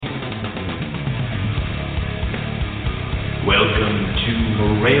Welcome to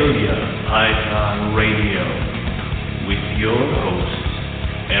Morelia Python Radio with your hosts,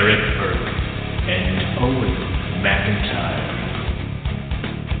 Eric Burke and Owen McIntyre.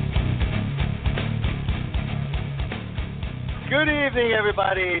 Good evening,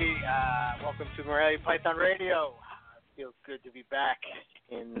 everybody. Welcome to Morelia Python Radio. It feels good to be back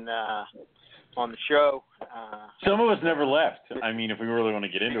on the show. Some of us never left. I mean, if we really want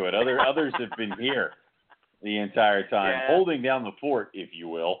to get into it, others have been here the entire time, holding down the fort, if you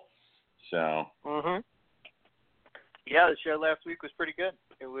will. So. Yeah, the show last week was pretty good.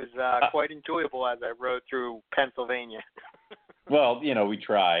 It was quite enjoyable as I rode through Pennsylvania. Well, you know, we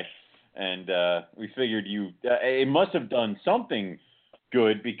try, and we figured it must have done something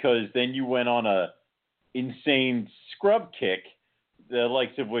good because then you went on a insane scrub kick, the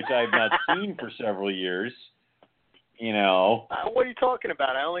likes of which I've not seen for several years. You know. What are you talking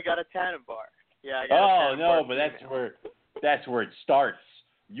about? I only got a tannin bar. Yeah. But that's where it starts.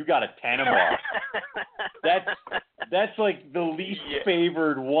 You got a tannin bar. That's like the least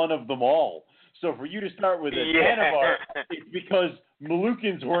favored one of them all. So for you to start with a tannin bar, it's because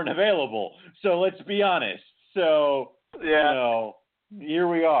Moluccans weren't available. So let's be honest. So you know, here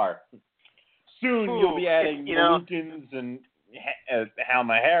we are. Soon you'll be adding Moluccans and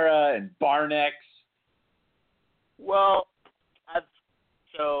Halmahera and Barnecks. Well,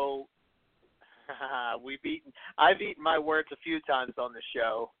 I've eaten my words a few times on the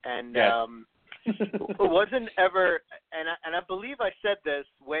show, and it wasn't ever, and I believe I said this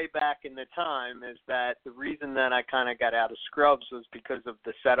way back in the time, is that the reason that I kind of got out of scrubs was because of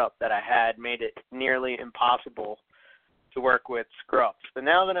the setup that I had made it nearly impossible to work with scrubs. But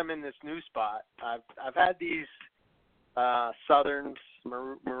now that I'm in this new spot, I've had these Southerns,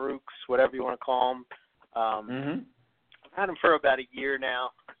 Maruks, whatever you want to call them. I've had them for about a year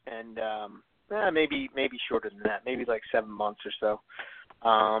now, and maybe shorter than that, maybe like 7 months or so.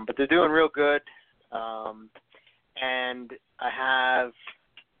 But they're doing real good. And I have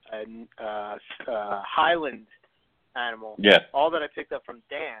a Highland animal, all that I picked up from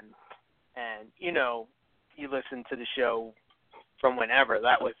Dan. And, you know, you listen to the show from whenever.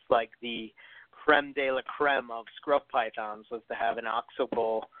 That was like the creme de la creme of scrub pythons, was to have an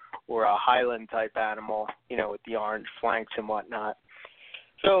oxobull or a Highland type animal, you know, with the orange flanks and whatnot.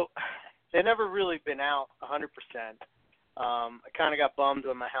 So they've never really been out 100%. I kind of got bummed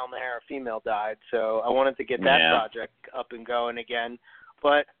when my Halmahera female died, so I wanted to get that project up and going again.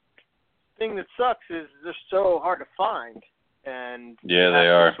 But the thing that sucks is they're so hard to find, and they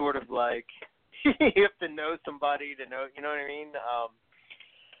are sort of like you have to know somebody to know, you know what I mean?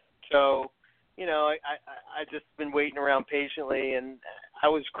 So, you know, I just been waiting around patiently, and I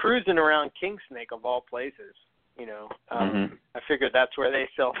was cruising around King Snake of all places. You know, I figured that's where they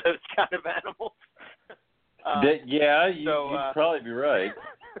sell those kind of animals. You'd probably be right.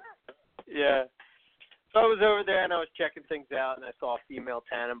 Yeah. So I was over there and I was checking things out, and I saw a female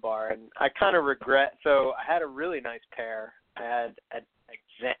tannin bar, and I kind of regret. So I had a really nice pair. I had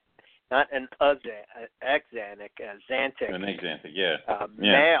not an Xanthic, a Xanthic. An Xanthic,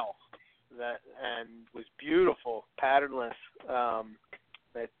 male and was beautiful, patternless.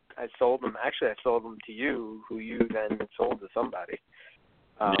 I sold them. Actually, I sold them to you, who you then sold to somebody.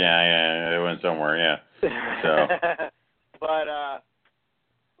 They went somewhere, So,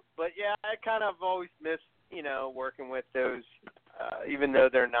 but yeah, I kind of always miss, you know, working with those. Even though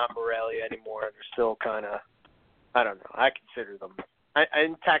they're not Morelia anymore, they're still kind of, I don't know. I consider them.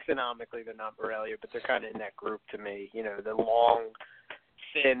 And taxonomically, they're not Morelia, but they're kind of in that group to me. You know, the long,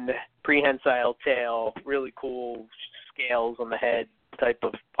 thin, prehensile tail, really cool scales on the head type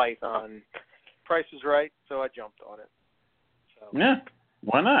of python. Price was right, so I jumped on it. So, yeah,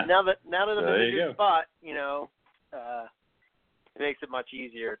 why not? Now that I'm in a good spot, you know, it makes it much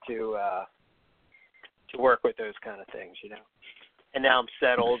easier to work with those kind of things, you know. And now I'm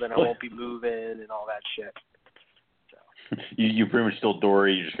settled, and I won't be moving and all that shit. So. You pretty much told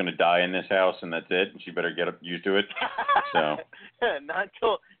Dory you're just going to die in this house, and that's it. And she better get used to it. So. Not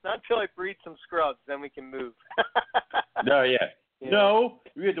until I breed some scrubs, then we can move. No, no,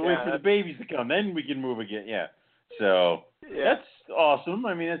 we have to wait for the babies to come, then we can move again. Yeah. So that's awesome.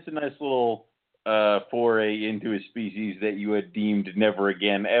 I mean, that's a nice little foray into a species that you had deemed never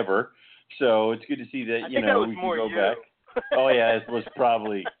again ever. So it's good to see that, you know, we can go back. Oh yeah, it was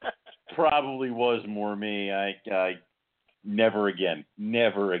probably was more me. I never again.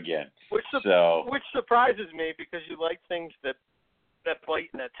 Which surprises me, because you like things that bite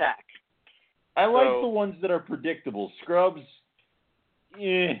and attack. I like the ones that are predictable. Scrubs,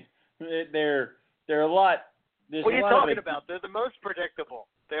 they're a lot. What are you talking about? They're the most predictable.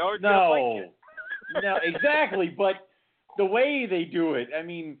 They are just like you. No, exactly. But the way they do it, I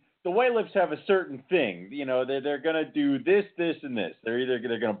mean, the white lips have a certain thing. You know, they're gonna do this, and this.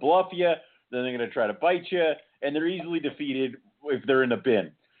 They're gonna bluff you, then they're gonna try to bite you, and they're easily defeated if they're in a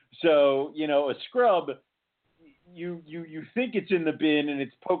bin. So, you know, a scrub, you think it's in the bin and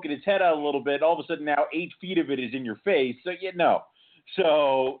it's poking its head out a little bit. All of a sudden now 8 feet of it is in your face. So no.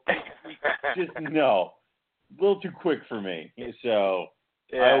 So just no. A little too quick for me. So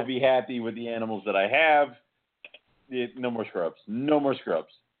I will be happy with the animals that I have. No more scrubs. No more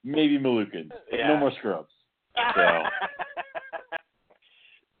scrubs. Maybe Moluccans. Yeah. No more scrubs. So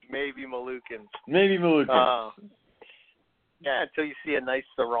maybe Moluccans. Maybe Moluccans. Yeah, until you see a nice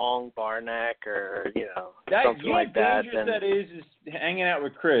sarong, barnack, or something like that. Dangerous that is hanging out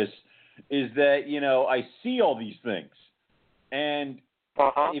with Chris is that I see all these things, and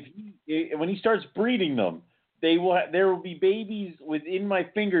when he starts breeding them, there will be babies within my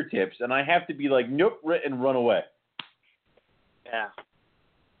fingertips, and I have to be like, nope, and run away. Yeah.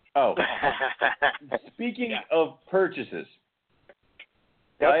 Oh, speaking of purchases,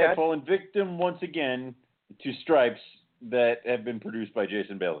 I have fallen victim once again to stripes that have been produced by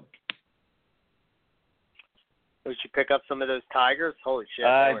Jason Balin. Did you pick up some of those tigers? Holy shit,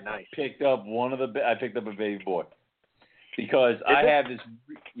 they were nice. I picked up a baby boy because I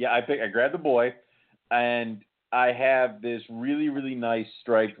grabbed the boy, and I have this really, really nice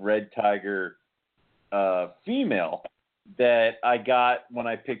striped red tiger female that I got when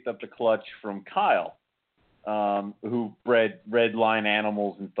I picked up the clutch from Kyle, who bred red line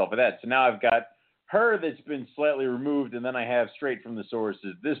animals and stuff like that. So now I've got her that's been slightly removed, and then I have straight from the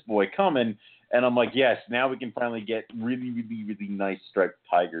sources this boy coming, and I'm like, yes, now we can finally get really, really, really nice striped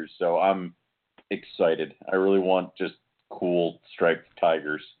tigers. So I'm excited. I really want just cool striped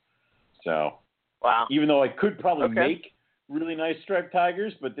tigers. So wow. Even though I could probably make really nice striped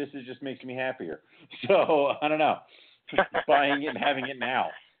tigers, but this just makes me happier. So I don't know. Buying it and having it now.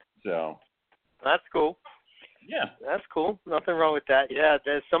 So that's cool. Yeah, that's cool. Nothing wrong with that. Yeah,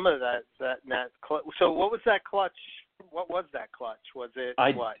 there's some of that. So what was that clutch? What was that clutch? Was it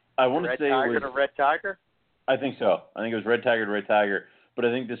what? I want to say Red Tiger it was to Red Tiger. I think so. I think it was Red Tiger to Red Tiger. But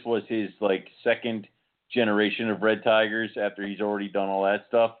I think this was his second generation of Red Tigers after he's already done all that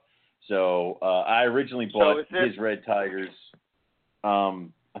stuff. So I originally bought his Red Tigers.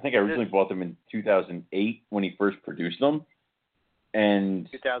 I think I originally bought them in 2008 when he first produced them. And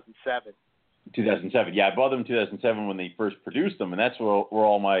 2007. 2007. Yeah, I bought them in 2007 when they first produced them, and that's where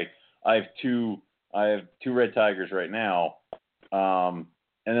all my I have two Red Tigers right now. And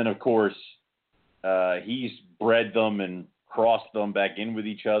then of course he's bred them and crossed them back in with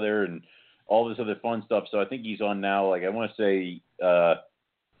each other and all this other fun stuff. So I think he's on now, I want to say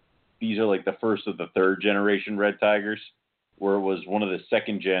these are the first of the third generation Red Tigers, where it was one of the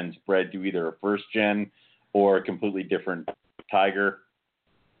second gens bred to either a first gen or a completely different tiger.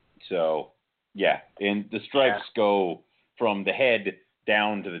 So yeah, and the stripes go from the head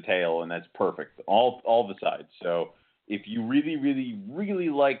down to the tail, and that's perfect. All the sides. So if you really, really, really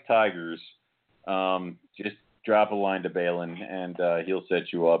like tigers, just drop a line to Balin, and he'll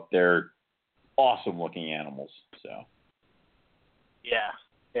set you up. They're awesome looking animals. So yeah,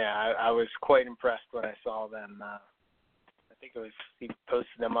 I was quite impressed when I saw them. I think he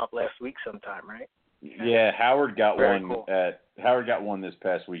posted them up last week sometime, right? Yeah, Howard got Very one cool. Howard got one this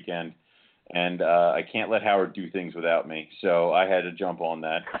past weekend, and I can't let Howard do things without me, so I had to jump on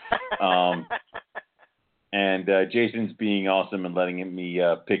that. And Jason's being awesome and letting me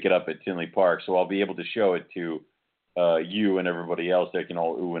pick it up at Tinley Park, so I'll be able to show it to you and everybody else. They can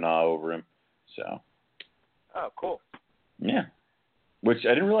all ooh and ah over him. So. Oh, cool. Yeah, which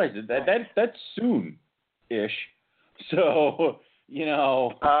I didn't realize that's soon-ish. So yeah.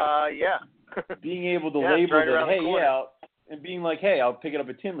 being able to label that, hey, and being like, hey, I'll pick it up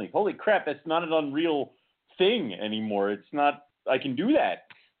at Tinley. Holy crap, that's not an unreal thing anymore. It's not. I can do that.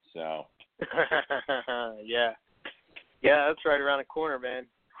 So. Yeah, that's right around the corner, man.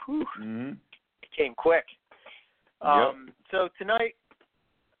 Whew. Mm-hmm. It came quick. Yep. So tonight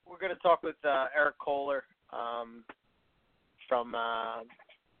we're going to talk with Eric Koller from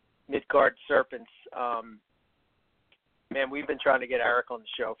Midgard Serpents. Man, we've been trying to get Eric on the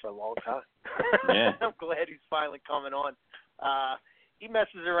show for a long time. Yeah. I'm glad he's finally coming on. He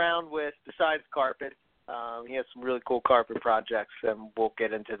messes around with, besides carpet, he has some really cool carpet projects, and we'll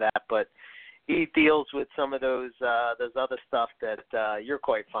get into that. But he deals with some of those other stuff that you're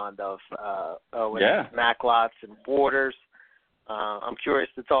quite fond of, with Macklots and Waters. I'm curious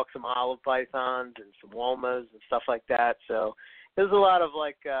to talk some olive pythons and some womas and stuff like that. So there's a lot of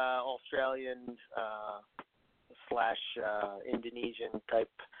Australian / Indonesian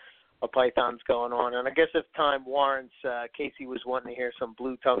type of pythons going on. And I guess if time warrants, Casey was wanting to hear some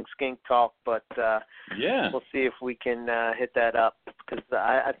blue tongue skink talk, but we'll see if we can hit that up because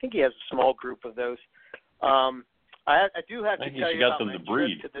I think he has a small group of those. I do have to tell you about my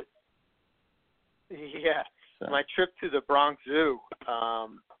trip to the my trip to the Bronx Zoo.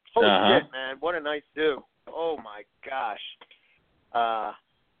 Holy shit, man! What a nice zoo! Oh my gosh,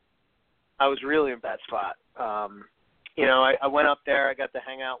 I was really in that spot. I went up there. I got to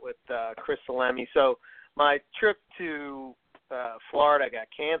hang out with Chris Salemi. So my trip to Florida got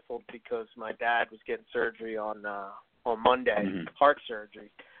canceled because my dad was getting surgery on Monday, heart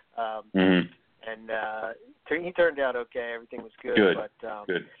surgery. And he turned out okay. Everything was good. But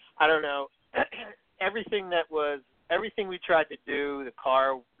good. I don't know. Everything we tried to do, the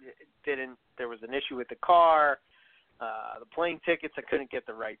car didn't. There was an issue with the car. The plane tickets, I couldn't get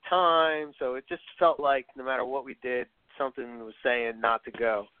the right time. So it just felt like no matter what we did, something was saying not to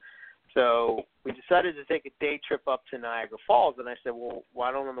go. So we decided to take a day trip up to Niagara Falls. And I said, well,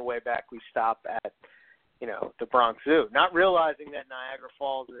 why don't on the way back we stop at, the Bronx Zoo? Not realizing that Niagara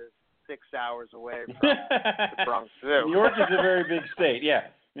Falls is 6 hours away from the Bronx Zoo. New York is a very big state. Yeah,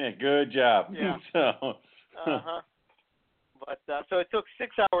 good job. Yeah. But so it took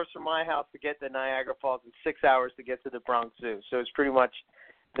 6 hours from my house to get to Niagara Falls and 6 hours to get to the Bronx Zoo. So it's pretty much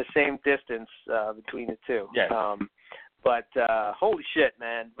the same distance between the two. Yes. But holy shit,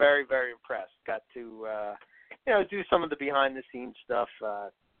 man, very, very impressed. Got to do some of the behind-the-scenes stuff.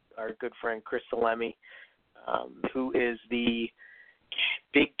 Our good friend Chris Salemi, who is the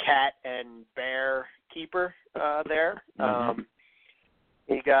big cat and bear keeper there.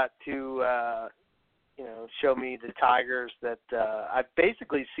 He got to show me the tigers that I've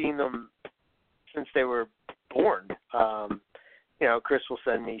basically seen them since they were born. Chris will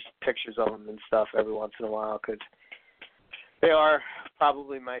send me pictures of them and stuff every once in a while because they are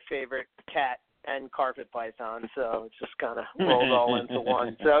probably my favorite cat and carpet python. So it just kind of rolled all into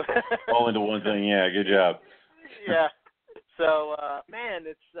one. So all into one thing. Yeah, good job. Yeah. So man,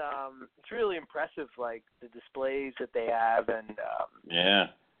 it's really impressive, like the displays that they have, and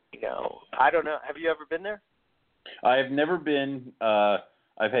I don't know. Have you ever been there? I have never been.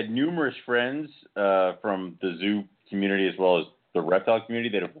 I've had numerous friends from the zoo community as well as the reptile community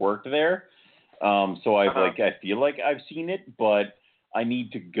that have worked there. So I feel like I've seen it, but I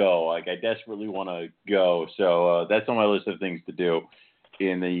need to go. Like I desperately want to go. So that's on my list of things to do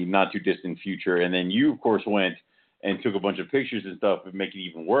in the not too distant future. And then you, of course, went and took a bunch of pictures and stuff and make it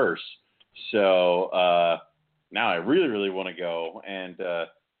even worse. So now I really, really want to go, and I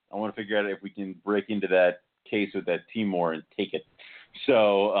want to figure out if we can break into that case with that Timor and take it.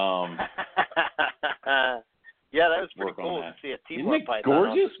 So yeah, that was pretty cool to see a Timor python.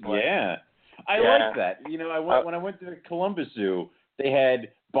 Isn't it gorgeous? Yeah. I like that. When I went to the Columbus Zoo, they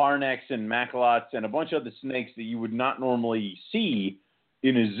had barnecks and macalots and a bunch of other snakes that you would not normally see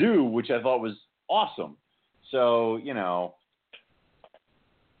in a zoo, which I thought was awesome. So,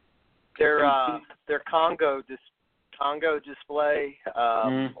 their Congo display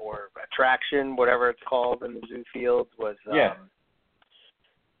or attraction, whatever it's called in the zoo field, was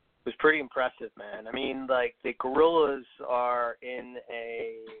pretty impressive, man. I mean, like the gorillas are in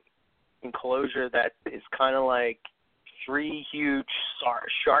a enclosure that is kind of like 3 huge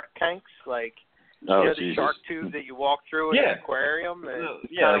shark tanks, like the shark tube that you walk through in an aquarium. And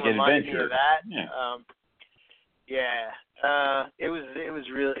like an adventure. Me of that. It was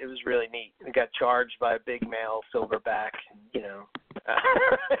really neat. It got charged by a big male silverback. It was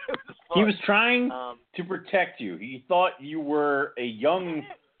fun. He was trying to protect you. He thought you were a young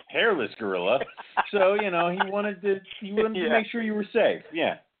hairless gorilla, so he wanted to make sure you were safe.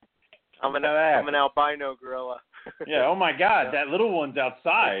 Yeah. I'm an albino gorilla. Yeah. Oh my God, that little one's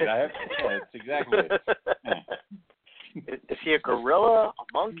outside. I have to say, it's exactly it. Yeah. Is he a gorilla, a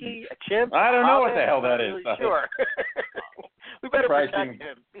monkey, a chimp? I don't know what the hell that is. Really sure. We better protect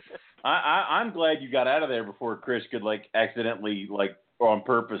him. I'm glad you got out of there before Chris could accidentally on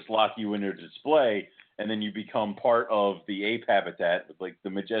purpose lock you in a display, and then you become part of the ape habitat, like the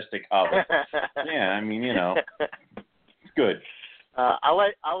majestic hobbit. Yeah, I mean, it's good. I'll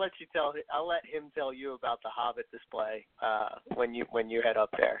let him tell you about the Hobbit display when you head up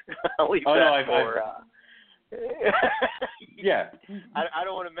there. I'll leave that for. Yeah. I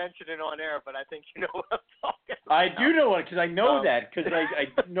don't want to mention it on air, but I think you know what I'm talking about. I do know it because I know that because I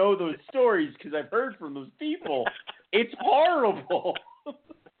know those stories because I've heard from those people. It's horrible.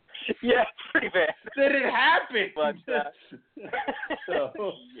 Yeah, it's pretty bad. That it happened. But so,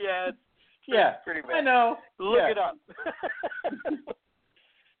 it's pretty bad. I know. Look it up.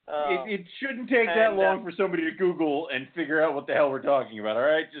 It shouldn't take that long for somebody to Google and figure out what the hell we're talking about. All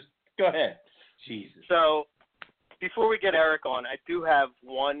right, just Go ahead. Jesus. So, before we get Eric on, I do have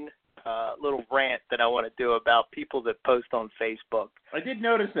one little rant that I want to do about people that post on Facebook. I did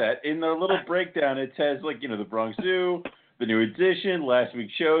notice that. In the little breakdown, it says, the Bronx Zoo, the new edition, last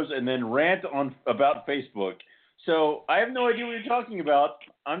week's shows, and then rant about Facebook. So I have no idea what you're talking about.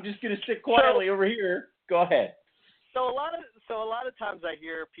 I'm just going to sit quietly over here. Go ahead. So a lot of times I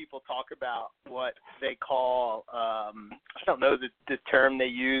hear people talk about what they call I don't know the term they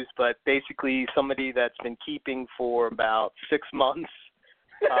use, but basically somebody that's been keeping for about 6 months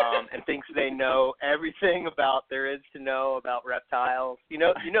and thinks they know everything about there is to know about reptiles. You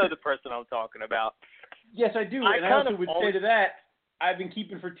know the person I'm talking about. Yes, I do. And I also would say to that, I've been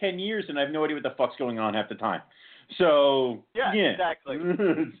keeping for 10 years and I have no idea what the fuck's going on half the time. So yeah. Exactly.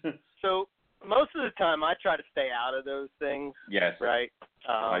 So most of the time, I try to stay out of those things. Yes. Right.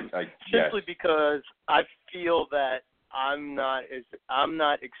 Simply because I feel that I'm not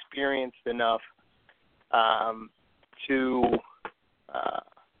experienced enough to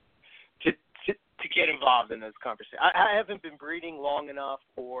get involved in those conversations. I haven't been breeding long enough,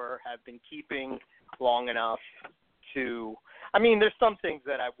 or have been keeping long enough to. I mean, there's some things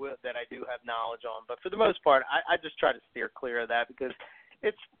that I do have knowledge on, but for the most part, I just try to steer clear of that because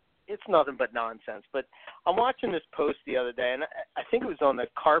it's nothing but nonsense. But I'm watching this post the other day, and I think it was on the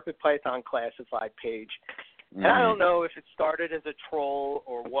Carpet Python Classified page. And I don't know if it started as a troll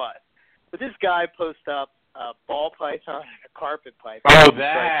or what, but this guy posted up a ball python and a carpet python. Oh,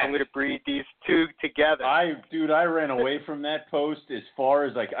 that! Like, I'm going to breed these two together. I ran away from that post as far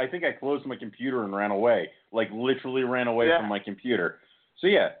as, I think I closed my computer and ran away. Literally ran away from my computer. So,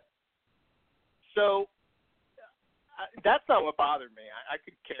 yeah. So, that's not what bothered me. I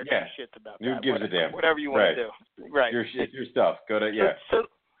could care two shits about that. Who gives a damn? Whatever you want to do. Right. Your stuff. Go to,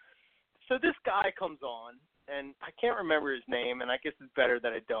 So this guy comes on, and I can't remember his name, and I guess it's better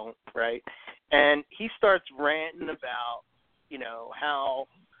that I don't, right? And he starts ranting about, how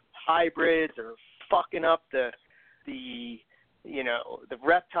hybrids are fucking up the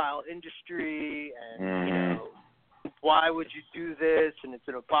reptile industry, and, why would you do this, and it's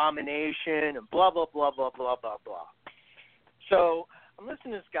an abomination, and blah, blah, blah, blah, blah, blah, blah. So I'm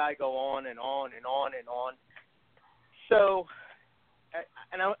listening to this guy go on and on and on and on. So,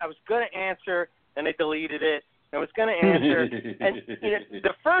 I was going to answer, and I deleted it. I was going to answer, and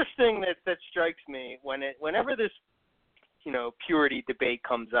the first thing that strikes me whenever this, purity debate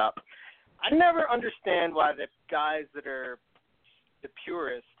comes up, I never understand why the guys that are the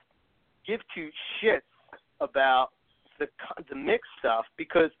purists give two shits about the mixed stuff,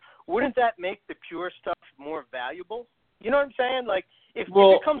 because wouldn't that make the pure stuff more valuable? You know what I'm saying? If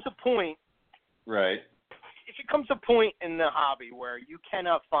it comes a point, right? If it comes a point in the hobby where you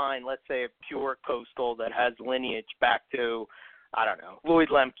cannot find, let's say, a pure coastal that has lineage back to, I don't know, Lloyd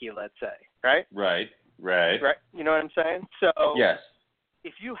Lemke, let's say, right? Right. You know what I'm saying? So yes.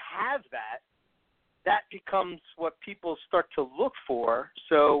 If you have that becomes what people start to look for.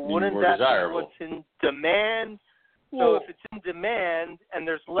 So wouldn't that be what's in demand? So if it's in demand and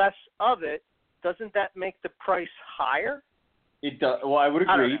there's less of it, doesn't that make the price higher? It does. Well, I would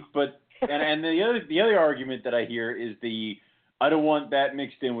agree, but and the other argument that I hear is I don't want that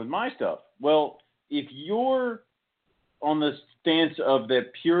mixed in with my stuff. Well, if you're on the stance of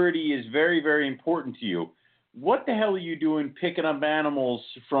that purity is very, very important to you, what the hell are you doing picking up animals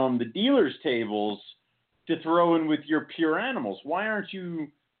from the dealers' tables to throw in with your pure animals? Why aren't you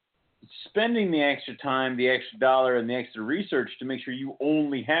spending the extra time, the extra dollar, and the extra research to make sure you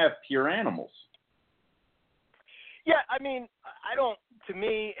only have pure animals? Yeah, I mean, to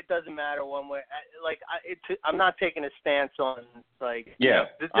me, it doesn't matter one way. I'm not taking a stance on, this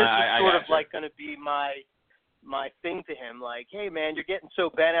is sort of going to be my thing to him. Hey, man, you're getting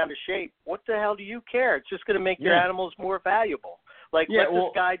so bent out of shape. What the hell do you care? It's just going to make your animals more valuable. Let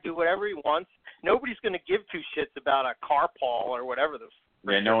this guy do whatever he wants. Nobody's going to give two shits about a carpal or whatever the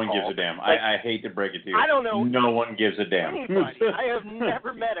no one gives a damn. I hate to break it to you. I don't know. No one gives a damn. Anybody. I have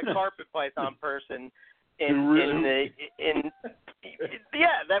never met a carpet python person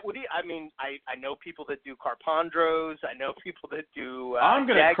I know people that do carpandros. I know people that do I'm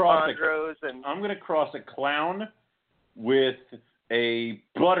going to cross a clown with a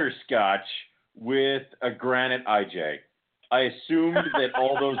butterscotch with a granite IJ. I assumed that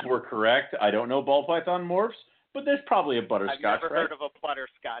all those were correct. I don't know ball python morphs, but there's probably a butterscotch. I've never heard of a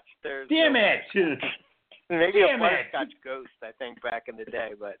butterscotch. Damn it! Maybe a butterscotch ghost, I think, back in the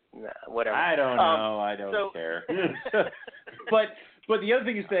day, but whatever. I don't know. I don't care. But the other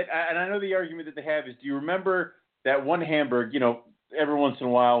thing is that, and I know the argument that they have is, do you remember that one Hamburg, every once in a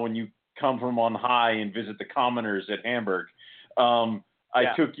while when you come from on high and visit the commoners at Hamburg,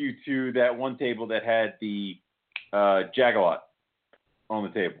 I took you to that one table that had the Jagalot on the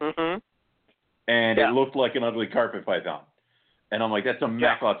table. Mm-hmm. And it looked like an ugly carpet python. And I'm like, that's a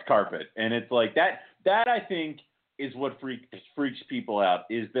Macklot's carpet. And it's like that I think is what freaks people out,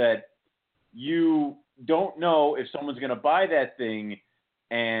 is that you don't know if someone's going to buy that thing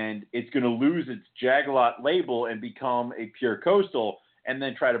and it's going to lose its Jagalot label and become a pure coastal and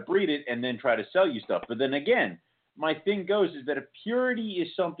then try to breed it and then try to sell you stuff. But then again, my thing goes is that if purity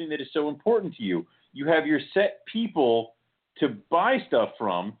is something that is so important to you, you have your set people to buy stuff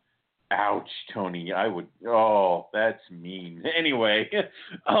from. Ouch, Tony, I would, that's mean. Anyway,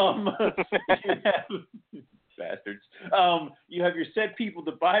 bastards. You have your set people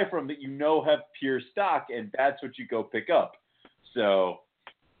to buy from that you know have pure stock, and that's what you go pick up. So,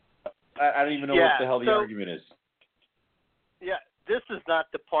 I don't even know what the hell the argument is. Yeah, this is not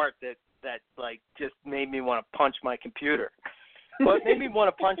the part that like just made me want to punch my computer. What made me want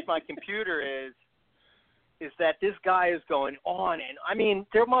to punch my computer is that this guy is going on, and I mean,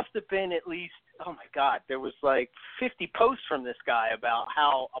 there must have been at least, oh my God, there was like 50 posts from this guy about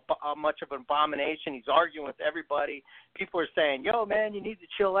how much of an abomination he's arguing with everybody. People are saying, yo, man, you need to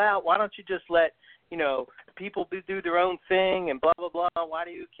chill out. Why don't you just let, people do their own thing and blah, blah, blah. Why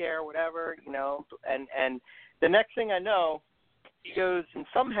do you care, whatever, and the next thing I know, he goes, and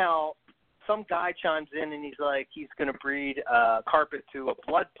somehow some guy chimes in and he's like, he's going to breed carpet to a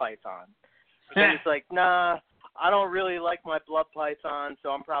blood python. But then he's like, nah, I don't really like my blood python, so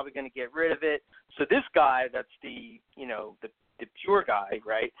I'm probably going to get rid of it. So this guy, that's the pure guy,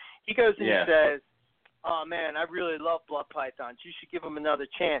 right? He goes and he says, oh, man, I really love blood pythons. You should give them another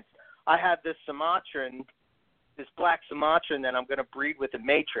chance. I have this Sumatran, this black Sumatran that I'm going to breed with a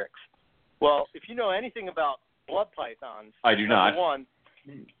matrix. Well, if you know anything about blood pythons, I do not. One,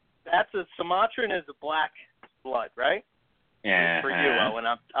 that's a Sumatran is a black blood, right? Yeah. For you, Owen.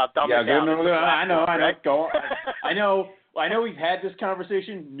 I've done it down. No, I know. Go on. I know we've had this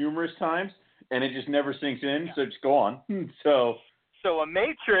conversation numerous times, and it just never sinks in, so just go on. So a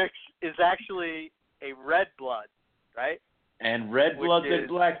matrix is actually a red blood, right? And red bloods and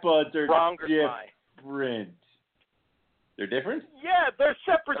black bloods are different. They're different? Yeah, they're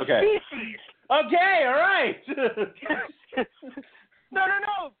separate species. Okay, all right. No.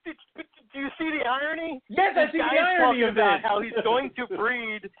 Do you see the irony? Yes, I see the irony of that. How he's going to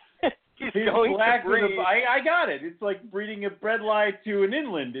breed. He's going to breed. I got it. It's like breeding a bredli to an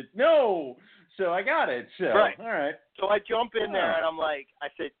inland. So I got it. So, right. All right. So I jump in there and I'm like, I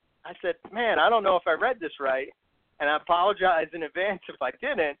said, man, I don't know if I read this right, and I apologize in advance if I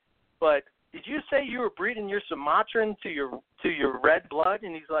didn't. But did you say you were breeding your Sumatran to your red blood?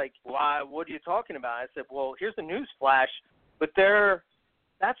 And he's like, why? What are you talking about? I said, well, here's the news flash. But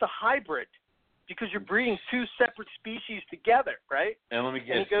that's a hybrid because you're breeding two separate species together, right? And let me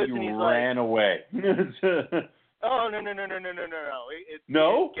guess, you ran away. Oh,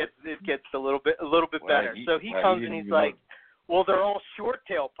 no. It gets a little bit better. So he comes and he's like, well, they're all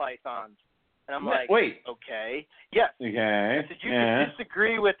short-tailed pythons. And I'm like, wait. Okay. Yes. Okay. I said, you can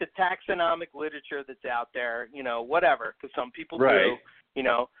disagree with the taxonomic literature that's out there, whatever, because some people do,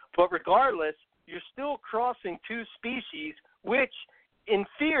 But regardless, you're still crossing two species, which in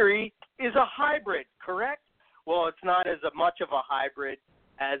theory is a hybrid, correct? Well, it's not as much of a hybrid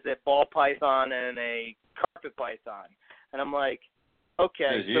as a ball python and a carpet python. And I'm like,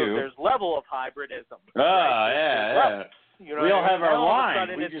 okay, there's level of hybridism. Right? Yeah. We all have our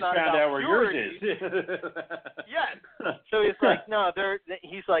line. We just found out where yours is. Yes. So it's like, no,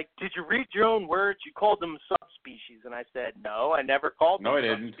 he's like, did you read your own words? You called them subspecies. And I said, no, I never called them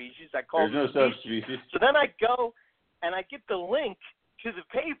subspecies. I called them subspecies. So then I go and I get the link to the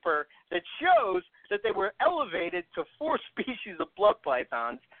paper that shows that they were elevated to 4 species of blood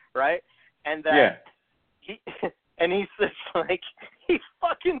pythons, right? And that he says, like, he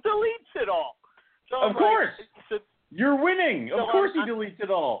fucking deletes it all. So of course. You're winning. Of course he deletes it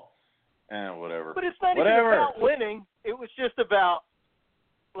all. Whatever. But it's not even about winning. It was just about,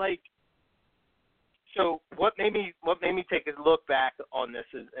 like, so what made me take a look back on this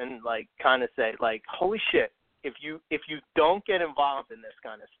and like kind of say, like, holy shit, if you don't get involved in this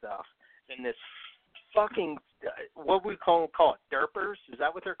kind of stuff, then this fucking what we call it, derpers? Is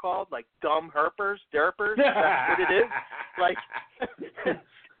that what they're called? Like dumb herpers, derpers? Is that what it is? Like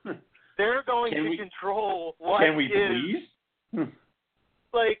they're going to control what Can we please?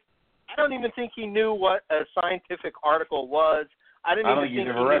 Like, I don't even think he knew what a scientific article was. I didn't even think he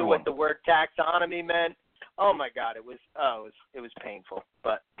knew what the word taxonomy meant. Oh my God, it was painful.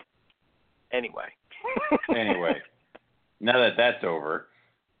 But anyway. Now that that's over.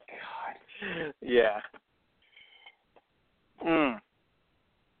 God. Yeah.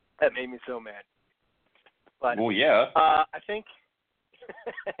 That made me so mad. But, well, yeah. I think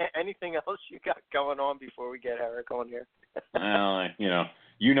anything else you got going on before we get Eric on here? Well,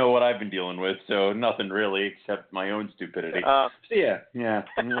 you know what I've been dealing with, so nothing really except my own stupidity. So yeah.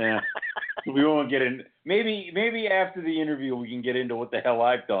 We won't get in. Maybe after the interview we can get into what the hell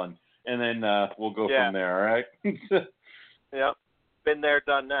I've done, and then we'll go from there. All right? Yep. Been there,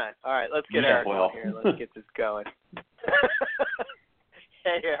 done that. All right, let's get Eric on here. Let's get this going.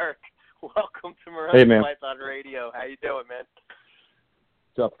 Hey, Eric. Welcome to Morelia Python Radio. How you doing, man?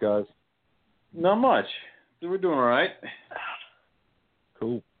 What's up, guys? Not much. We're doing all right.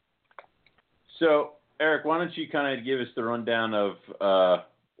 Cool. So, Eric, why don't you kind of give us the rundown of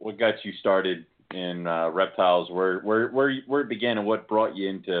what got you started in reptiles, where it began, and what brought you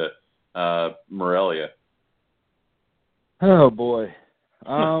into Morelia? Oh boy,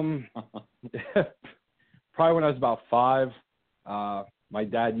 probably when I was about 5. My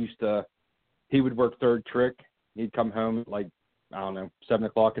dad he would work third trick. He'd come home at 7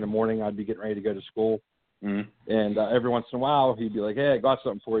 o'clock in the morning. I'd be getting ready to go to school. Mm-hmm. And every once in a while, he'd be like, "Hey, I got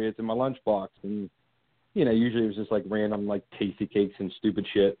something for you. It's in my lunchbox." And, usually it was just random, tasty cakes and stupid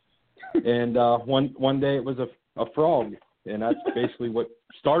shit. And one day it was a frog, and that's basically what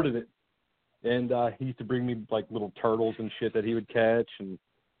started it. And he used to bring me, little turtles and shit that he would catch and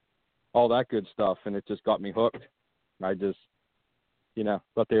all that good stuff, and it just got me hooked. I just,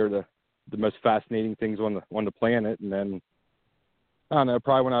 thought they were the most fascinating things on the planet. And then, I don't know,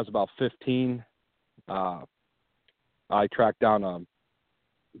 probably when I was about 15, I tracked down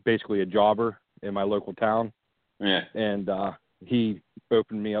basically a jobber in my local town. Yeah. And he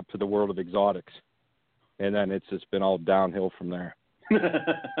opened me up to the world of exotics. And then it's just been all downhill from there.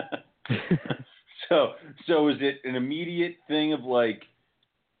 So is it an immediate thing of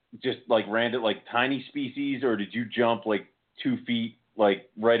just random tiny species, or did you jump 2 feet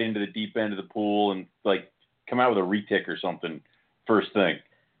right into the deep end of the pool and come out with a retic or something first thing?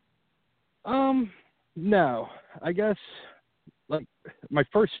 No, I guess my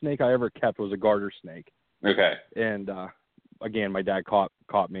first snake I ever kept was a garter snake. Okay. And again, my dad caught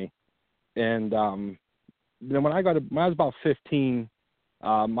me. And then when I was about 15,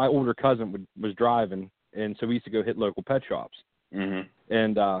 my older cousin was driving, and so we used to go hit local pet shops. Mm-hmm.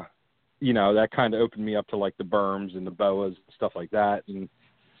 And that kind of opened me up to the berms and the boas, stuff like that. And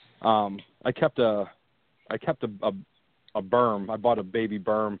I kept a berm. I bought a baby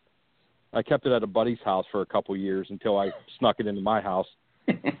berm. I kept it at a buddy's house for a couple years until I snuck it into my house.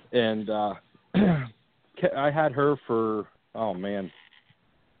 And I had her for probably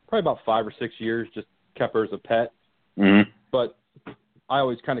about 5 or 6 years. Just kept her as a pet. Mm-hmm. But I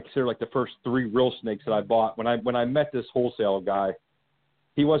always kind of consider the first 3 real snakes that I bought. When I met this wholesale guy,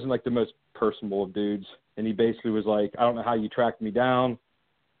 he wasn't the most personable of dudes, and he basically was like, "I don't know how you tracked me down.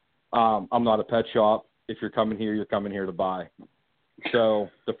 I'm not a pet shop. If you're coming here to buy." So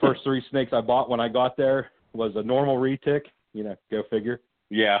the first 3 snakes I bought when I got there was a normal retic, go figure.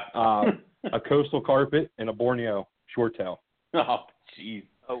 Yeah. A coastal carpet and a Borneo short-tail. Oh, jeez.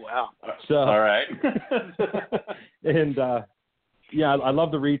 Oh, wow. So, all right. And I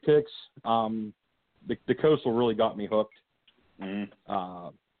love the retics. The coastal really got me hooked. Mm-hmm.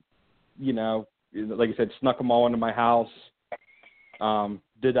 Like I said, snuck them all into my house.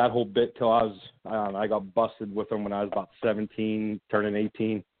 Did that whole bit till I got busted with them when I was about 17, turning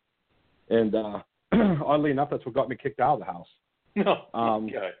 18. And oddly enough, that's what got me kicked out of the house.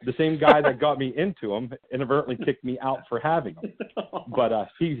 The same guy that got me into them inadvertently kicked me out for having them. But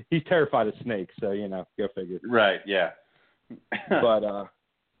he's terrified of snakes, so go figure. Right. Yeah. But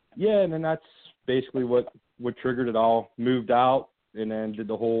and then that's basically what triggered it all. Moved out, and then did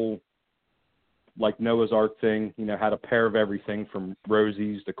the whole Noah's Ark thing. Had a pair of everything from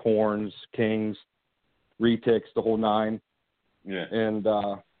rosies to corns, kings, retics, the whole 9. Yeah.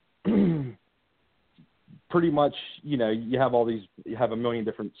 And pretty much, you have you have a million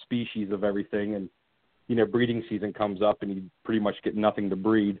different species of everything, and breeding season comes up, and you pretty much get nothing to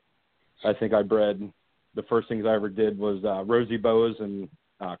breed. I think I bred. The first things I ever did was rosy boas and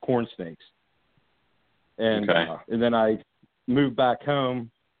corn snakes. And and then I moved back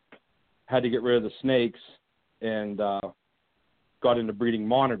home, had to get rid of the snakes, and got into breeding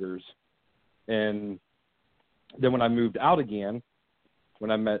monitors. And then when I moved out again,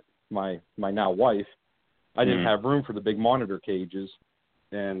 when I met my now wife, I didn't have room for the big monitor cages.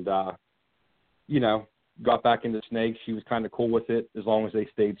 And, got back into snakes. She was kind of cool with it as long as they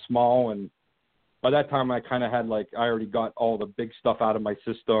stayed small. And by that time, I kind of had I already got all the big stuff out of my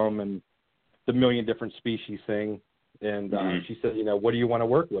system and the million different species thing. And she said, what do you want to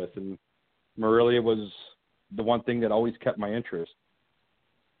work with? And Morelia was the one thing that always kept my interest.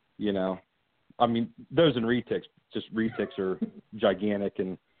 you know, I mean, those and retics, just retics are gigantic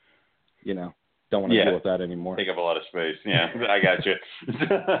and, you know, don't want to deal with that anymore. Take up a lot of space. Yeah, I got you.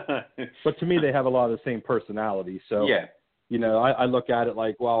 But to me, they have a lot of the same personality. So, you know, I look at it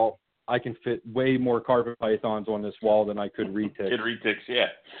like, well, I can fit way more carpet pythons on this wall than I could retics.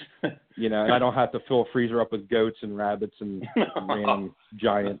 You know, and I don't have to fill a freezer up with goats and rabbits and random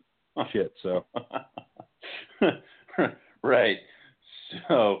giant shit. So, right.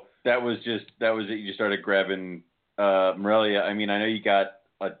 So that was it. You started grabbing Morelia. I mean, I know you got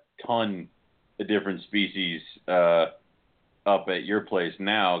a ton of different species up at your place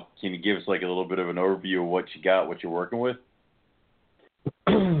now. Can you give us like a little bit of an overview of what you got, what you're working with?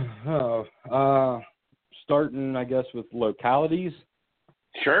 Starting, I guess, with localities.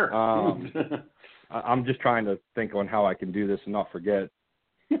 Sure. I'm just trying to think on how I can do this and not forget.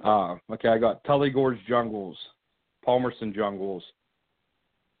 Okay, I got Tully Gorge jungles, Palmerston jungles,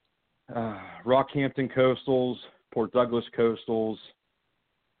 Rockhampton coastals, Port Douglas coastals,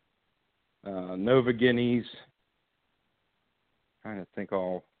 Nova Guineas. Trying to think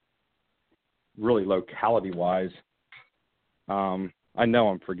all really locality-wise. I know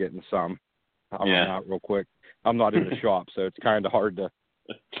I'm forgetting some. I'll run out real quick. I'm not in the shop, so it's kind of hard to.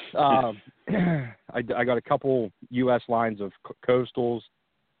 I got a couple U.S. lines of coastals,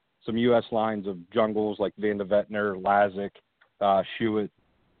 some U.S. lines of jungles like Van de Vetner, Lazic, Schuett,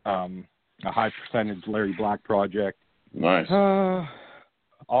 a high percentage Larry Black project. Nice.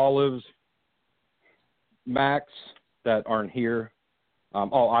 Olives, Max that aren't here.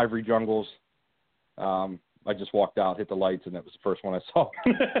 All ivory jungles. I just walked out, hit the lights, and that was the first one I saw.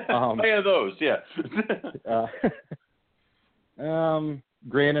 Those,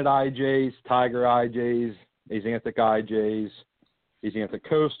 Granite IJs, Tiger IJs, Axanthic IJs, Axanthic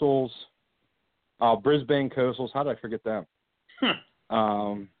Coastals, Brisbane Coastals. How did I forget them?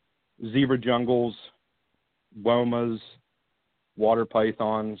 Zebra Jungles, Womas, Water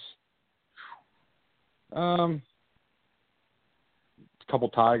Pythons, a couple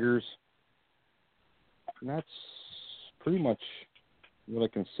Tigers. And that's pretty much what I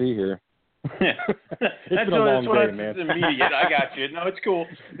can see here. It's been a long day, man. Immediate. I got you. No, it's cool.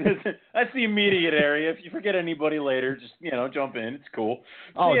 That's the immediate area. If you forget anybody later, just, you know, jump in. It's cool.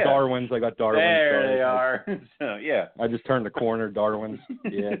 Oh, yeah. Darwins. I got Darwins. There they are. So, yeah. I just turned the corner, Darwins.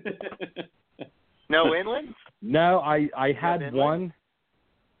 Yeah. No inland? No, I had one.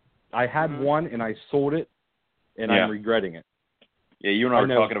 I had one, and I sold it, and I'm regretting it. Yeah, you and I were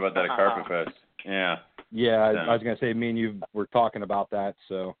talking about that at Carpet Fest. Yeah. Yeah, I was going to say, me and you were talking about that,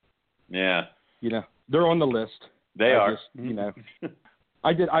 so. Yeah. You know, they're on the list. They are. Just, you know,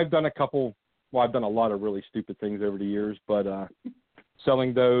 I've done a couple, well, I've done a lot of really stupid things over the years, but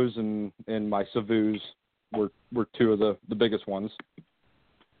selling those and my Savus were two of the biggest ones.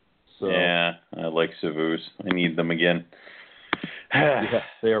 So. Yeah, I like Savus. I need them again. Yeah,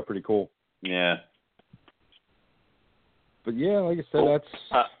 they are pretty cool. Yeah. But yeah, like I said, that's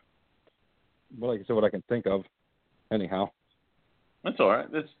what I can think of. Anyhow. That's all right.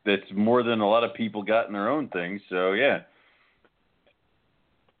 That's more than a lot of people got in their own things. So yeah.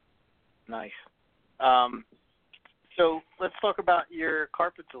 Nice. So let's talk about your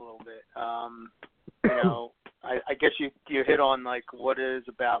carpets a little bit. You know, I guess you hit on like what is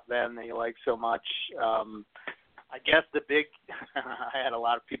about them that you like so much. I guess the big I had a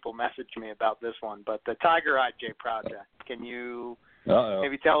lot of people message me about this one, but the Tiger IJ project. Can you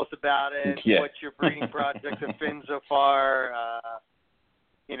maybe tell us about it? Yeah. What your breeding projects have been so far?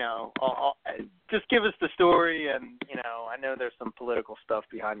 You know, just give us the story, and you know, I know there's some political stuff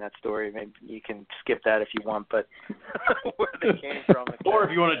behind that story. Maybe you can skip that if you want, but where they came from. Or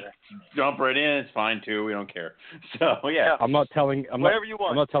if you want to jump right in, it's fine too. We don't care. So yeah, I'm not telling. Whatever you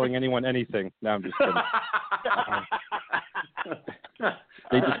want. I'm not telling anyone anything. No, I'm just kidding.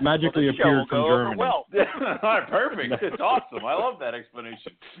 They just magically appeared from Germany. Well. All right, perfect. It's awesome. I love that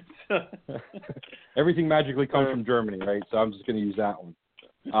explanation. Everything magically comes from Germany, right? So I'm just going to use that one.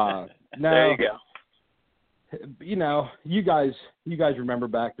 Now, there you go. You know, you guys remember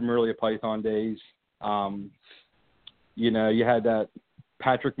back the Morelia Python days. You know, you had that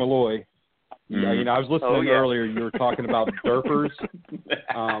Patrick Malloy. You know, I was listening earlier. You were talking about derpers.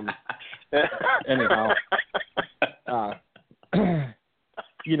 Anyhow,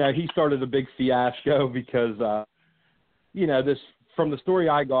 you know, he started a big fiasco because, you know, this from the story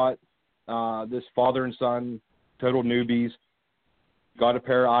I got, this father and son, total newbies, got a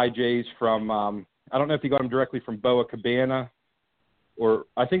pair of IJs from I don't know if he got them directly from Boa Cabana, or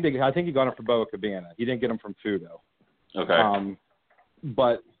I think he got them from Boa Cabana. He didn't get them from Fudo. Okay.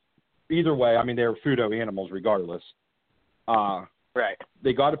 But either way, I mean, they were Fudo animals regardless. Right.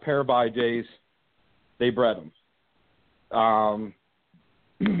 They got a pair of IJs. They bred them.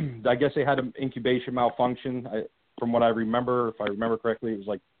 I guess they had an incubation malfunction. From what I remember, if I remember correctly, it was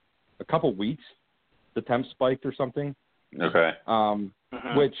like a couple weeks. The temp spiked or something. Okay.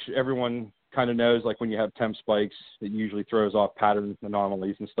 Which everyone kind of knows, like when you have temp spikes, it usually throws off pattern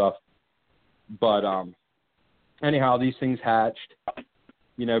anomalies and stuff. But anyhow, these things hatched.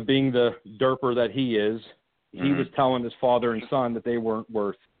 You know, being the derper that he is, he was telling his father and son that they weren't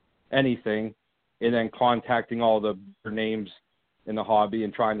worth anything, and then contacting all the names in the hobby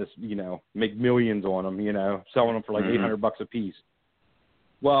and trying to, you know, make millions on them, you know, selling them for like $800 a piece.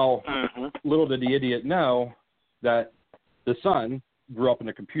 Well, little did the idiot know that the son grew up in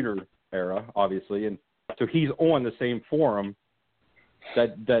the computer era, obviously, and so he's on the same forum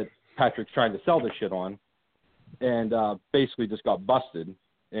that Patrick's trying to sell this shit on, and basically just got busted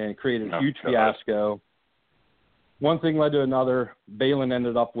and created a huge fiasco. One thing led to another. Balin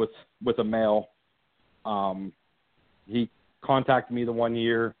ended up with a male. He contacted me the one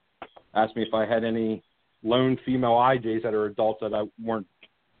year, asked me if I had any lone female IJs that are adults that I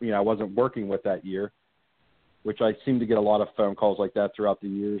wasn't working with that year, which I seem to get a lot of phone calls like that throughout the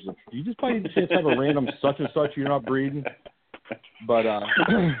years. Do you just by any chance have a random such and such you're not breeding? But I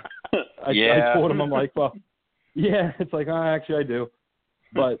told him, I'm like, well, yeah, it's like, actually I do.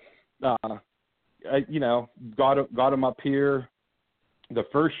 But, I got him up here. The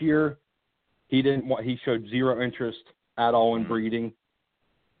first year, he showed zero interest at all in breeding.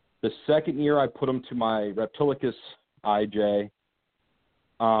 The second year, I put him to my Reptilicus IJ.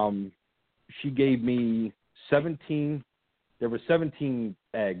 She gave me 17. There were 17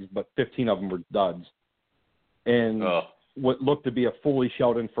 eggs, but 15 of them were duds. And what looked to be a fully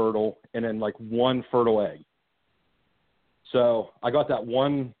shelled infertile, and then like one fertile egg. So I got that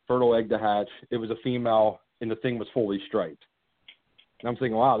one fertile egg to hatch. It was a female, and the thing was fully striped. And I'm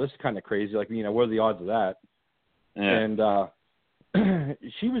thinking, wow, this is kind of crazy. Like, you know, what are the odds of that? Yeah. And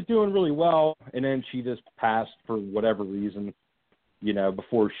she was doing really well, and then she just passed for whatever reason, you know,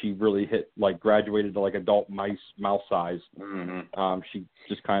 before she really graduated to like adult mouse size. She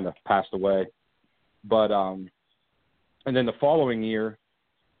just kind of passed away. But, and then the following year,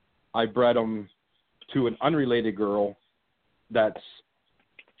 I bred them to an unrelated girl.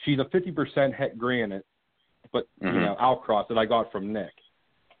 She's a 50% het granite, but you know, outcross that I got from Nick,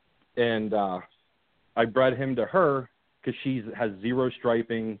 and I bred him to her because she has zero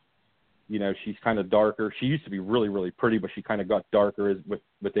striping. You know, she's kind of darker. She used to be really, really pretty, but she kind of got darker with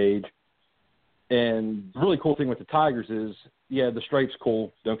age. And the really cool thing with the tigers is, yeah, the stripe's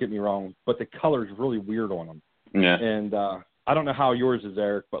cool. Don't get me wrong, but the color's really weird on them. Yeah. And I don't know how yours is,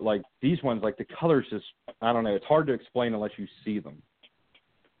 Eric, but like these ones, like the colors just, I don't know. It's hard to explain unless you see them.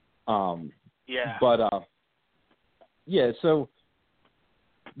 Yeah. But yeah. So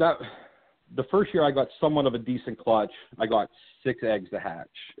the first year I got somewhat of a decent clutch. I got 6 eggs to hatch,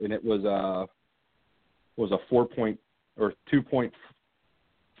 and it was a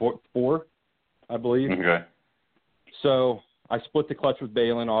 2.4, I believe. Okay. So I split the clutch with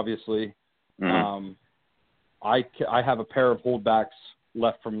Balin, obviously. I have a pair of holdbacks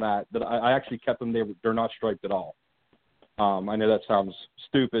left from that I actually kept them. They're not striped at all. I know that sounds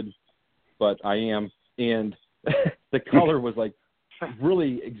stupid, but I am. And the color was like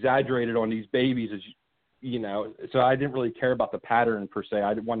really exaggerated on these babies, as you know. So I didn't really care about the pattern per se.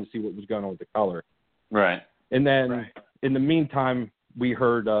 I wanted to see what was going on with the color. Right. And then in the meantime, we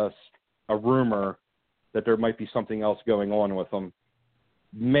heard a rumor that there might be something else going on with them.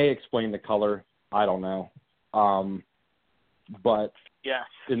 May explain the color. I don't know. But yeah.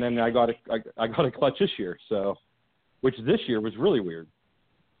 And then I got a clutch this year, which this year was really weird.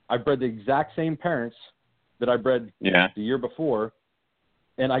 I bred the exact same parents that I bred the year before,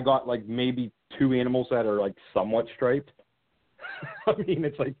 and I got like maybe 2 animals that are like somewhat striped. I mean,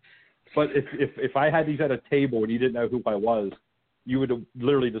 it's like, but if I had these at a table and you didn't know who I was, you would have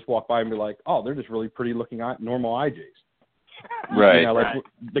literally just walk by and be like, oh, they're just really pretty looking normal IJs. Right. You know, like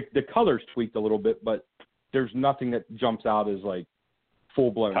the color's tweaked a little bit, but there's nothing that jumps out as like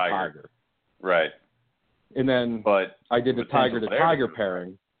full-blown tiger. Right. And then I did the tiger-to-tiger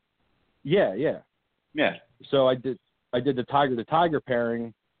pairing. Yeah. So I did the tiger-to-tiger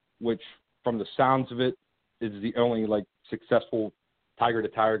pairing, which from the sounds of it is the only like successful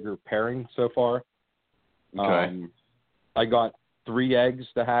tiger-to-tiger pairing so far. Okay. I got 3 eggs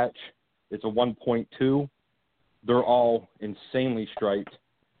to hatch. It's a 1.2. They're all insanely striped,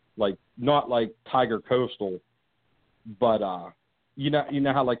 like not like Tiger Coastal, but you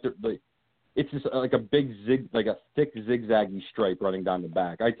know how like it's just like a big like a thick zigzaggy stripe running down the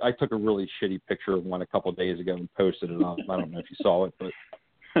back. I took a really shitty picture of one a couple of days ago and posted it up. I don't know if you saw it, but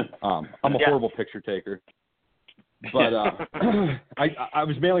I'm a horrible picture taker. But I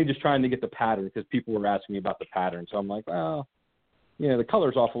was mainly just trying to get the pattern because people were asking me about the pattern. So I'm like, well, the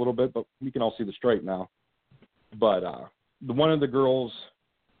color's off a little bit, but we can all see the stripe now. But one of the girls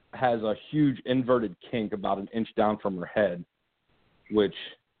has a huge inverted kink about an inch down from her head, which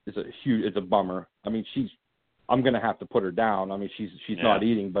is it's a bummer. I mean, I'm going to have to put her down. I mean, she's not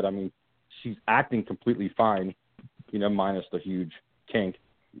eating, but I mean, she's acting completely fine, minus the huge kink.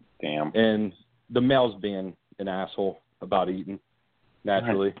 Damn. And the male's being an asshole about eating,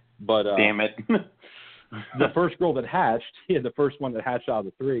 naturally. But damn it. the first girl that hatched, the first one that hatched out of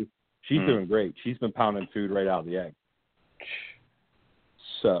the three, she's doing great. She's been pounding food right out of the egg.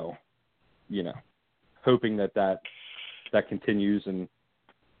 So, hoping that continues and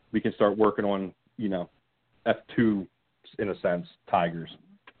we can start working on, F2, in a sense, tigers.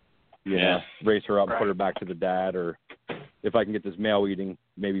 Raise her up, put her back to the dad, or if I can get this male eating,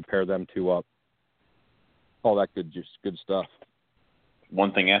 maybe pair them two up. All that good stuff.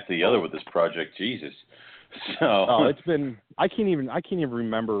 One thing after the other with this project, Jesus. So. It's been. I can't even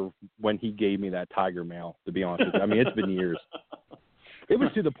remember when he gave me that tiger male. To be honest with you, I mean it's been years. It was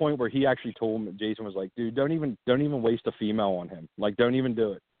to the point where he actually told me, Jason was like, dude, don't even waste a female on him. Like, don't even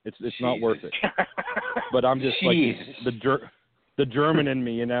do it. It's not worth it. But I'm just like the German in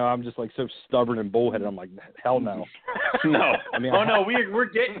me, I'm just like so stubborn and bullheaded. I'm like, hell no. No. I mean, we're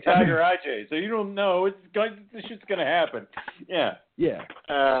getting Tiger IJ, so you don't know this shit's gonna happen. Yeah. Yeah.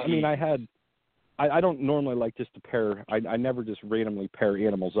 I mean, I don't normally like just to pair. I never just randomly pair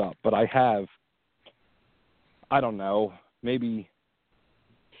animals up, but I have. I don't know, maybe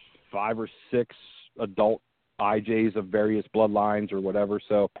 5 or 6 adult IJs of various bloodlines or whatever.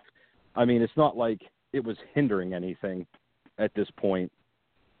 So, I mean, it's not like it was hindering anything at this point.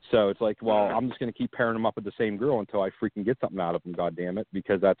 So it's like, well, I'm just going to keep pairing them up with the same girl until I freaking get something out of them, goddammit,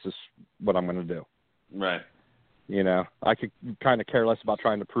 because that's just what I'm going to do. Right. I could kind of care less about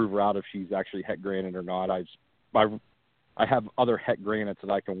trying to prove her out if she's actually het granite or not. I have other het granites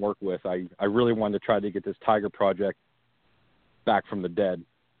that I can work with. I really wanted to try to get this tiger project back from the dead,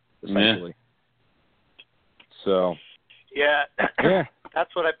 essentially. So. Yeah.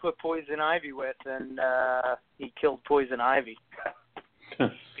 That's what I put Poison Ivy with, and he killed Poison Ivy.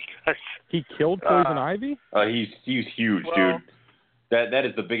 Because he killed Poison Ivy? He's huge, dude. That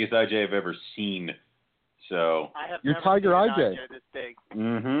is the biggest IJ I've ever seen. So your Tiger IJ this big.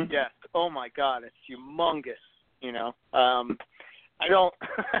 Mm-hmm. Yes. Oh my God, it's humongous. I don't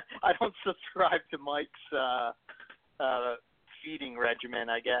subscribe to Mike's feeding regimen.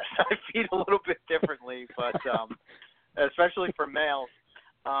 I guess I feed a little bit differently, but especially for males.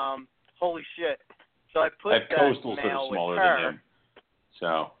 Holy shit! So I put that coastal male sort of smaller with her. than him.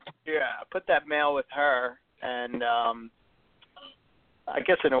 So yeah, I put that male with her, and I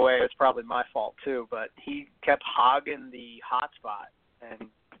guess in a way it's probably my fault too, but he kept hogging the hot spot, and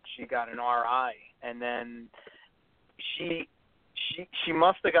she got an RI, and then she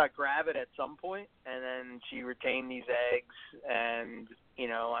must have got gravid at some point, and then she retained these eggs, and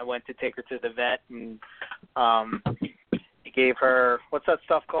I went to take her to the vet, and he gave her, what's that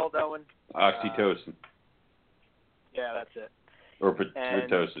stuff called, Owen? Oxytocin. Yeah, that's it. Or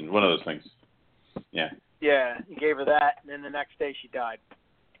Pitocin, one of those things. Yeah. Yeah, he gave her that, and then the next day she died.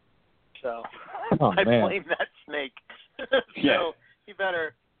 So I blame that snake. So he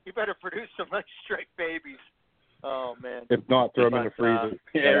better produce some nice straight babies. Oh man! If not, throw them in the freezer.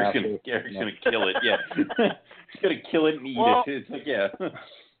 Eric's gonna kill it. Yeah, he's gonna kill it and eat it. It's like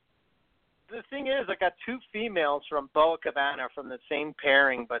The thing is, I got 2 females from Boa Cabana from the same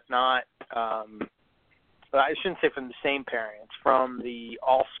pairing, but not. But I shouldn't say from the same pairing. It's from the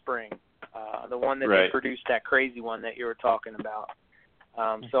offspring, the one that they produced, that crazy one that you were talking about.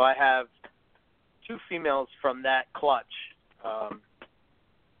 So I have 2 females from that clutch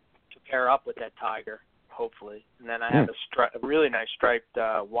to pair up with that tiger, hopefully. And then I have a really nice striped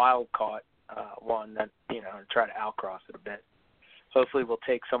wild caught one that, try to outcross it a bit. Hopefully we'll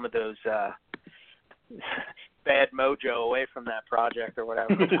take some of those bad mojo away from that project or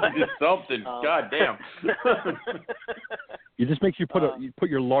whatever. Something. God damn. You just make you put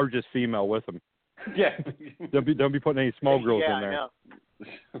your largest female with them. Yeah. Don't be putting any small girls in there. I know.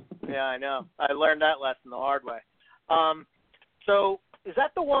 Yeah, I know. I learned that lesson the hard way. So is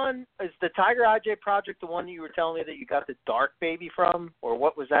that the one? Is the Tiger IJ project the one that you were telling me that you got the dark baby from, or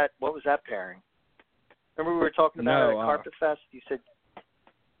what was that? What was that pairing? Remember we were talking about it at Carpet Fest? You said.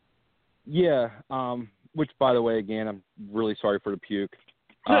 Yeah. Which, by the way, again, I'm really sorry for the puke.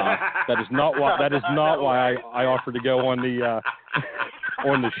 That is not why I offered to go on the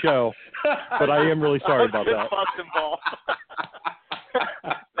on the show. But I am really sorry about that.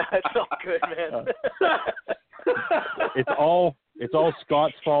 That's all good, man. It's all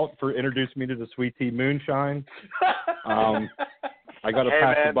Scott's fault for introducing me to the Sweet Tea Moonshine. I got to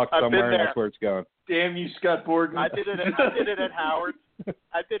pass the buck somewhere, and that's where it's going. Damn you, Scott Borden. I did it at Howard.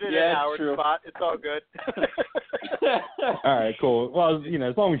 I did it at Howard's spot. It's all good. All right, cool. Well,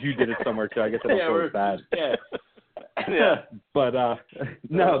 as long as you did it somewhere too, I guess I don't feel as bad. Yeah. But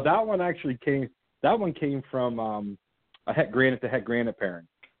no, that one actually came. That one came from a het granite to het granite pairing.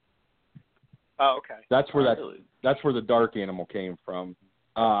 Oh, okay. That's where the dark animal came from.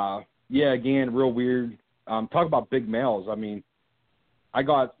 Yeah, again, real weird. Talk about big males. I mean,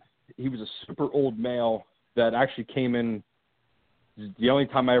 he was a super old male that actually came in. The only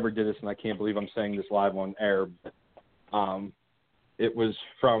time I ever did this, and I can't believe I'm saying this live on air, but it was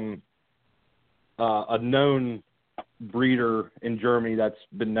from a known breeder in Germany that's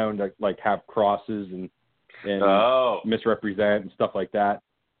been known to have crosses and misrepresent and stuff like that.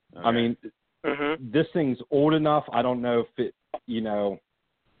 Okay. I mean, this thing's old enough. I don't know if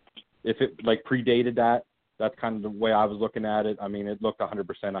it predated that. That's kind of the way I was looking at it. I mean, it looked 100%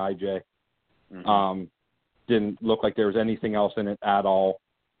 IJ. Mm-hmm. Didn't look like there was anything else in it at all.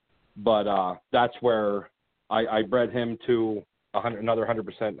 But that's where I bred him to another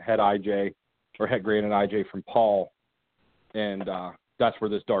 100% het IJ or het granite IJ from Paul, and that's where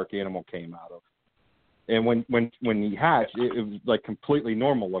this dark animal came out of. And when he hatched, it was completely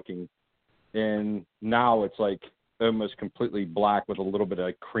normal looking, and now it's almost completely black with a little bit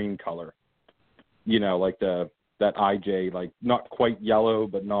of cream color. That IJ, not quite yellow,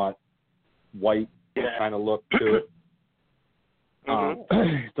 but not white kind of look to it.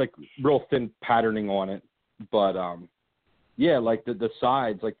 It's real thin patterning on it. But, the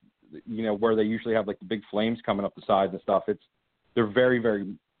sides, where they usually have the big flames coming up the sides and stuff, they're very,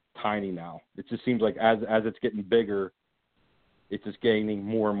 very tiny now. It just seems like as it's getting bigger, it's just gaining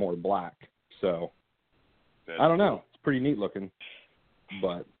more and more black. So, I don't know. It's pretty neat looking.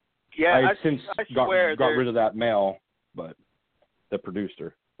 But I had since got rid of that male, but the produced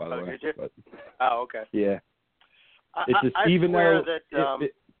her, by the way. Did you? But, oh, okay. Yeah. It's just even though go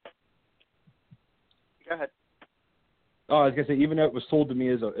ahead. Oh, I was gonna say, even though it was sold to me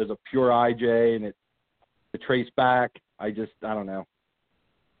as a pure IJ and it traced back, I don't know.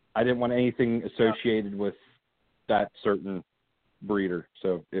 I didn't want anything associated with that certain breeder,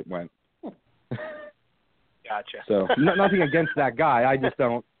 so it went. Gotcha. So nothing against that guy. I just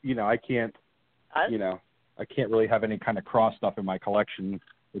don't, I can't, I can't really have any kind of cross stuff in my collection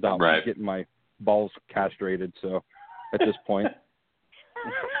without getting my balls castrated. So at this point,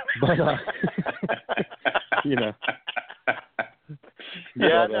 but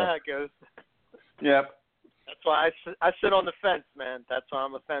Yeah, I know how it goes. Yep. That's why I sit on the fence, man. That's why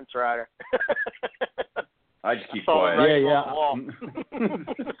I'm a fence rider. I just keep quiet.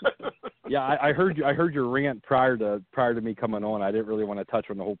 Yeah, I heard your rant prior to me coming on. I didn't really want to touch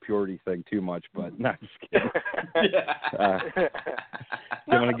on the whole purity thing too much, but no, just kidding.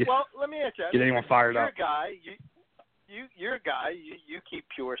 Well, let me ask you. Get anyone fired up? You're a guy. You keep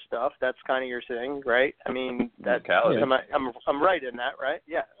pure stuff. That's kind of your thing, right? I mean, that I'm right in that, right?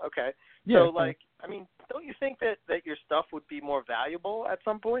 Yeah. Okay. Yeah. So, I mean, don't you think that your stuff would be more valuable at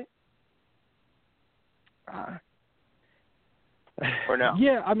some point? Or no?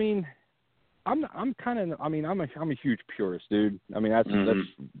 Yeah, I mean, I'm a huge purist, dude. I mean, that's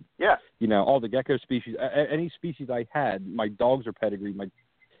all the gecko species, any species I had, my dogs are pedigreed. My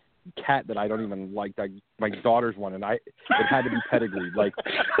cat that I don't even like, my daughter's one, and it had to be pedigreed.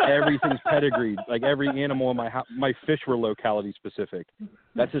 Everything's pedigreed. Every animal in my house, my fish were locality specific.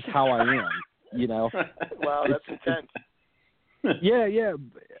 That's just how I am, Wow, that's intense. Yeah.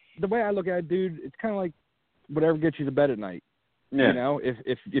 The way I look at it, dude, it's kind of like whatever gets you to bed at night. Yeah.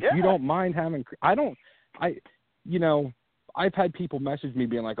 If you don't mind having, I've had people message me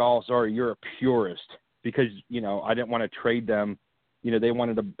being like, "Oh, sorry, you're a purist," because I didn't want to trade them. They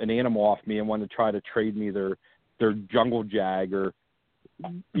wanted an animal off me and wanted to try to trade me their jungle jag or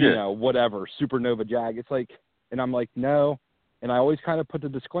whatever supernova jag. It's and I'm like, no. And I always kind of put the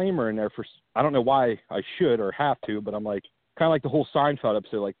disclaimer in there I don't know why I should or have to, but I'm kind of like the whole Seinfeld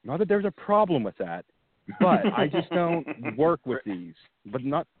episode, not that there's a problem with that, but I just don't work with these. But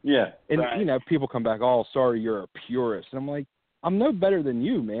not. Yeah. And people come back, "Oh, sorry, you're a purist," and I'm like, I'm no better than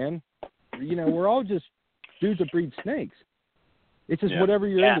you, man. We're all just dudes that breed snakes. It's just whatever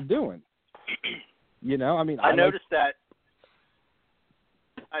you're into doing. I mean, I noticed that.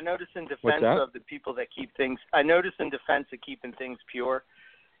 I noticed in defense of the people that keep things. I noticed in defense of keeping things pure,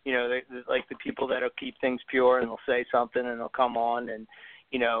 You know, they like the people that'll keep things pure and they'll say something and they'll come on and,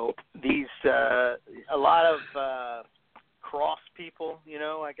 you know, these a lot of cross people, you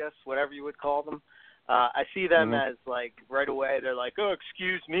know, I guess, whatever you would call them. I see them as, like, right away, they're like, oh,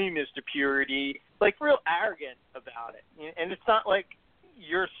 excuse me, Mr. Purity, like real arrogant about it. And it's not like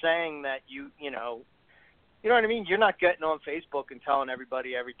you're saying that you know what I mean? You're not getting on Facebook and telling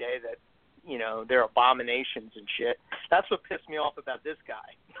everybody every day that, you know, they're abominations and shit. That's what pissed me off about this guy,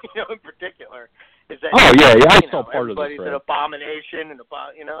 you know, in particular. Is that, I saw part of this. Everybody's an abomination, and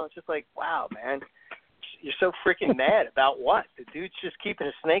you know, it's just like, wow, man. You're so freaking mad about what? The dude's just keeping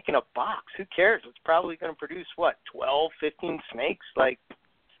a snake in a box. Who cares? It's probably going to produce, 12, 15 snakes? Like,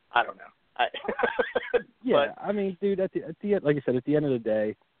 I don't know. Yeah, I mean, dude, at the like I said, at the end of the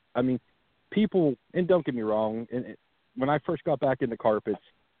day, I mean, people, and don't get me wrong, when I first got back into carpets,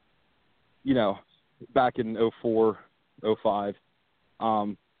 you know, back in 04, 05, a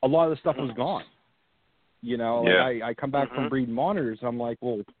lot of the stuff was gone. You know, like I come back from breeding monitors, and I'm like,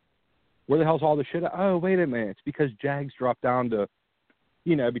 well, where the hell's all the shit? Oh, wait a minute. It's because Jags dropped down to,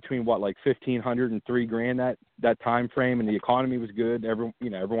 you know, between like $1,500 and $3,000 that time frame, and the economy was good.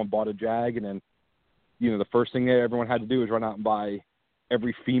 Everyone bought a Jag, and then, you know, the first thing that everyone had to do was run out and buy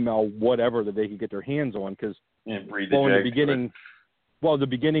every female whatever that they could get their hands on, because in the beginning, the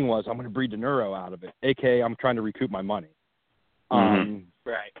beginning was, I'm going to breed the neuro out of it, aka I'm trying to recoup my money.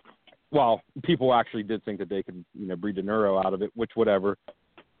 Right. Well, people actually did think that they could, you know, breed the neuro out of it, which whatever.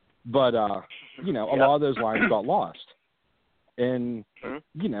 But, you know, a lot of those lines got lost. And,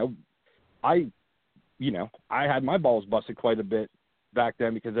 you know, I had my balls busted quite a bit back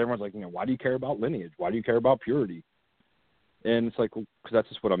then, because everyone's like, you know, why do you care about lineage? Why do you care about purity? And it's like, well, because that's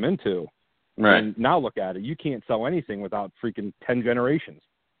just what I'm into. Right. And now look at it. You can't sell anything without freaking 10 generations.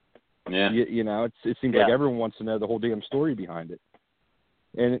 Yeah. You know, it seems like everyone wants to know the whole damn story behind it.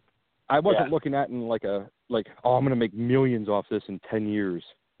 And I wasn't looking at it in like, oh, I'm going to make millions off this in 10 years.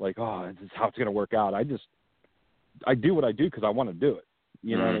 Like, oh, this is how it's going to work out. I do what I do because I want to do it.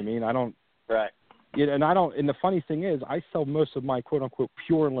 You know what I mean? I don't. Right. And I don't. And the funny thing is, I sell most of my quote unquote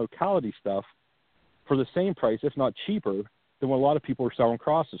pure and locality stuff for the same price, if not cheaper, than what a lot of people are selling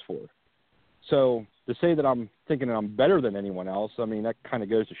crosses for. So to say that I'm thinking that I'm better than anyone else, I mean, that kind of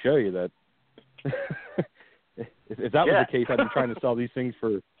goes to show you that if that was the case, I'd be trying to sell these things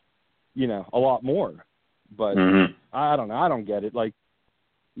for, you know, a lot more. But I don't know. I don't get it. Like,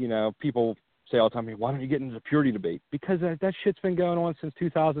 you know, people say all the time, why don't you get into the purity debate? Because that shit's been going on since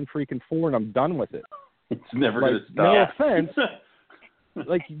 2004, and I'm done with it. It's never going to stop. No offense.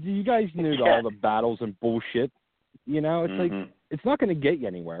 Like, you guys knew all the battles and bullshit. You know, it's like, it's not going to get you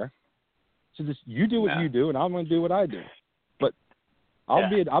anywhere. So just, you do what you do, and I'm going to do what I do. But I'll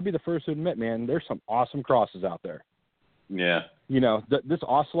be the first to admit, man, there's some awesome crosses out there. Yeah. You know, this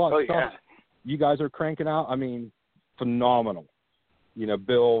Ocelot stuff you guys are cranking out, I mean, phenomenal. You know,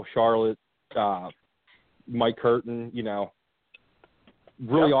 Bill, Charlotte, Mike Curtin, you know,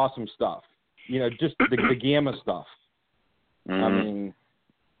 really awesome stuff. You know, just the gamma stuff. I mean,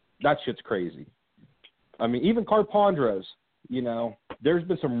 that shit's crazy. I mean, even Carpondros, you know, there's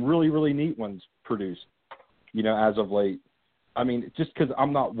been some really, really neat ones produced, you know, as of late. I mean, just because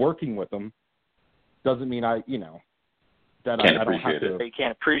I'm not working with them doesn't mean I don't have to. You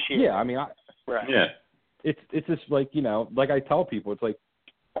can't appreciate it. Yeah, I mean, it's just like, you know, like I tell people, it's like,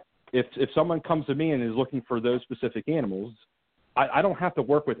 if someone comes to me and is looking for those specific animals, I don't have to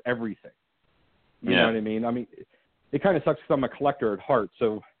work with everything. You know what I mean? I mean, it kind of sucks because I'm a collector at heart,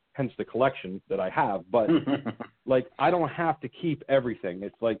 so hence the collection that I have. But, like, I don't have to keep everything.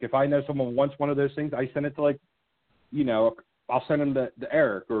 It's like, if I know someone wants one of those things, I send it to, like, you know, I'll send them to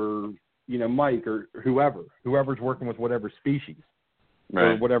Eric or, you know, Mike or whoever's working with whatever species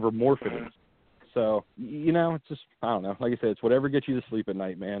or whatever morph it is. So, you know, it's just, I don't know. Like I said, it's whatever gets you to sleep at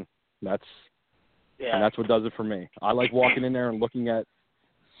night, man. And that's what does it for me. I like walking in there and looking at,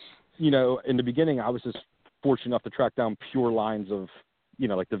 you know, in the beginning, I was just fortunate enough to track down pure lines of, you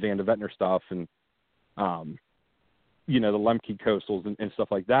know, like the Van de Vetner stuff and, you know, the Lemke coastals and stuff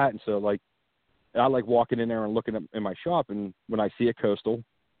like that. And so, like, I like walking in there and looking at in my shop, and when I see a coastal,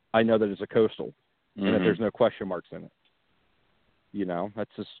 I know that it's a coastal and that there's no question marks in it. You know,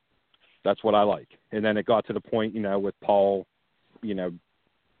 that's what I like. And then it got to the point, you know, with Paul, you know,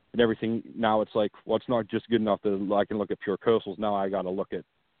 and everything. Now it's like, well, it's not just good enough that I can look at pure coastals. Now I got to look at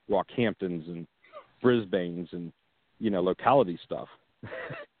Rockhamptons and Brisbanes and, you know, locality stuff.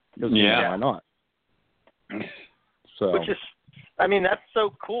 Why not? So, which is, I mean, that's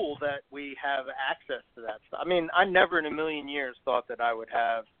so cool that we have access to that stuff. I mean, I never in a million years thought that I would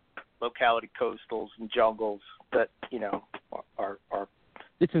have locality coastals and jungles that, you know, are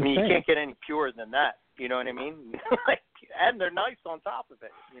It's insane. I mean, you can't get any purer than that. You know what I mean? Like, and they're nice on top of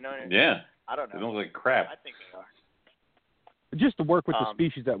it. You know what I mean? Yeah. I don't know. They don't look like crap. I think they are. Just to work with the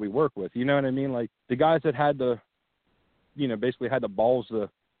species that we work with. You know what I mean? Like, the guys that had the, basically had the balls to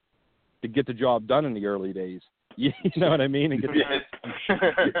get the job done in the early days. You know what I mean? And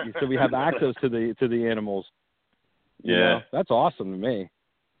so we have access to the animals. You know? That's awesome to me.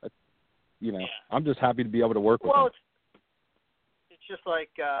 I'm just happy to be able to work with them. It's just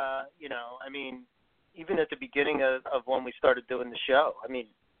like, I mean, even at the beginning of when we started doing the show, I mean,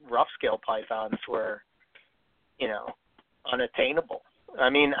 rough scale pythons were, unattainable. I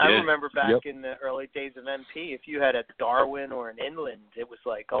mean, I remember back in the early days of MP, if you had a Darwin or an inland, it was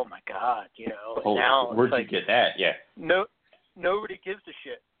like, oh my God, now where'd it's you get that? Yeah. No, nobody gives a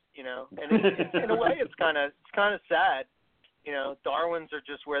shit, And in a way, it's kind of sad. Darwins are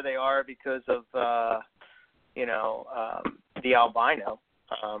just where they are because of the albino,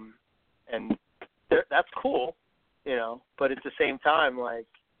 and that's cool, But at the same time, like,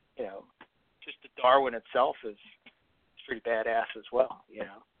 just the Darwin itself is pretty badass as well,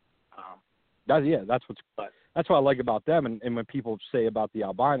 That's what I like about them. And when people say about the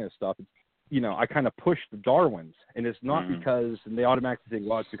albino stuff, it's, I kind of push the Darwins, and it's not because, and they automatically think,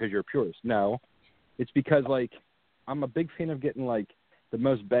 well, it's because you're a purist. No, it's because, like, I'm a big fan of getting, like, the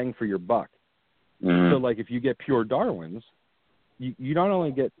most bang for your buck. So, like, if you get pure Darwins, you not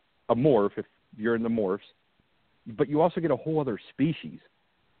only get a morph if you're in the morphs, but you also get a whole other species,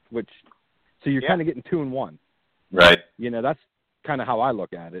 so you're kind of getting 2 in 1. Right. That's kind of how I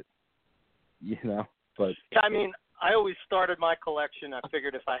look at it, but. Yeah, I mean, I always started my collection. I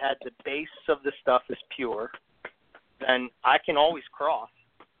figured if I had the base of the stuff is pure, then I can always cross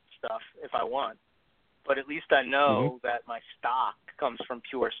stuff if I want. But at least I know that my stock comes from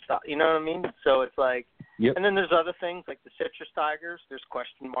pure stock. You know what I mean? So it's like, and then there's other things like the citrus tigers. There's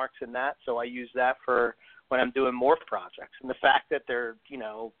question marks in that. So I use that for when I'm doing morph projects. And the fact that they're,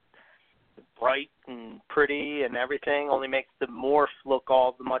 bright and pretty and everything only makes the morph look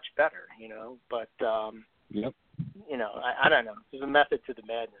all the much better, But, I don't know. There's a method to the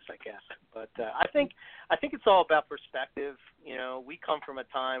madness, I guess. But I think it's all about perspective. We come from a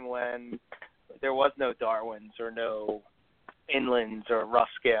time when there was no Darwins or no inlands or rough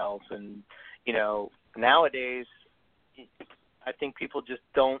scales. And, nowadays, I think people just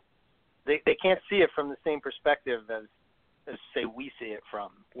don't, they can't see it from the same perspective as say we see it from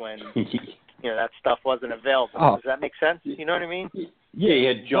when, that stuff wasn't available. Does that make sense? You know what I mean? Yeah, you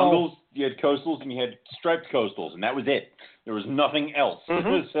had jungles, you had coastals, and you had striped coastals, and that was it. There was nothing else.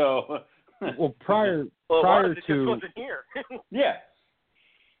 So, prior it to, just wasn't here. Yeah.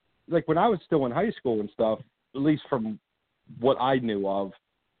 Like when I was still in high school and stuff, at least from what I knew of,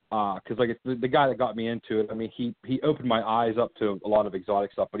 because like the guy that got me into it, I mean, he opened my eyes up to a lot of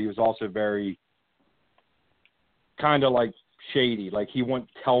exotic stuff, but he was also very kind of like shady. Like he wouldn't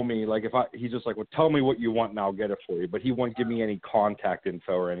tell me, like he's just like, well, tell me what you want and I'll get it for you. But he wouldn't give me any contact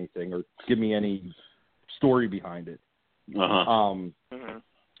info or anything, or give me any story behind it.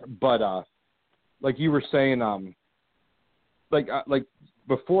 But like you were saying, like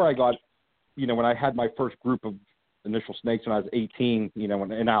before I got, when I had my first group of initial snakes when I was 18,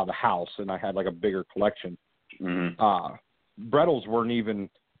 and out of the house, and I had like a bigger collection. Brettles weren't even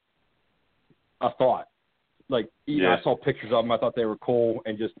a thought. Like, I saw pictures of them, I thought they were cool,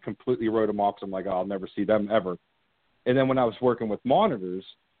 and just completely wrote them off. So I'm like, I'll never see them ever. And then when I was working with monitors,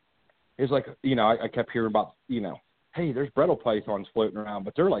 it's like, I kept hearing about, hey, there's brettle pythons floating around,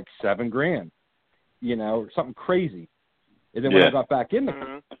 but they're like $7,000, or something crazy. And then when I got back in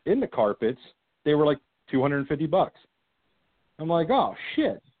the carpets, they were like $250. I'm like, oh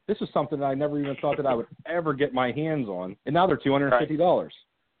shit, this is something that I never even thought that I would ever get my hands on, and now they're $250.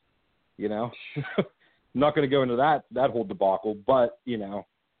 I'm not going to go into that whole debacle, but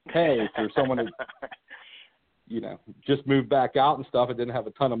hey, if there's someone that just moved back out and stuff and didn't have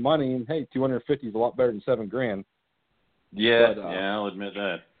a ton of money, and hey, $250 is a lot better than $7,000. Yeah, but, I'll admit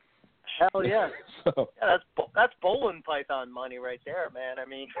that. Hell yeah. That's bowling python money right there, man. I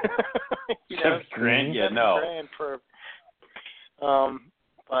mean, $7,000, yeah, no. $7,000 for,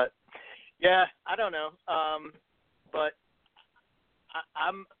 but yeah, I don't know. But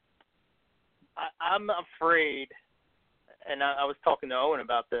I'm afraid, and I was talking to Owen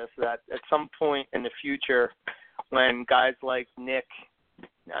about this, that at some point in the future, when guys like Nick,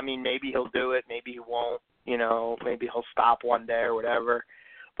 I mean, maybe he'll do it, maybe he won't, maybe he'll stop one day or whatever.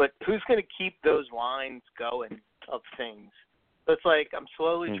 But who's going to keep those lines going of things? So it's like I'm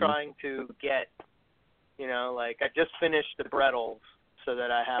slowly trying to get, like I just finished the Brettles so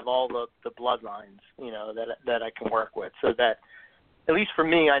that I have all the bloodlines, that I can work with, so that at least for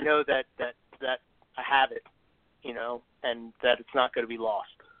me, I know that I have it, you know, and that it's not going to be lost.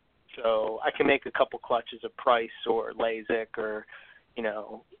 So I can make a couple clutches of Price or Lasik or, you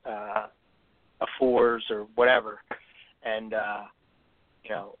know, a Fours or whatever, and you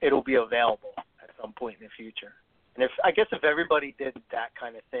know, it'll be available at some point in the future. And if everybody did that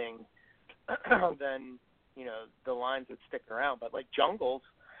kind of thing, then, you know, the lines would stick around. But like Jungles,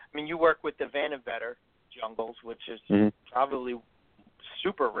 I mean, you work with the Van and Vetter Jungles, which is probably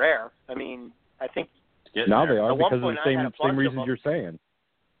super rare. I mean, I think now they are because of the same reasons you're saying.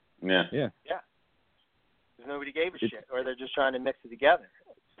 Yeah. Yeah. Yeah. Because nobody gave a shit, or they're just trying to mix it together.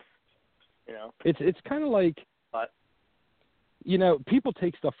 You know. It's kind of like, you know, people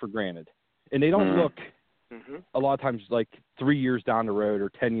take stuff for granted, and they don't look a lot of times like 3 years down the road or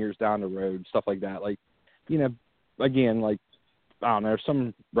 10 years down the road, stuff like that. Like, you know, again, like, I don't know,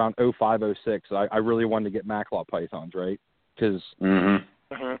 some around 05, 06, I really wanted to get Macklot pythons, right? Because one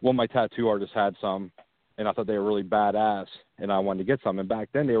of my tattoo artists had some, and I thought they were really badass, and I wanted to get some. And back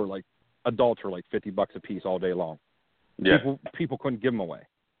then, they were like, adults were like $50 a piece all day long. Yeah. People couldn't give them away.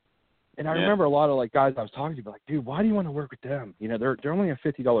 And I remember a lot of like guys I was talking to, like, dude, why do you want to work with them? You know, they're only a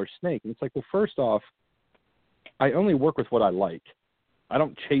 $50 snake. And it's like, well, first off, I only work with what I like. I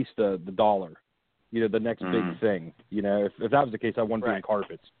don't chase the dollar, you know, the next big thing. You know, if that was the case, I wouldn't be in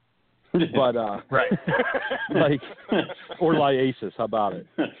carpets. But like, or Liasis, how about it?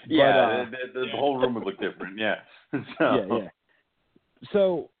 Yeah, but, the whole room would look different. Yeah. Yeah.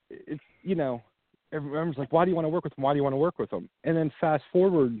 So it's, you know, everyone's like, why do you want to work with them? Why do you want to work with them? And then fast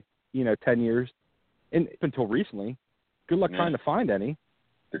forward, you know, 10 years, and until recently, good luck trying to find any.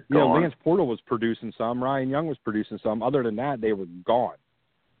 You know, Lance Portal was producing some, Ryan Young was producing some. Other than that, they were gone.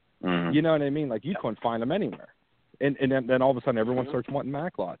 You know what I mean? Like, you couldn't find them anywhere. And then all of a sudden, everyone starts wanting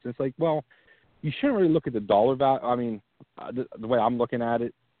Macklots. And it's like, well, you shouldn't really look at the dollar value. I mean, the way I'm looking at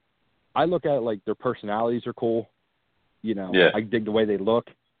it, I look at it like their personalities are cool. You know, I dig the way they look.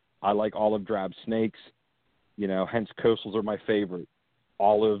 I like olive drab snakes. You know, hence coastals are my favorite.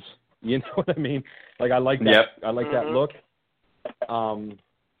 Olives, you know what I mean? Like, I like that. I like that look.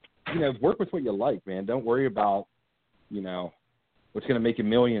 You know, work with what you like, man. Don't worry about, you know, what's going to make you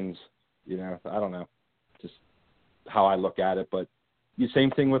millions. You know, I don't know, just how I look at it. But the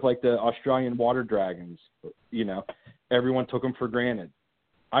same thing with like the Australian water dragons. You know, everyone took them for granted.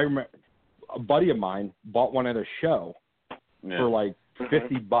 I remember a buddy of mine bought one at a show for like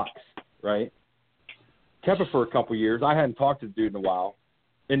 $50, right? Kept it for a couple years. I hadn't talked to the dude in a while.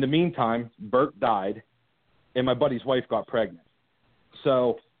 In the meantime, Bert died, and my buddy's wife got pregnant.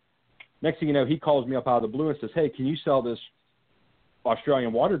 So next thing you know, he calls me up out of the blue and says, hey, can you sell this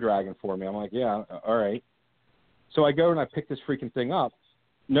Australian water dragon for me? I'm like, yeah, all right. So I go and I pick this freaking thing up,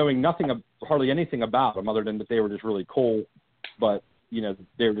 knowing hardly anything about them other than that they were just really cool. But, you know,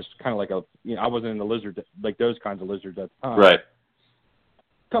 they were just kind of like I wasn't in the lizard, like those kinds of lizards at the time. Right.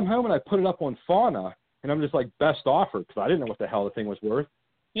 Come home and I put it up on Fauna, and I'm just like, best offer, because I didn't know what the hell the thing was worth.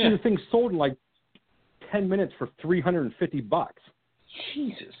 Yeah. And the thing sold in like 10 minutes for $350.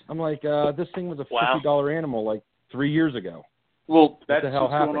 Jesus. I'm like, this thing was a $50 animal like 3 years ago. Well, that's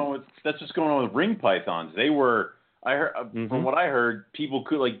what's going on with ring pythons. They were, I heard, from what I heard, people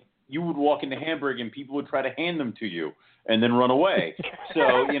could, like, you would walk into Hamburg and people would try to hand them to you and then run away.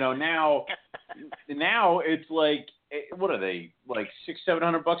 So, you know, now it's like, what are they, like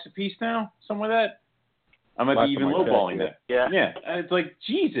 $600-700 a piece now? Something like that? I might be even lowballing that. Yeah. And it's like,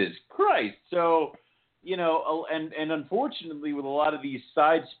 Jesus Christ. So, you know, and unfortunately with a lot of these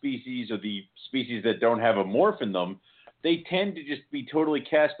side species or the species that don't have a morph in them, they tend to just be totally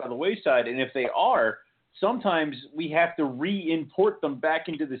cast by the wayside. And if they are, sometimes we have to re-import them back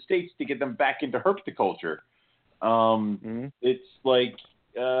into the States to get them back into herpetoculture. It's like,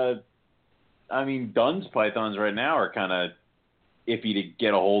 I mean, Dunn's pythons right now are kind of iffy to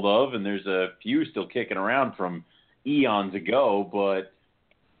get a hold of, and there's a few still kicking around from eons ago, but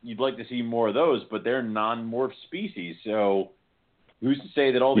you'd like to see more of those, but they're non-morph species, so who's to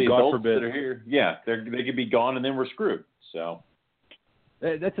say that all the adults that are here, they could be gone and then we're screwed, so.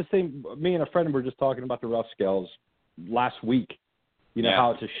 That's the same. Me and a friend were just talking about the rough scales last week, you know,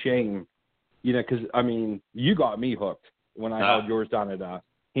 how it's a shame, you know, because, I mean, you got me hooked when I held yours down at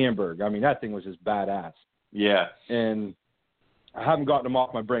Hamburg. I mean, that thing was just badass. Yeah. And I haven't gotten them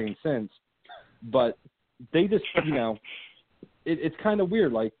off my brain since, but they just, you know, it's kind of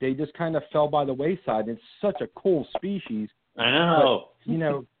weird. Like, they just kind of fell by the wayside. It's such a cool species. I know. But, you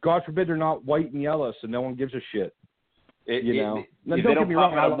know, God forbid they're not white and yellow, so no one gives a shit. Now, don't get me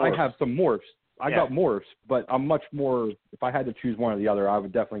wrong, I have some morphs. I got morphs, but I'm much more, if I had to choose one or the other, I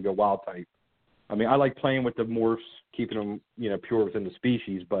would definitely go wild type. I mean, I like playing with the morphs, keeping them, pure within the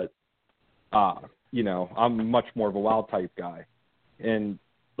species, but, I'm much more of a wild type guy. And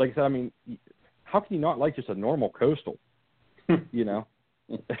like I said, I mean, how can you not like just a normal coastal,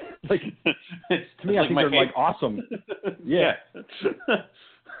 Like, to me, I think they're like awesome. Yeah.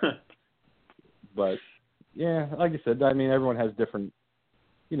 But, yeah, like I said, I mean, everyone has different,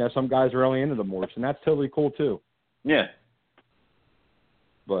 some guys are really into the morphs, and that's totally cool too. Yeah.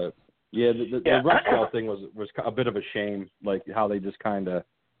 But, yeah, the rough scale thing was a bit of a shame, like how they just kind of,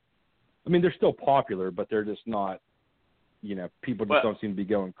 I mean, they're still popular, but they're just not, people just don't seem to be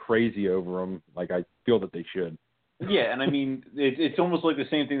going crazy over them like I feel that they should. Yeah, and I mean, it's almost like the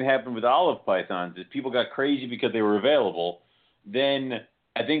same thing that happened with olive pythons. Is people got crazy because they were available. Then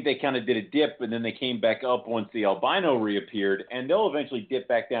I think they kind of did a dip, and then they came back up once the albino reappeared, and they'll eventually dip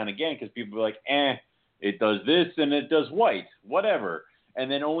back down again because people are like, it does this and it does white, whatever. And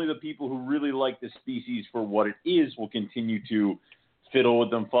then only the people who really like the species for what it is will continue to fiddle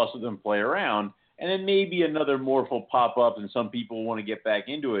with them, fuss with them, play around. And then maybe another morph will pop up and some people want to get back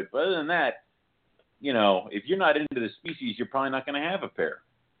into it. But other than that, if you're not into the species, you're probably not going to have a pair.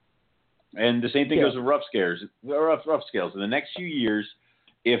 And the same thing goes with rough scales. In the next few years,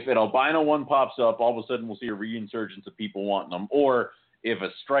 if an albino one pops up, all of a sudden we'll see a reinsurgence of people wanting them. Or if a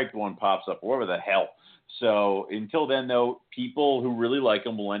striped one pops up, whatever the hell. So until then, though, people who really like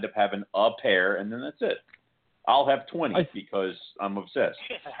them will end up having a pair, and then that's it. I'll have 20 because I'm obsessed.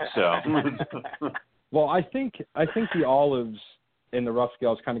 So, well, I think the olives and the rough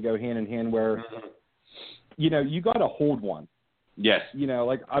scales kind of go hand in hand. Where, you got to hold one. Yes.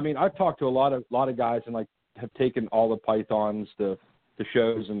 I've talked to a lot of guys and have taken all the pythons to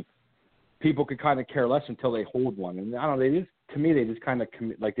shows, and people could kind of care less until they hold one. And I don't know, they just kind of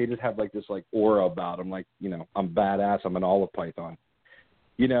they just have this aura about them, I'm badass, I'm an olive python,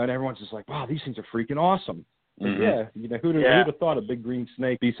 and everyone's just like, wow, these things are freaking awesome. Mm-hmm. Yeah, who'd have thought a big green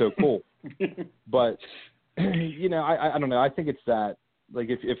snake be so cool? But I don't know. I think it's that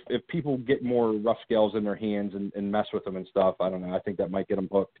if people get more rough scales in their hands and mess with them and stuff, I don't know. I think that might get them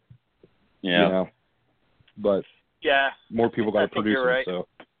hooked. Yeah. But more people got to produce them. Right. So.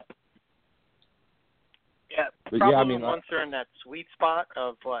 Yeah, probably once they're in that sweet spot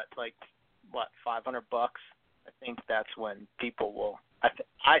of $500. I think that's when people will.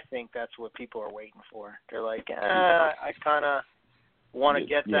 I think that's what people are waiting for. They're like, I kind of want to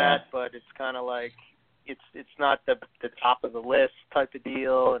get that, but it's kind of like it's not the top of the list type of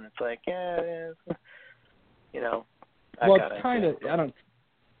deal, and it's like, Well, it's kind of I don't.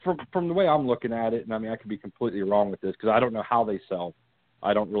 From the way I'm looking at it, and I mean I could be completely wrong with this because I don't know how they sell.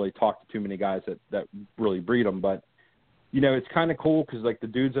 I don't really talk to too many guys that really breed them, but it's kind of cool because the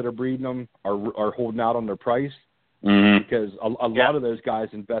dudes that are breeding them are holding out on their price. Mm-hmm. Because a lot of those guys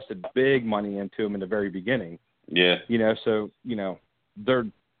invested big money into them in the very beginning. Yeah. So they're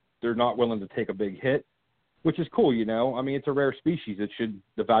not willing to take a big hit, which is cool. I mean, it's a rare species.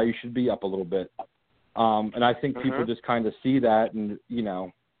 The value should be up a little bit. And I think people just kind of see that, and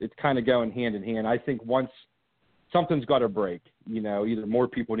it's kind of going hand in hand. I think once something's got to break, either more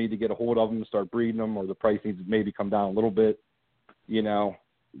people need to get a hold of them and start breeding them, or the price needs to maybe come down a little bit.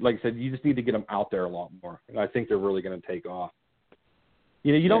 Like I said, you just need to get them out there a lot more, and I think they're really going to take off.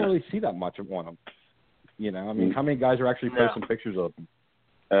 You don't really see that much of one of them. I mean, how many guys are actually posting pictures of them?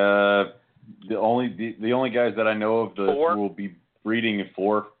 The only guys that I know of who will be breeding at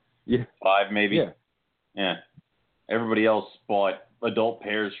 4, 5 maybe. Yeah. Everybody else bought adult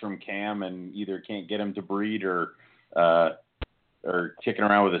pairs from Cam and either can't get them to breed or kicking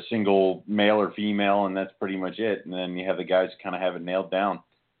around with a single male or female, and that's pretty much it. And then you have the guys who kind of have it nailed down.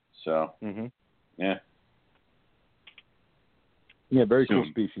 So, yeah, very cool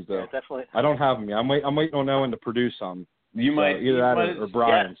species though. Yeah, definitely. I don't have them yet. I'm waiting on Owen to produce some. You might either that or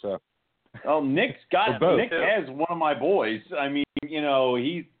Brian. Yeah. So. Oh, Nick's got it. Nick has one of my boys. I mean,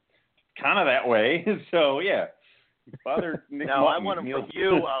 he's kind of that way. So yeah, Father Nick. No, I want him from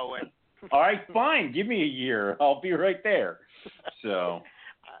you, Owen. All right, fine. Give me a year. I'll be right there. So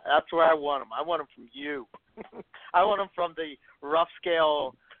that's where I want him. I want him from you. I want him from the rough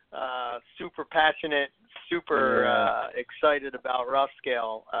scale, super passionate, super excited about rough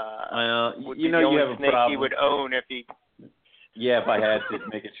scale. You have a problem. He would own if he. Yeah, if I had to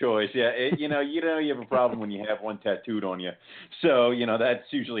make a choice. Yeah, you have a problem when you have one tattooed on you. So that's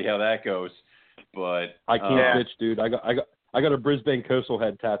usually how that goes. But I can't bitch, dude. I got a Brisbane coastal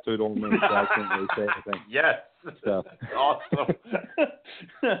head tattooed on me, so I can't really say anything. Yes. So. Awesome.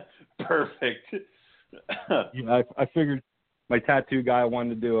 Perfect. I figured my tattoo guy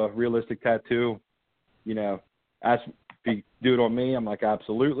wanted to do a realistic tattoo. Asked if he do it on me. I'm like,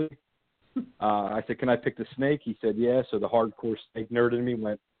 absolutely. I said, can I pick the snake? He said, yeah. So the hardcore snake nerd in me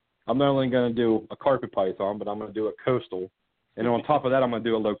went, I'm not only going to do a carpet python, but I'm going to do a coastal. And on top of that, I'm going to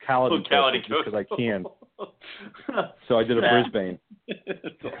do a locality coastal just because I can. So I did a Brisbane.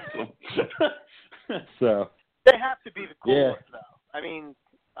 That's awesome. So they have to be the coolest, though. I mean,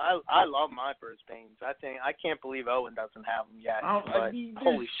 I love my Brisbanes. I can't believe Owen doesn't have them yet. But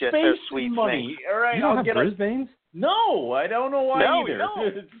holy shit, they're sweet money. snakes. All right, you don't have Brisbanes? No, I don't know why either. No,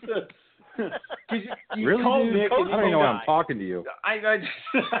 you really, call dude? Nick I don't even know why I'm talking to you. I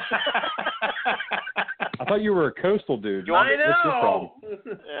thought you were a coastal dude. I know. What's your problem?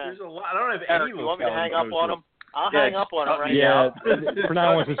 There's a lot. I don't have Eric, any. You want me to hang up on him? I'll Yeah, hang up on him right now. now. For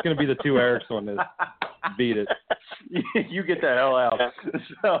now on, it's going to be the two Erics on this. Beat it. You get the hell out.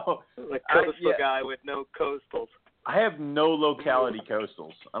 So, the coastal guy with no coastals. I have no locality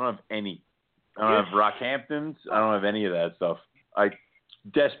coastals. I don't have any. I don't have Rockhamptons. I don't have any of that stuff. I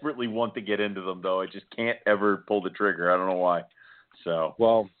desperately want to get into them, though. I just can't ever pull the trigger. I don't know why. So.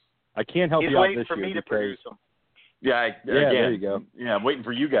 Well, I can't help you out this year. He's waiting for me to produce them. Yeah, there you go. Yeah, I'm waiting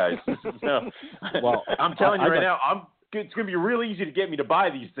for you guys. So, well, I'm telling you right now, it's going to be real easy to get me to buy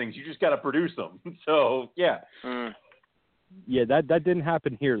these things. You just got to produce them. So, yeah. Yeah, that didn't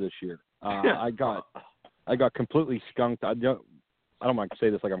happen here this year. I got completely skunked. I don't want to say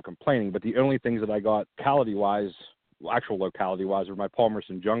this like I'm complaining, but the only things that I got actual locality wise, were my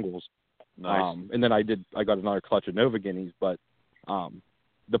Palmerston Jungles. Nice. And then I got another clutch of Nova Guineas, but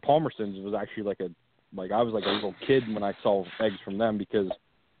the Palmerstons was actually I was like a little kid when I saw eggs from them because,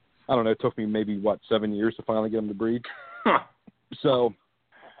 I don't know, it took me maybe, 7 years to finally get them to breed. So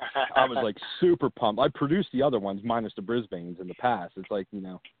I was like super pumped. I produced the other ones minus the Brisbanes in the past. It's like,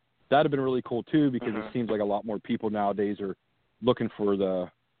 that'd have been really cool too because it seems like a lot more people nowadays are looking for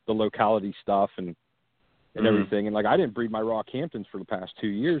the locality stuff and everything. And I didn't breed my Rockhamptons for the past 2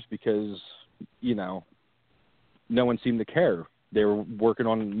 years because, no one seemed to care. They were working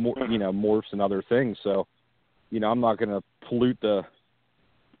on more, morphs and other things. So, I'm not going to pollute the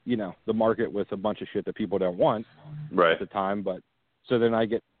market with a bunch of shit that people don't want at the time. But so then I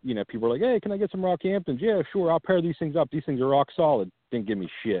get, people are like, hey, can I get some Rockhamptons? Yeah, sure. I'll pair these things up. These things are rock solid. Didn't give me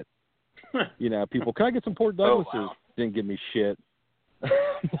shit. People, can I get some Port Douglases? Oh, wow. Didn't give me shit.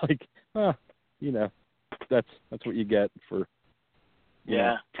 That's what you get for,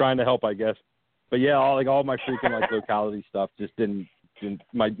 trying to help, I guess. But yeah, all my freaking locality stuff just didn't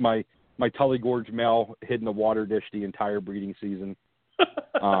my Tully Gorge male hid in the water dish the entire breeding season.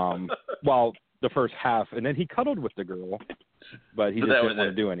 Well, the first half, and then he cuddled with the girl, but he just didn't want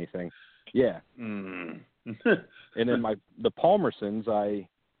to do anything. Yeah. And then the Palmersons, I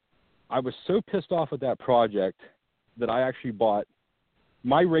was so pissed off at that project that I actually bought.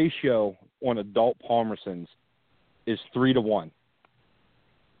 My ratio on adult Palmersons is 3-1.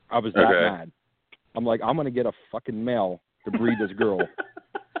 I was that mad. I'm like, I'm going to get a fucking male to breed this girl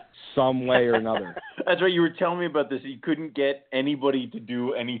some way or another. That's right. You were telling me about this. You couldn't get anybody to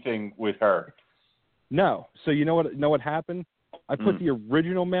do anything with her. No. So you know what happened? I put the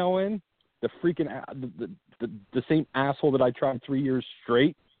original male in, the freaking the same asshole that I tried 3 years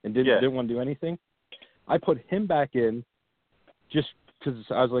straight and didn't want to do anything. I put him back in just because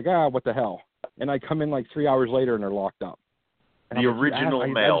I was like, what the hell? And I come in 3 hours later and they're locked up. The original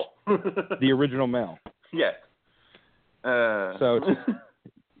male. The original male. Yeah. So,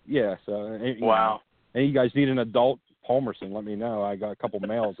 yeah. So, wow. And you guys need an adult Palmerston, let me know. I got a couple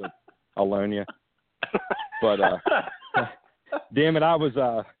males that I'll loan you. But, damn it, I was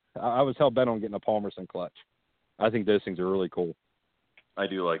hell bent on getting a Palmerston clutch. I think those things are really cool. I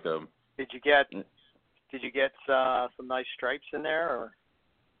do like them. Did you get some nice stripes in there? Or?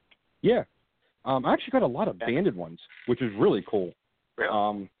 Yeah. I actually got a lot of banded ones, which is really cool.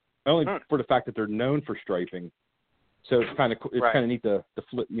 Really? Only for the fact that they're known for striping. So it's kind of neat to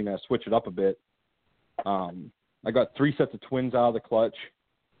flip, switch it up a bit. I got 3 sets of twins out of the clutch,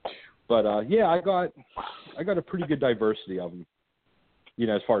 but I got a pretty good diversity of them.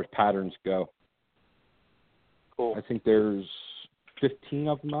 As far as patterns go. Cool. I think there's 15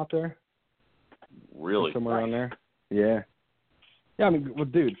 of them out there. Really? Somewhere around there. Yeah. Yeah, I mean, well,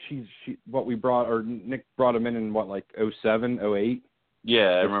 dude, Nick brought him in 07, 08? Yeah,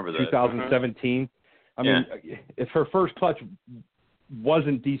 I remember that. 2017. I mean, if her first clutch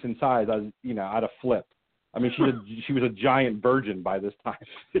wasn't decent size, I'd have flipped. I mean, she was a giant virgin by this time.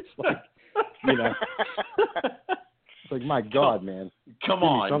 It's like, it's like, my God, man. Come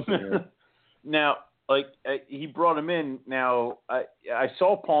on. Now, he brought him in. Now, I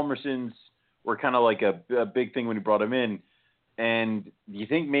saw Palmerston's were kind of like a big thing when he brought him in. And do you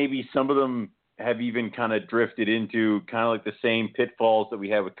think maybe some of them have even kind of drifted into kind of like the same pitfalls that we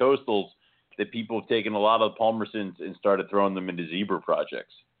have with coastals, that people have taken a lot of palmersons and started throwing them into zebra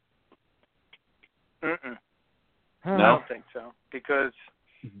projects? Mm-mm. No? I don't think so, because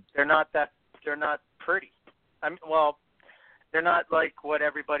they're not pretty. I mean, well, they're not like what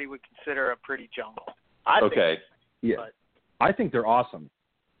everybody would consider a pretty jungle. I think. Yeah. But, I think they're awesome.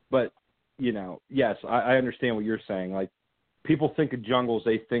 But, yes, I understand what you're saying. Like, people think of jungles,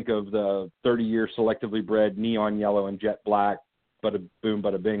 they think of the 30-year selectively bred neon yellow and jet black, bada boom,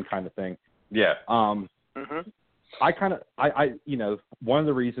 bada bing kind of thing. Yeah. One of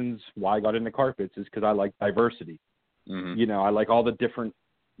the reasons why I got into carpets is because I like diversity. Mm-hmm. I like all the different,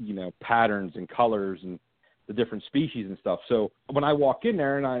 patterns and colors and the different species and stuff. So when I walk in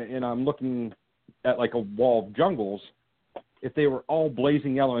there and I'm looking at like a wall of jungles, if they were all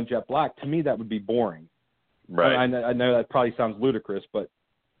blazing yellow and jet black, to me that would be boring. Right. I know that probably sounds ludicrous, but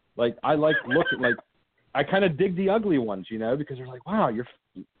like I like looking like I kind of dig the ugly ones, because they're like, wow, at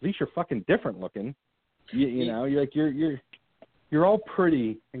least you're fucking different looking. You're like you're all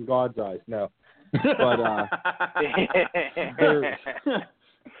pretty in God's eyes. No, but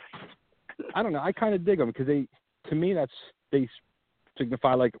I don't know. I kind of dig them because to me they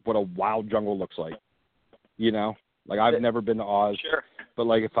signify like what a wild jungle looks like. Like I've never been to Oz, sure. But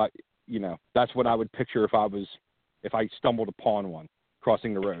like if I, that's what I would picture if I stumbled upon one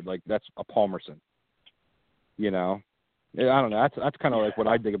crossing the road. Like that's a palmerson. I don't know. That's kind of like what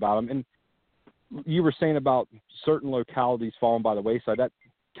I dig about them. And you were saying about certain localities falling by the wayside. That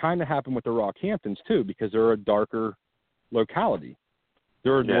kind of happened with the Rockhamptons too, because they're a darker locality.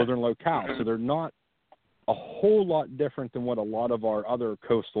 They're a northern locale, so they're not a whole lot different than what a lot of our other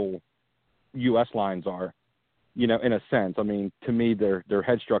coastal U.S. lines are. In a sense. I mean, to me, their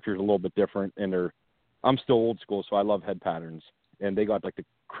head structure is a little bit different, and I'm still old school, so I love head patterns, and they got like the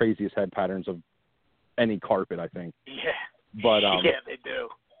craziest head patterns of any carpet, I think. Yeah. But yeah, they do.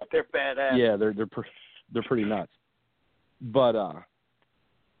 They're badass. Yeah, they're pretty nuts. But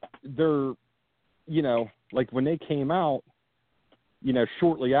they're, like when they came out,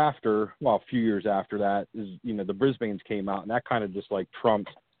 shortly after, well, a few years after that is, the Brisbanes came out, and that kind of just like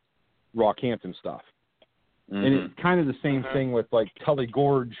trumped Rockhampton stuff. Mm-hmm. And it's kind of the same thing with like Tully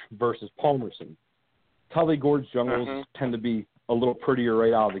Gorge versus Palmerston. Tully Gorge jungles tend to be a little prettier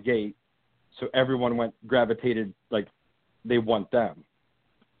right out of the gate, so everyone gravitated like they want them.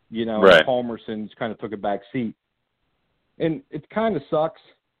 Right. Palmerston's kind of took a back seat. And it kind of sucks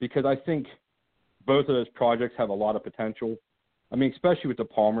because I think both of those projects have a lot of potential. I mean, especially with the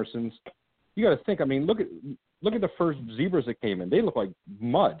Palmersons. You got to think, I mean, look at the first zebras that came in. They look like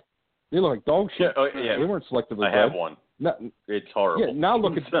mud. They look like dog shit. Yeah. They weren't selectively bred. I have one. It's horrible. Yeah, now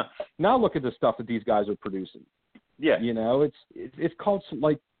look at the stuff that these guys are producing. Yeah. It's called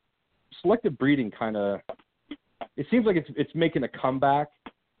like selective breeding kind of. It seems like it's making a comeback,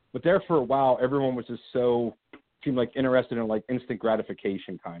 but there for a while everyone was just seemed like interested in like instant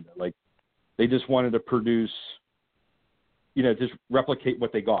gratification kind of. Like they just wanted to produce, just replicate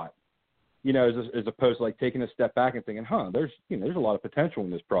what they got. As opposed to like taking a step back and thinking, there's a lot of potential in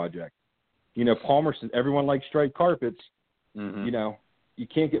this project. Palmerston, everyone likes striped carpets. Mm-hmm. You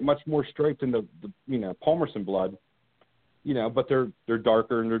can't get much more striped than the Palmerston blood. But they're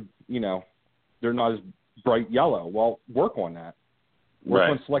darker and they're not as bright yellow. Well, work on that. Work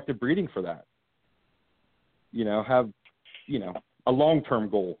on selective breeding for that. Have a long-term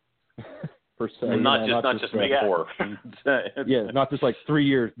goal. Per se, not just make four. Yeah, not just like 3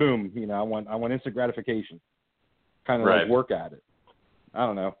 years. Boom. I want instant gratification. Kind of like work at it. I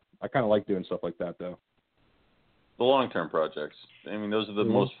don't know. I kind of like doing stuff like that though. The long-term projects. I mean, those are the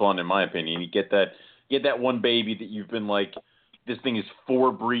most fun in my opinion. You get that one baby that you've been like, this thing is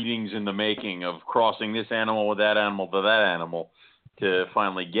 4 breedings in the making of crossing this animal with that animal to that animal to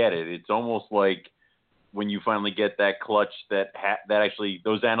finally get it. It's almost like when you finally get that clutch that actually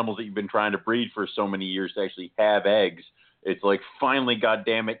those animals that you've been trying to breed for so many years to actually have eggs. It's like finally,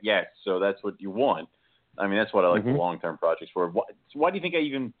 goddamn it, yes. So that's what you want. I mean, that's what I like the long-term projects for. Why do you think I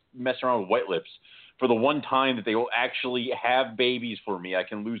even mess around with white lips? For the one time that they will actually have babies for me, I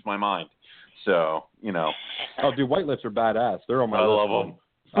can lose my mind. So, Oh, dude, white lips are badass. They're on my list. I love them.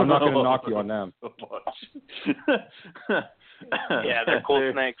 I'm not going to knock you on them. So much. Yeah, they're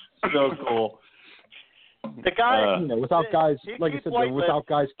cool snakes. So cool. The guy, without guys, like I said, without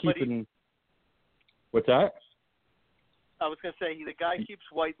guys keeping. What's that? I was going to say, the guy keeps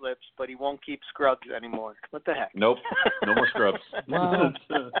white lips, but he won't keep scrubs anymore. What the heck? Nope. No more scrubs. Well,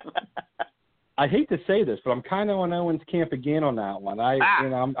 I hate to say this, but I'm kind of on Owen's camp again on that one. I'm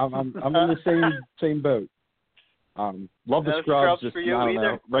in the same boat. Love the scrubs. Just, for you I don't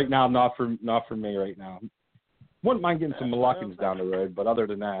either? know. Right now, not for me right now. Wouldn't mind getting some Moluccans down the road, but other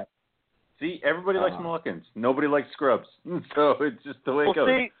than that. See, everybody likes Moluccans. Nobody likes scrubs. So it's just the way it goes.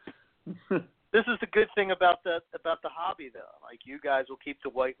 See, this is the good thing about the hobby, though. Like, you guys will keep the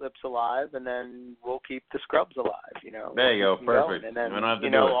white lips alive, and then we'll keep the scrubs alive. There you go, perfect. And then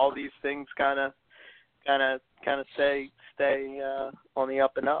all all these things kind of stay on the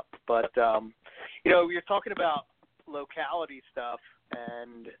up and up. But you're talking about locality stuff,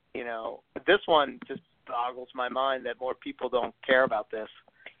 and this one just boggles my mind that more people don't care about this.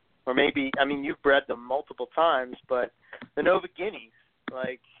 Or maybe, you've bred them multiple times, but the Nova Guineas,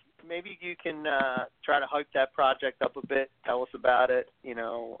 like, maybe you can try to hype that project up a bit. Tell us about it,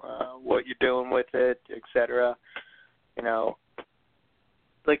 what you're doing with it, etc.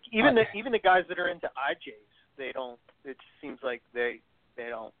 Like, even the guys that are into IJs, they don't. It seems like they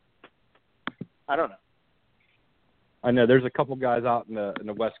don't. I don't know. I know there's a couple guys out in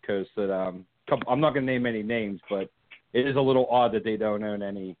the West Coast that I'm not going to name any names, but it is a little odd that they don't own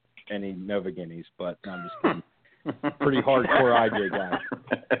any Nova Guineas. But I'm just kidding. Pretty hardcore IJ guy.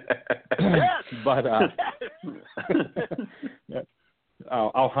 But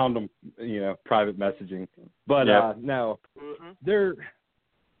I'll hound them, private messaging. But no,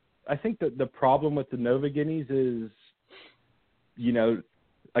 I think that the problem with the Nova Guineas is,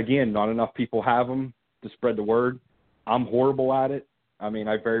 again, not enough people have them to spread the word. I'm horrible at it. I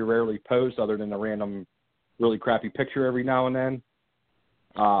very rarely post other than a random really crappy picture every now and then.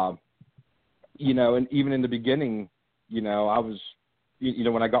 And even in the beginning, I was,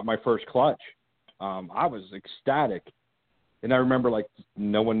 when I got my first clutch, I was ecstatic. And I remember, like,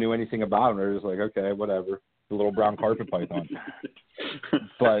 no one knew anything about it. It was like, okay, whatever, the little brown carpet python.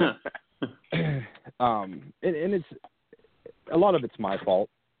 But, and it's, a lot of it's my fault,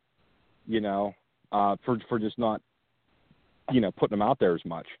 for just not, putting them out there as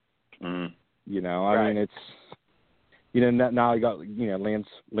much. Mm. It's, now I got,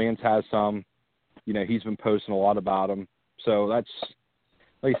 Lance has some, he's been posting a lot about them. So that's,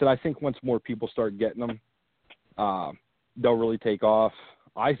 like I said, I think once more people start getting them, they'll really take off.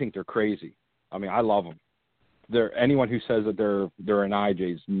 I think they're crazy. I love them. Anyone who says that they're an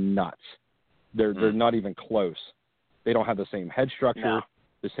IJ is nuts. They're not even close. They don't have the same head structure,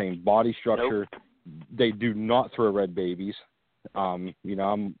 the same body structure. Nope. They do not throw red babies.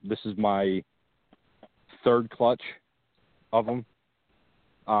 This is my third clutch of them.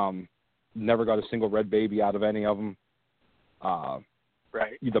 Never got a single red baby out of any of them.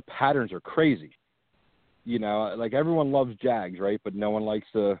 Right. The patterns are crazy. Like, everyone loves Jags, right? But no one likes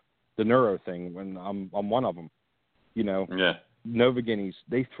the neuro thing. When I'm one of them. Nova Guineas,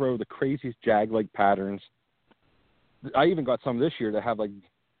 they throw the craziest Jag-like patterns. I even got some this year that have, like,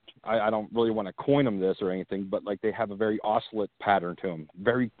 I don't really want to coin them this or anything, but, like, they have a very oscillate pattern to them.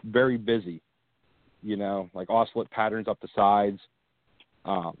 Very, very busy. Like oscillate patterns up the sides.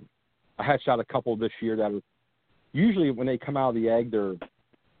 I hatched out a couple this year that are usually, when they come out of the egg, they're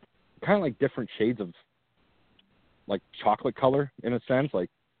kind of like different shades of, like, chocolate color in a sense,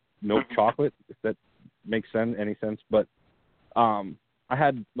 like milk chocolate, if that makes any sense. But I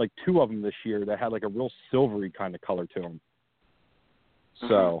had like two of them this year that had like a real silvery kind of color to them.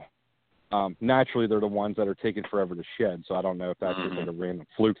 So naturally, they're the ones that are taking forever to shed. So I don't know if that's just like a random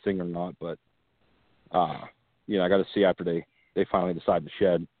fluke thing or not, but I got to see after they finally decide to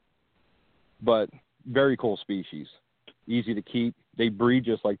shed. But very cool species, easy to keep. They breed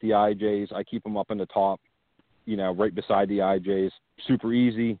just like the IJs. I keep them up in the top, right beside the IJs. Super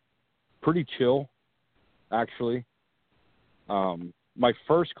easy, pretty chill, actually. My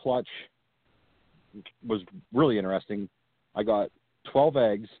first clutch was really interesting. I got 12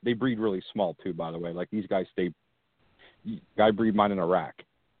 eggs. They breed really small too, by the way. Like, these guys I breed mine in a rack.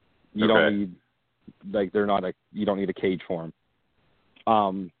 You don't need, like, you don't need a cage for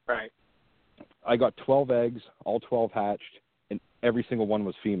them. Right. I got 12 eggs, all 12 hatched, and every single one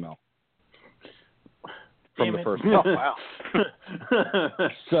was female. From the first. Oh, wow.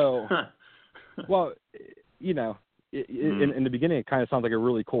 So, well, in the beginning, it kind of sounds like a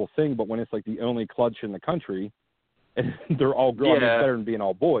really cool thing, but when it's like the only clutch in the country, and they're all girls, better than being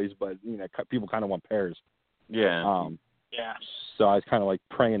all boys, but people kind of want pairs. Yeah. So I was kind of like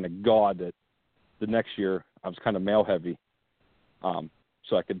praying to God that the next year I was kind of male heavy,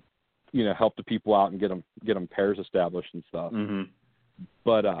 so I could, help the people out and get them pairs established and stuff. Mm-hmm.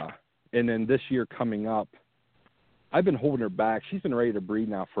 But and then this year coming up, I've been holding her back. She's been ready to breed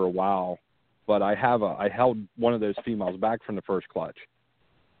now for a while, but I held one of those females back from the first clutch,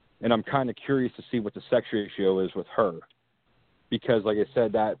 and I'm kind of curious to see what the sex ratio is with her, because like I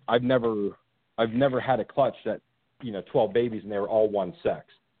said, that I've never had a clutch that 12 babies and they were all one sex.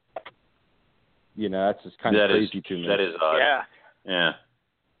 That's just kind of crazy to me. That is odd. Yeah. Yeah.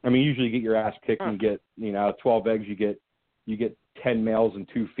 I mean, usually you get your ass kicked and you get, out of 12 eggs, you get 10 males and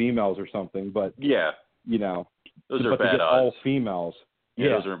 2 females or something. But those are but bad to get odds. all females,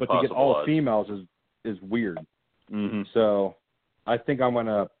 those are but to get all odds. females is weird. Mm-hmm. So I think I'm going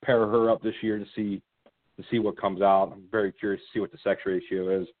to pair her up this year to see what comes out. I'm very curious to see what the sex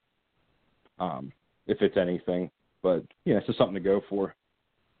ratio is, if it's anything. But it's just something to go for.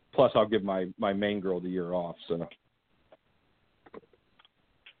 Plus, I'll give my main girl the year off. So.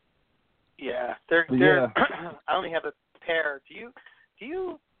 Yeah, I only have a pair. Do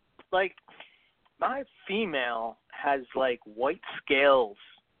you like? My female has like white scales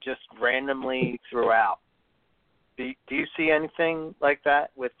just randomly throughout. Do you see anything like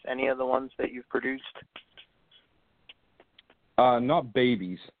that with any of the ones that you've produced? Not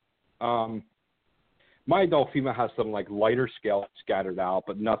babies. My adult female has some like lighter scale scattered out,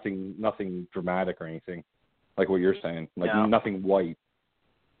 but nothing dramatic or anything, like what you're saying. Like nothing white.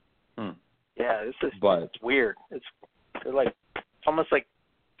 Yeah, it's weird. They're like almost like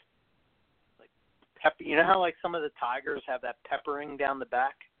pepper. You know how like some of the tigers have that peppering down the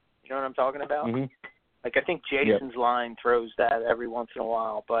back? You know what I'm talking about? Mm-hmm. Like I think Jason's line throws that every once in a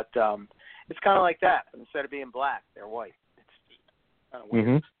while, but it's kind of like that. Instead of being black, they're white. It's kind of weird.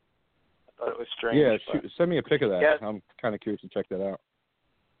 Mm-hmm. I thought it was strange. Yeah, send me a pic of that. Yeah. I'm kind of curious to check that out.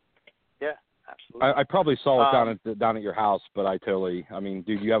 Yeah, absolutely. I probably saw it down at your house, but I mean,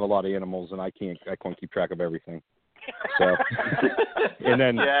 dude, you have a lot of animals, and I can't keep track of everything. So, and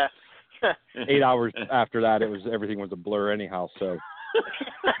then 8 hours after that, everything was a blur anyhow. So,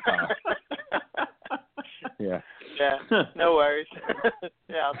 yeah. Yeah, no worries.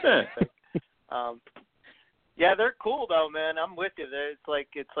 I'll take a pic. Yeah, they're cool though, man. I'm with you. It's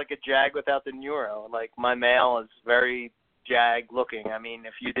like a jag without the neuro. Like my male is very jag looking. I mean,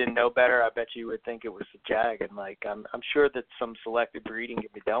 if you didn't know better, I bet you would think it was a jag. And like, I'm sure that some selective breeding can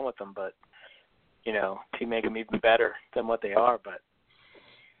be done with them, but to make them even better than what they are. But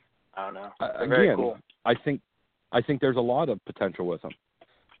I don't know. They're very cool. I think there's a lot of potential with them.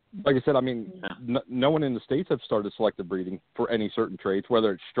 Like I said, I mean, no one in the States have started selective breeding for any certain traits,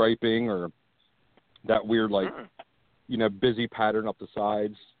 whether it's striping or that weird, busy pattern up the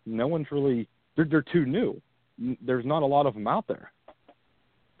sides. No one's really, they're too new. There's not a lot of them out there.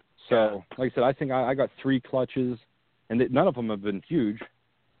 So, like I said, I think I got 3 clutches, and none of them have been huge.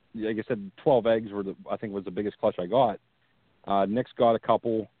 Like I said, 12 eggs I think was the biggest clutch I got. Nick's got a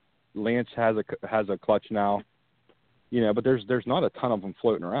couple. Lance has a clutch now. But there's not a ton of them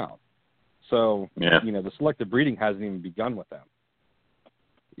floating around. So, the selective breeding hasn't even begun with them.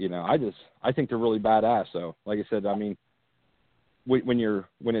 I think they're really badass. So, like I said, I mean, when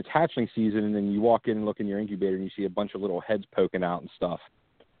it's hatchling season and then you walk in and look in your incubator and you see a bunch of little heads poking out and stuff.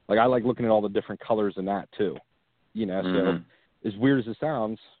 Like I like looking at all the different colors in that too. So as weird as it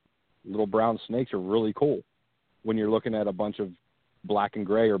sounds, little brown snakes are really cool when you're looking at a bunch of black and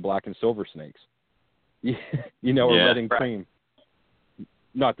gray or black and silver snakes. Or red and cream.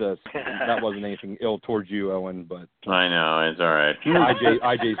 Not that wasn't anything ill towards you, Owen, but I know, it's all right.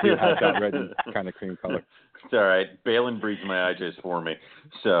 IJ's do have that red and kind of cream color. It's all right. Balin breeds my IJs for me,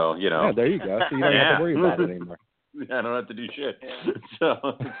 so Yeah, there you go. So you don't have to worry about it anymore. I don't have to do shit. Yeah.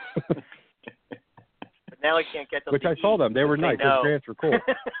 So. Now I can't get them. Which I saw them. They were nice. Those grants were cool.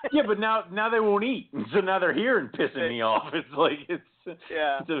 Yeah, but now they won't eat. So now they're here and pissing me off. It's like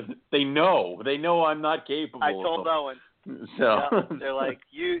they know I'm not capable. I told Owen. So they're like,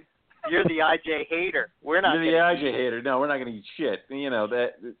 you're the IJ hater. You're the IJ hater. No, we're not gonna eat shit.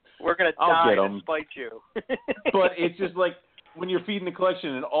 That we're gonna die to spite you. But it's just like when you're feeding the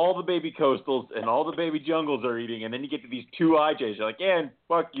collection and all the baby coastals and all the baby jungles are eating, and then you get to these 2 IJs. You're like,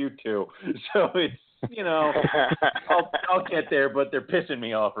 fuck you too. So it's I'll get there, but they're pissing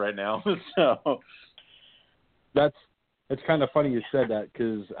me off right now. So it's kind of funny you said that,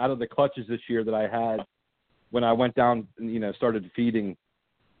 because out of the clutches this year that I had, when I went down, started feeding,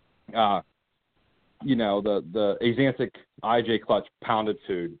 the Axanthic IJ clutch pounded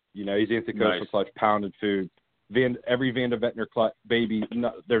food. Axanthic coastal clutch pounded food. Every Van de Vetner clutch baby,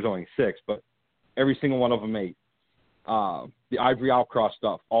 there's only 6, but every single one of them ate. The Ivory Outcross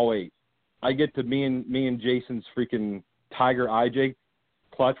stuff, all ate. I get to me and Jason's freaking Tiger IJ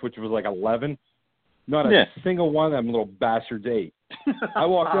clutch, which was like 11. Not a single one of them little bastards ate. I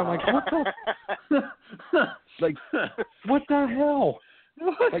walked in, I'm like, what the hell?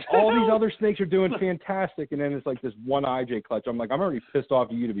 Like all these other snakes are doing fantastic, and then it's like this one IJ clutch. I'm like, I'm already pissed off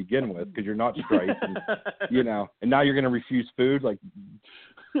at you to begin with because you're not striped, and now you're gonna refuse food. Like,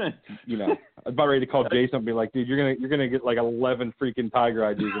 I was about ready to call Jason and be like, dude, you're gonna get like 11 freaking Tiger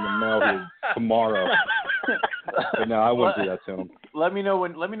IDs in the mail here tomorrow. But no, I wouldn't do that to him. let me know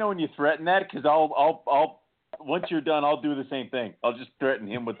when you threaten that, because I'll once you're done, I'll do the same thing. I'll just threaten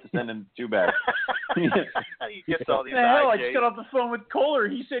him with sending 2 back. He gets all these hell, I just got off the phone with Koller.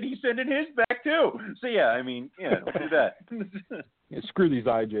 He said he's sending his back too. So yeah, we'll do that. Screw these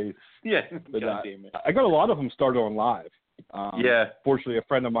IJs. Yeah, but, I got a lot of them started on live. Fortunately, a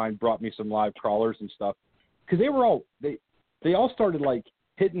friend of mine brought me some live crawlers and stuff, because they were all they all started like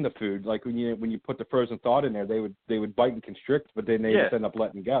hitting the food. Like when you put the frozen thawed in there, they would bite and constrict, but then they just end up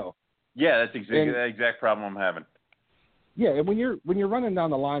letting go. Yeah, that's the exact problem I'm having. Yeah, and when you're running down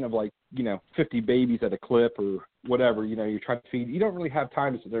the line of 50 babies at a clip or whatever, you're trying to feed, you don't really have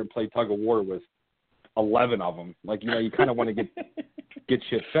time to sit there and play tug of war with 11 of them. You kind of want to get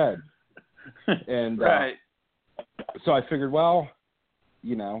shit fed. And right. So I figured, well,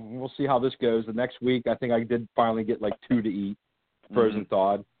 we'll see how this goes. The next week, I think I did finally get 2 to eat, frozen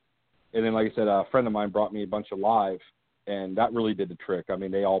thawed. And then, like I said, a friend of mine brought me a bunch of live, and that really did the trick. I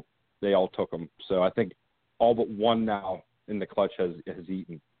mean, they all took them. So I think all but one now in the clutch has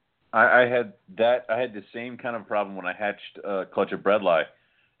eaten. I had the same kind of problem when I hatched a clutch of breadlie.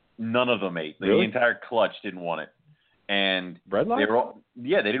 None of them ate. Really? The entire clutch didn't want it. And breadlie?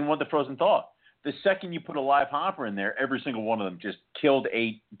 they didn't want the frozen thaw. The second you put a live hopper in there, every single one of them just killed,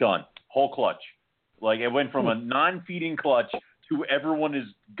 ate, done. Whole clutch. It went from a non-feeding clutch to everyone is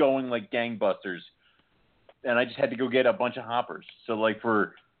going like gangbusters. And I just had to go get a bunch of hoppers. So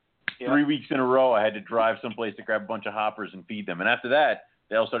for 3 weeks in a row, I had to drive someplace to grab a bunch of hoppers and feed them. And after that,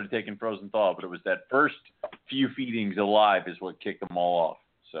 they all started taking frozen thaw. But it was that first few feedings alive is what kicked them all off.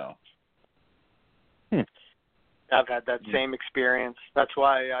 So. I've had that same experience. That's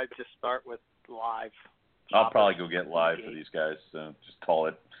why I just start with live. I'll probably go get live for these guys. So just call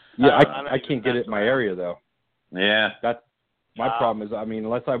it. Yeah, I can't get it in my area though. Yeah. That's my problem is,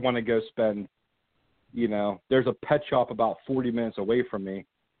 unless I want to go spend, there's a pet shop about 40 minutes away from me.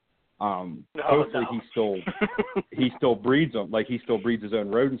 Hopefully he still breeds them. He still breeds his own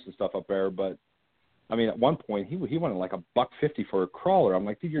rodents and stuff up there. But at one point he wanted $150 for a crawler. I'm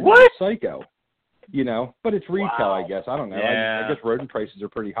like, dude, you're psycho. But it's retail, I guess. I don't know. Yeah. I guess rodent prices are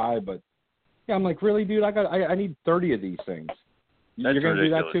pretty high, but yeah, I'm like, really, dude? I need 30 of these things. That's You're gonna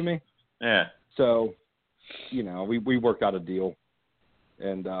ridiculous. do that to me? Yeah. So, we worked out a deal,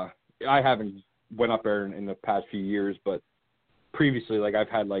 and I haven't went up there in the past few years, but previously, I've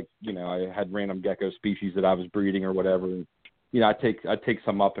had I had random gecko species that I was breeding or whatever, and I'd take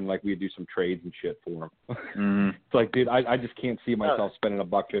some up and we'd do some trades and shit for them. Mm-hmm. It's dude, I just can't see myself spending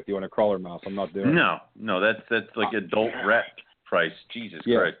 $150 on a crawler mouse. I'm not doing it. No, that's adult rat price. Jesus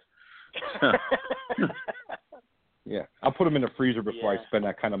Christ. Yeah, I'll put them in the freezer before I spend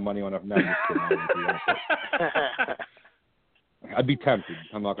that kind of money on them. No, I'm just kidding. I'd be tempted.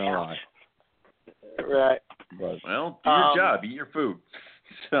 I'm not gonna lie. Right. But, well, do your job, eat your food.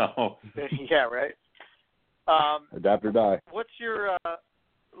 So. Yeah, right. Adapt or die. What's your?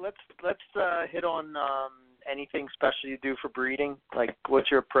 Let's hit on anything special you do for breeding. What's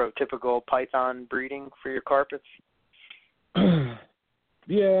your prototypical python breeding for your carpets?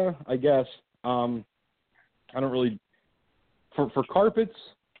 Yeah, I guess. I don't really for carpets.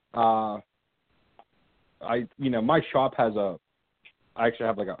 My shop has I actually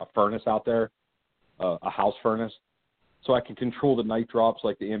have a furnace out there, a house furnace, so I can control the night drops,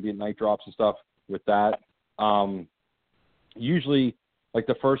 the ambient night drops and stuff with that. Usually,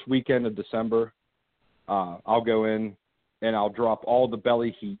 the first weekend of December, I'll go in and I'll drop all the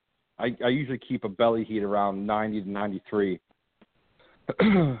belly heat. I usually keep a belly heat around 90 to 93.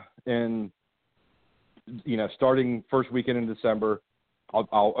 And, starting first weekend in December,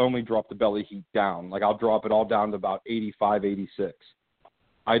 I'll only drop the belly heat down. I'll drop it all down to about 85, 86.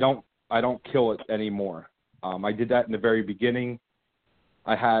 I don't kill it anymore. I did that in the very beginning.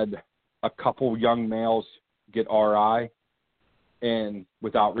 I had a couple young males get RI, and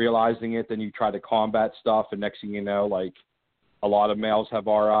without realizing it, then you try to combat stuff, and next thing you know, a lot of males have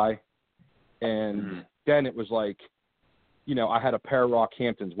RI. And then it was I had a pair of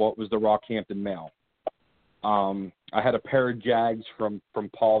Rockhamptons. Well, it was the Rockhampton male. I had a pair of Jags from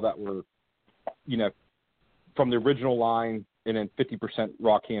Paul that were, from the original line, and then 50%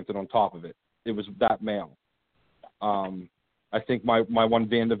 Rockhampton on top of it. It was that male. I think my one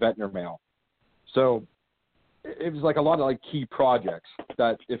Van de Vetner male. So it was a lot of key projects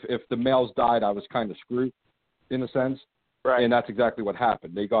that if the males died, I was kind of screwed in a sense. Right. And that's exactly what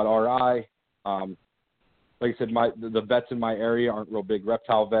happened. They got RI. Like I said, the vets in my area aren't real big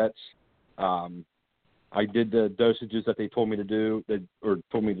reptile vets. I did the dosages that they told me to do,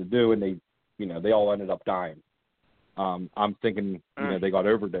 and they all ended up dying. I'm thinking, they got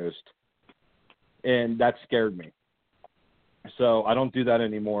overdosed, and that scared me. So I don't do that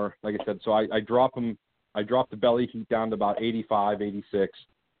anymore. Like I said, so I drop them. I drop the belly heat down to about 85, 86,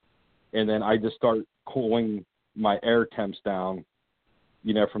 and then I just start cooling my air temps down.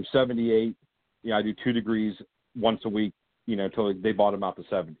 From 78. I do 2 degrees once a week. Until they bottom out to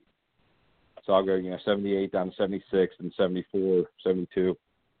 70. So I'll go 78 down to 76 and 74, 72.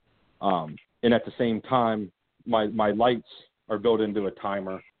 And at the same time, my lights are built into a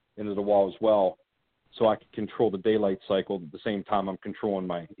timer into the wall as well, so I can control the daylight cycle at the same time I'm controlling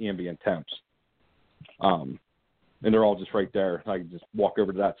my ambient temps. And they're all just right there. I can just walk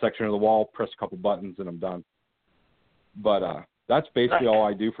over to that section of the wall, press a couple buttons, and I'm done. But that's basically all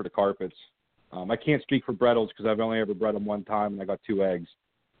I do for the carpets. I can't speak for Brettles because I've only ever bred them one time, and I got 2 eggs.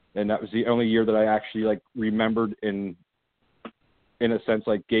 And that was the only year that I actually, remembered in a sense,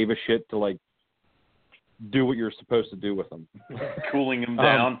 gave a shit to, do what you're supposed to do with them. Cooling them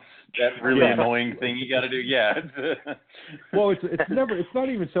down. That really annoying thing you got to do. Yeah. Well, it's not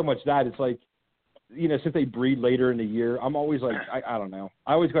even so much that. It's since they breed later in the year, I'm always I don't know.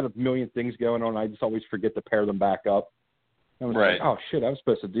 I always got a million things going on. I just always forget to pair them back up. I'm right. Oh, shit, I was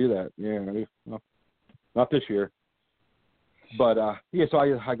supposed to do that. Yeah, well, not this year. But, so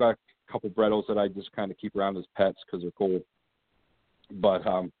I got a couple Brettles that I just kind of keep around as pets because they're cool. But,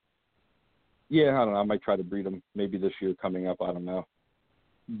 I don't know. I might try to breed them maybe this year coming up. I don't know.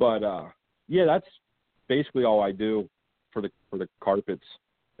 But, that's basically all I do for the carpets.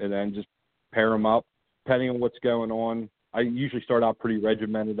 And then just pair them up, depending on what's going on. I usually start out pretty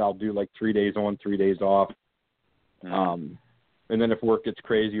regimented. I'll do 3 days on, 3 days off. And then if work gets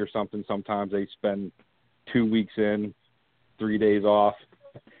crazy or something, sometimes they spend 2 weeks in, 3 days off,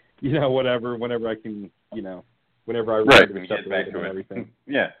 whatever, whenever I can, whenever I right, get back to and everything.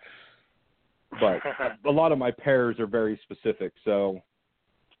 Yeah. But a lot of my pairs are very specific. So,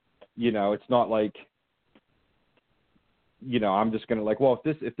 it's not I'm just going to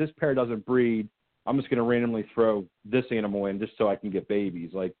if this pair doesn't breed, I'm just going to randomly throw this animal in just so I can get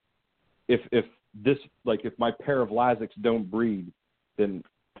babies. If my pair of Laziks don't breed, then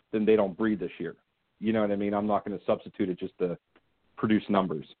they don't breed this year. You know what I mean? I'm not going to substitute it just to produce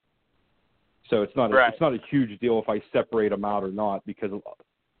numbers. So it's not a huge deal if I separate them out or not, because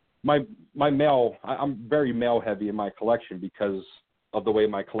my male, I'm very male heavy in my collection because of the way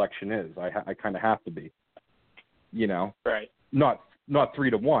my collection is. I kind of have to be, Right. Not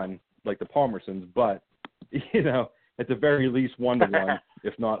 3-to-1 like the Palmersons, but at the very least 1-to-1,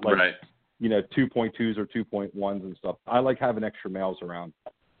 if not 2.2s or 2.1s and stuff. I like having extra males around.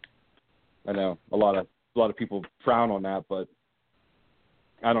 I know a lot of people frown on that, but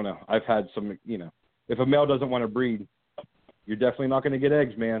I don't know. I've had some, if a male doesn't want to breed, you're definitely not going to get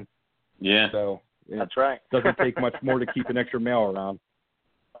eggs, man. Yeah. So that's right. Doesn't take much more to keep an extra male around.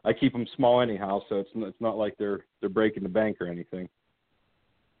 I keep them small anyhow, so it's not like they're breaking the bank or anything.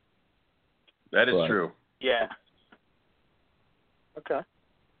 That is true. Yeah. Okay.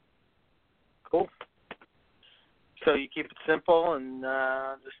 Cool. So you keep it simple and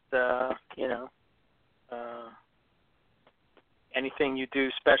anything you do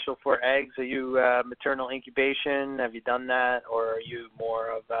special for eggs? Are you maternal incubation? Have you done that, or are you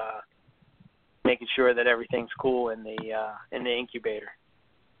more of making sure that everything's cool in the incubator?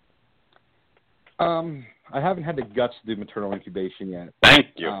 I haven't had the guts to do maternal incubation yet. Thank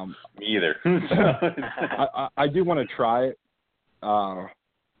you. Me either. I do want to try it.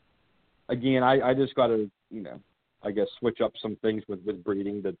 Again, I just got to, I guess switch up some things with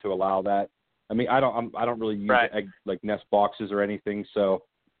breeding to allow that. I mean, I don't really use egg, nest boxes or anything, so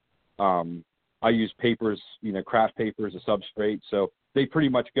I use papers, craft paper as a substrate. So they pretty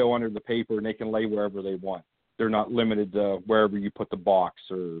much go under the paper and they can lay wherever they want. They're not limited to wherever you put the box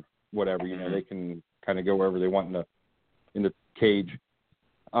or whatever. They can kind of go wherever they want in the cage.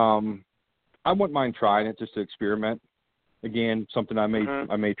 I wouldn't mind trying it just to experiment. Again, something I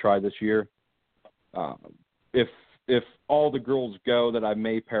may try this year. If all the girls go that I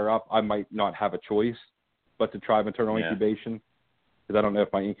may pair up, I might not have a choice but to try maternal incubation, because I don't know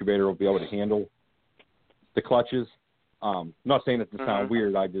if my incubator will be able to handle the clutches. I'm not saying it to sound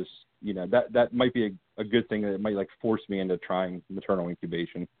weird. I just, that might be a good thing, that it might force me into trying maternal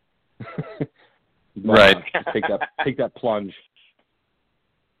incubation. Right. Take that plunge.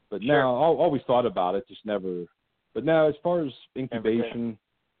 But now, I always thought about it, just never. But now, as far as incubation,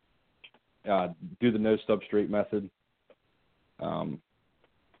 do the no substrate method.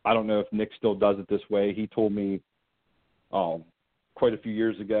 I don't know if Nick still does it this way. He told me quite a few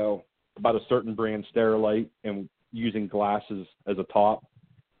years ago about a certain brand Sterilite and using glasses as a top.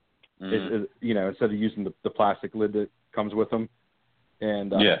 Instead of using the plastic lid that comes with them.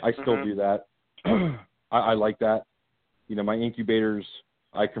 And I still do that. I like that. my incubators,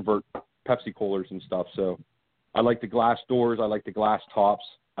 I convert Pepsi coolers and stuff. So I like the glass doors. I like the glass tops.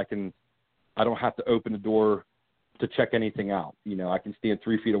 I don't have to open the door to check anything out. I can stand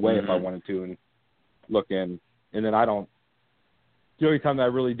 3 feet away if I wanted to and look in. And then the only time that I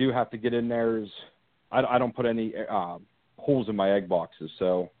really do have to get in there is I don't put any holes in my egg boxes.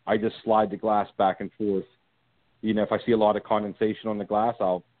 So I just slide the glass back and forth. If I see a lot of condensation on the glass,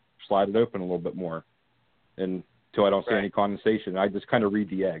 I'll slide it open a little bit more until I don't see any condensation. I just kind of read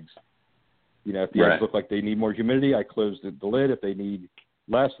the eggs. If the eggs look like they need more humidity, I close the lid. If they need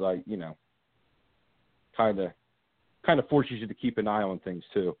less, I, kind of forces you to keep an eye on things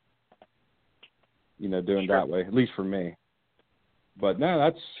too. Doing that way, at least for me. But no,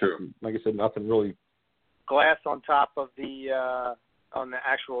 that's true. Like I said, nothing really. Glass on top of on the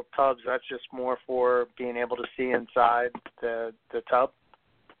actual tubs. That's just more for being able to see inside the tub.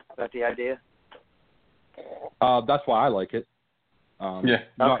 Is that the idea? That's why I like it.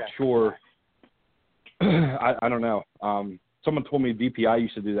 Not sure. I don't know. Someone told me VPI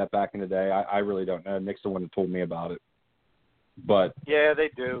used to do that back in the day. I really don't know. Nick's the one that told me about it. But yeah, they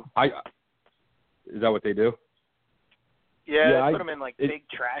do. Is that what they do? Yeah, they put them in big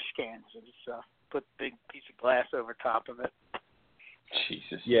trash cans and stuff. Put a big piece of glass over top of it.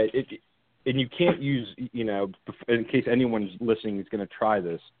 Jesus. Yeah, and you can't use, in case anyone's listening is going to try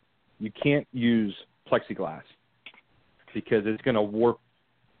this, you can't use plexiglass because it's going to warp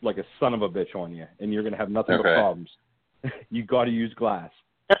like a son of a bitch on you, and you're going to have nothing but problems. You got to use glass.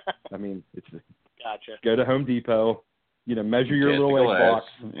 I mean, Gotcha. Go to Home Depot, measure your little egg box.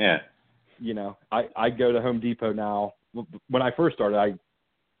 Yeah. I go to Home Depot now. When I first started, I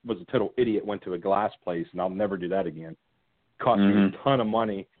was a total idiot, went to a glass place, and I'll never do that again. Cost me a ton of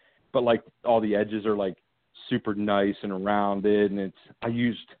money, but all the edges are super nice and rounded, and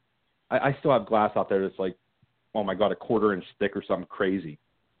I still have glass out there that's oh my God, a 1/4 inch thick or something crazy.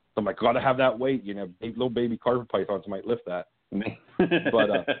 So I'm gotta have that weight, little baby carpet pythons might lift that.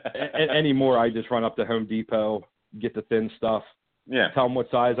 But anymore, I just run up to Home Depot, get the thin stuff, tell them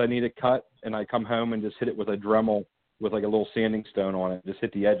what size I need it cut, and I come home and just hit it with a Dremel with a little sanding stone on it. Just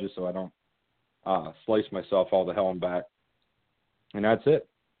hit the edges so I don't slice myself all the hell and back. And that's it.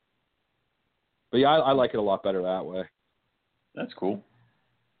 But yeah, I like it a lot better that way. That's cool.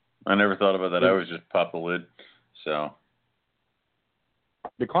 I never thought about that. I always just pop the lid. So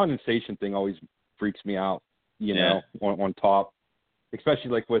the condensation thing always freaks me out, on top, especially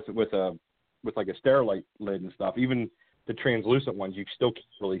with a Sterilite lid and stuff. Even the translucent ones, you still can't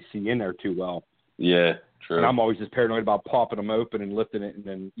really see in there too well. Yeah, true. And I'm always just paranoid about popping them open and lifting it and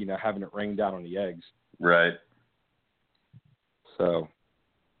then, having it rain down on the eggs. Right. So,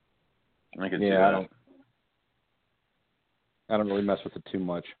 I can see that. I don't really mess with it too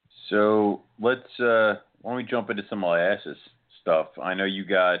much. So let's why don't we jump into some molasses stuff? I know you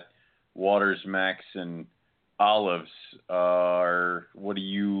got Waters, Max, and Olives. What do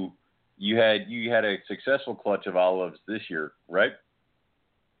you had a successful clutch of Olives this year, right?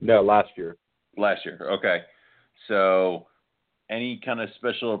 No, last year. Last year, okay. So any kind of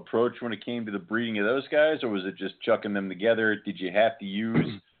special approach when it came to the breeding of those guys, or was it just chucking them together? Did you have to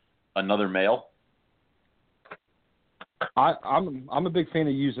use another male? I'm a big fan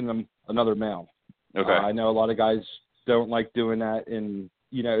of using another male. Okay. I know a lot of guys don't like doing that, and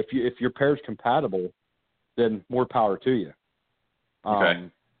if your pair's compatible, then more power to you. Okay.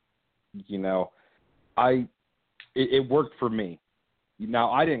 It worked for me.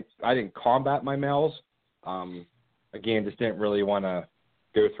 Now I didn't combat my males. Again, just didn't really want to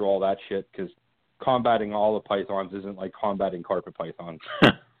go through all that shit because combating all the pythons isn't like combating carpet pythons.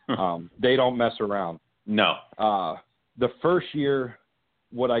 They don't mess around. No. The first year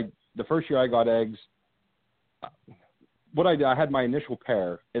I got eggs, what I did, I had my initial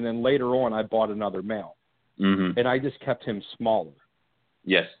pair, and then later on I bought another male, and I just kept him smaller.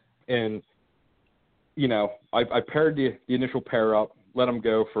 Yes. And I paired the initial pair up, let them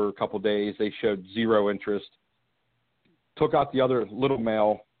go for a couple of days. They showed zero interest. Took out the other little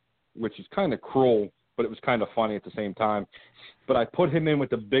male, which is kind of cruel, but it was kind of funny at the same time. But I put him in with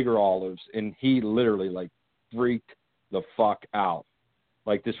the bigger olives, and he literally freaked the fuck out.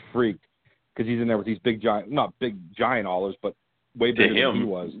 Just freaked, because he's in there with these not big giant olives, but way bigger than he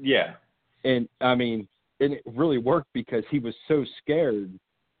was. Yeah. And I mean, and it really worked because he was so scared.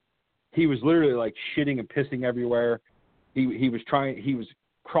 He was literally shitting and pissing everywhere. He was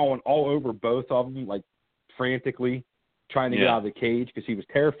crawling all over both of them, frantically trying to get out of the cage because he was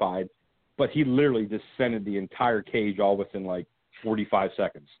terrified. But he literally descended the entire cage all within 45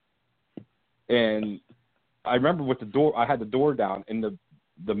 seconds. And I remember with the door, I had the door down, and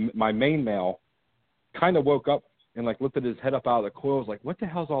my main male kind of woke up and like lifted his head up out of the coils, like, what the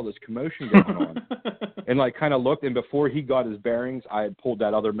hell's all this commotion going on? And like kind of looked, and before he got his bearings, I had pulled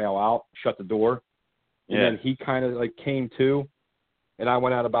that other male out, shut the door, and then he kind of like came to, and I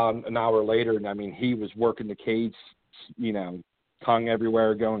went out about an hour later, and I mean, he was working the cage, you know, tongue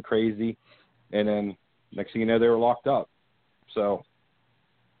everywhere, going crazy, and then next thing you know, they were locked up. So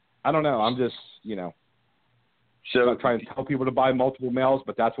I don't know. I'm just, you know, not trying to tell people to buy multiple males,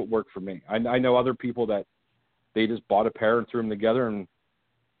 but that's what worked for me. I know other people that they just bought a pair and threw them together, and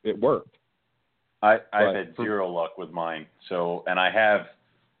it worked. I've had zero luck with mine. So, and I have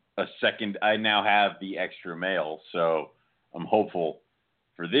a second. I now have the extra male, so I'm hopeful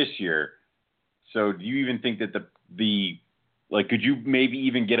for this year. So, do you even think that the like, could you maybe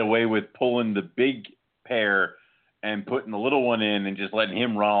even get away with pulling the big pair and putting the little one in and just letting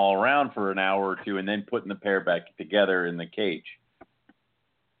him run all around for an hour or two, and then putting the pair back together in the cage?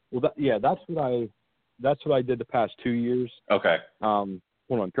 Well, that's what I did the past 2 years. Okay. Hold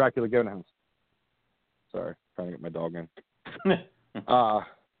on, Dracula, go in the house. Sorry, trying to get my dog in.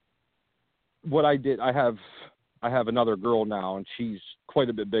 What I did, I have another girl now, and she's quite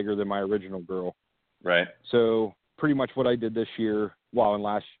a bit bigger than my original girl. Right. So pretty much what I did this year, and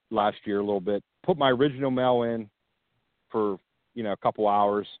last year a little bit, put my original male in for, you know, a couple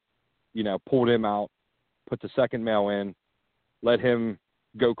hours, you know, pulled him out, put the second male in, let him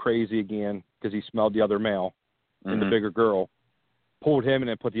go crazy again because he smelled the other male and the bigger girl, pulled him and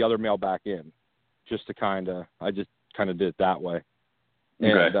then put the other male back in, just to I just kind of did it that way.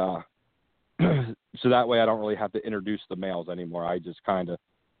 Okay. And so that way I don't really have to introduce the males anymore. I just kind of,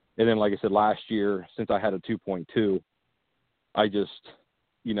 and then like I said, last year, since I had a 2.2, I just,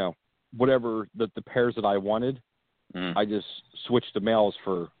 you know, whatever the pairs that I wanted, I just switched the males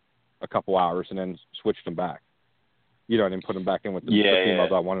for a couple hours and then switched them back. You know, and then put them back in with the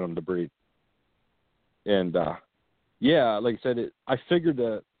females I wanted them to breed. And, like I said, I figured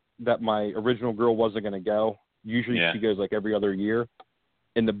that my original girl wasn't going to go. Usually she goes like every other year.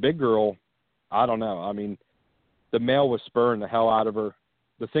 And the big girl, I don't know. I mean, the male was spurring the hell out of her.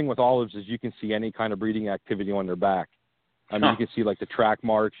 The thing with olives is you can see any kind of breeding activity on their back. I mean, you can see like the track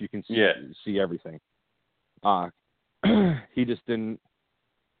marks. You can see everything. He just didn't.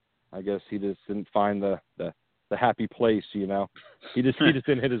 I guess he just didn't find the happy place. You know, he just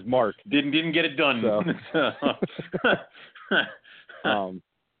didn't hit his mark. Didn't get it done. So.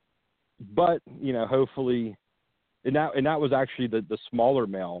 But you know, hopefully, and that was actually the smaller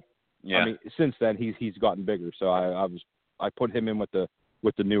male. Yeah. I mean, since then he's gotten bigger. So I put him in with the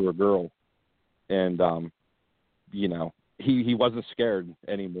newer girl, and you know, he wasn't scared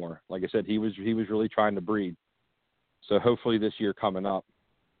anymore. Like I said, he was really trying to breed. So hopefully this year coming up,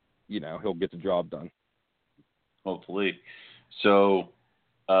 you know, he'll get the job done. Hopefully. So,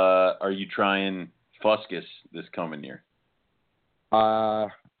 are you trying Fuscus this coming year? I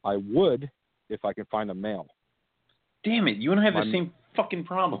would if I can find a male. Damn it! You and I have the same fucking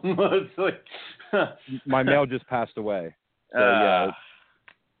problem. It's like my male just passed away. So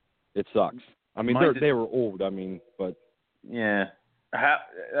it sucks. I mean, they were old. I mean, but yeah. How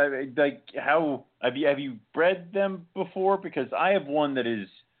have you bred them before? Because I have one that is,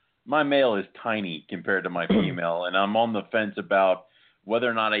 my male is tiny compared to my female, and I'm on the fence about whether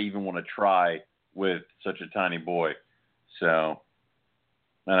or not I even want to try with such a tiny boy. So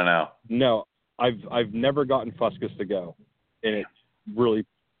I don't know. No, I've never gotten Fuscus to go, and it really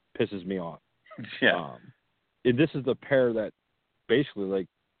pisses me off. Yeah. And this is the pair that basically, like,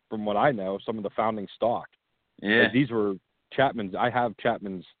 from what I know, some of the founding stock. Yeah. Like, these were Chapman's. I have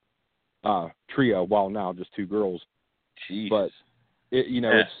Chapman's trio. Well, now just two girls. Jeez. But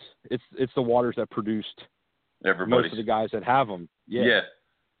it's the waters that produced most of the guys that have them. Yeah. Yeah.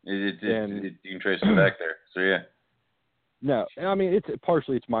 You can trace it back there. So yeah. No, I mean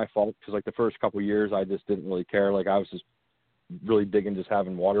it's my fault because like the first couple of years I just didn't really care. Like I was just really digging just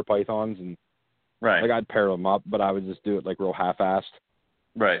having water pythons and like I'd pair them up, but I would just do it like real half-assed.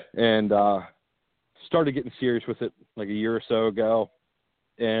 Right. And started getting serious with it like a year or so ago,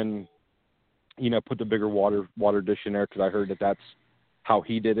 and put the bigger water dish in there because I heard that that's how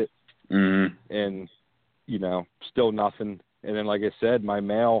he did it. Mm-hmm. And still nothing. And then like I said, my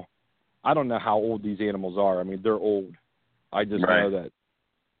male, I don't know how old these animals are. I mean, they're old. I just know that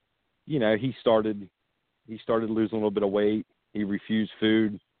he started losing a little bit of weight. He refused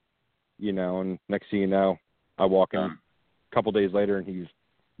food, and next thing you know, I walk in a couple days later and he's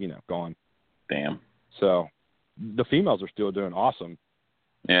gone. Damn. So the females are still doing awesome.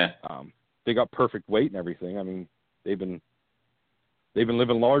 Yeah. They got perfect weight and everything. I mean, they've been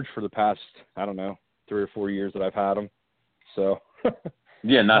living large for the past, I don't know, 3 or 4 years that I've had them. So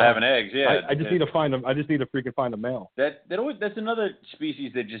Yeah, not having eggs. Yeah, I just need to find them. I just need to freaking find a male. That's another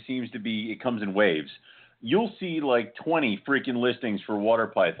species that just seems to be. It comes in waves. You'll see like 20 freaking listings for water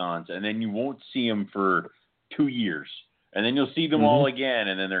pythons, and then you won't see them for 2 years, and then you'll see them all again,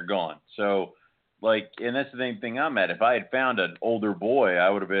 and then they're gone. So, like, and that's the same thing I'm at. If I had found an older boy,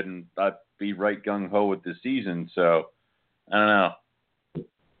 I'd be right gung ho with this season. So, I don't know.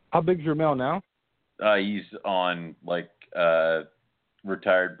 How big's your male now? He's on like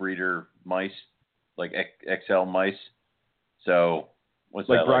retired breeder mice, like XL mice. So what's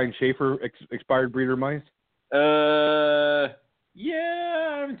like that? Brian like? Schaefer expired breeder mice? Yeah,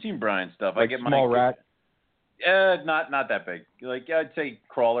 I haven't seen Brian's stuff. Like I get small rat. Not that big. Like I'd say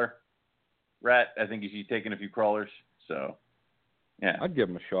crawler rat. I think he's taking a few crawlers. So yeah, I'd give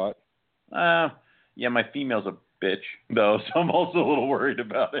him a shot. Yeah, my female's a bitch though, so I'm also a little worried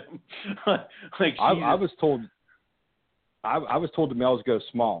about him. Like I was told the males go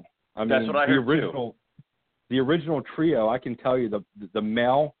small. That's what I heard too. The original trio, I can tell you the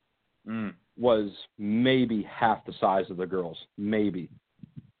male was maybe half the size of the girls, maybe.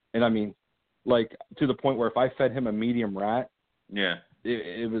 And I mean, like to the point where if I fed him a medium rat,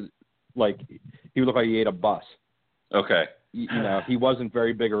 it was like he would look like he ate a bus. Okay. You know, he wasn't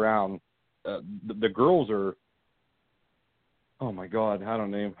very big around. The girls are, oh my God, I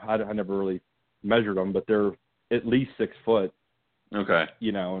don't know. I never really measured them, but they're at least 6 foot. Okay.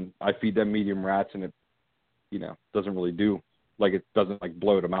 You know, and I feed them medium rats, and it, you know, doesn't really do, like it doesn't like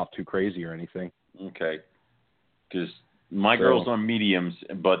blow them out too crazy or anything. Okay. Because my girl's on mediums,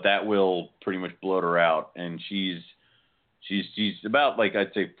 but that will pretty much bloat her out, and she's about like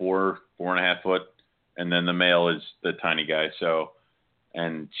I'd say 4.5 foot, and then the male is the tiny guy. So,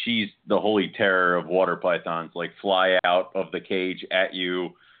 and she's the holy terror of water pythons, like fly out of the cage at you,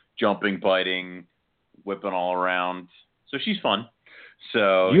 jumping, biting, whipping all around. So she's fun.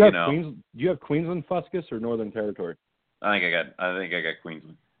 So do you have Queensland Fuscus or Northern Territory? I think I got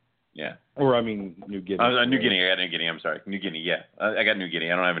Queensland. Yeah. Or I mean New Guinea. New Guinea. I got New Guinea. I'm sorry, New Guinea. Yeah, I got New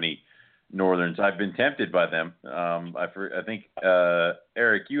Guinea. I don't have any Northerns. I've been tempted by them. I think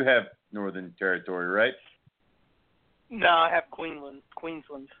Eric, you have Northern Territory, right? No, I have Queensland.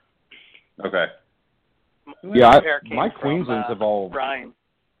 Okay. Yeah, my Queenslands have all. Brian.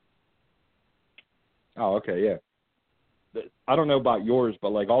 Oh, okay, yeah. I don't know about yours,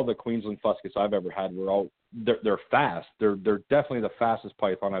 but like all the Queensland Fuscus I've ever had were they're fast. They're definitely the fastest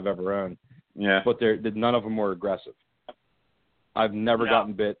python I've ever owned. Yeah. But none of them were aggressive. I've never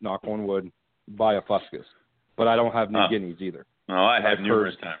gotten bit, knock on wood, by a Fuscus. But I don't have New Guineas either. No, I have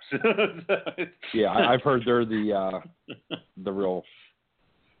numerous times. Yeah, I've heard they're the real.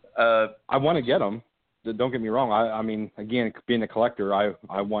 I want to get them. Don't get me wrong. I mean, again, being a collector, I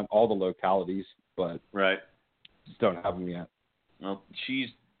want all the localities, but right. Just don't have them yet. Well, she's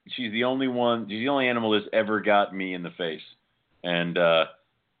the only one. She's the only animal that's ever got me in the face, and that's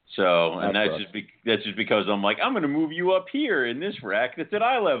just because I'm like, I'm going to move you up here in this rack that's at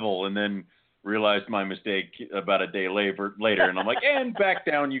eye level, and then realized my mistake about a day later, and I'm like, and back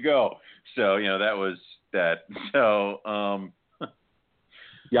down you go. So that was that. So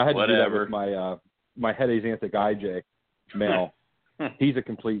yeah, I had whatever. to do that with my Hedesantic IJ male. He's a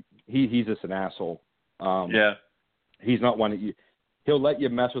complete. He's just an asshole. Yeah. He's not one that he'll let you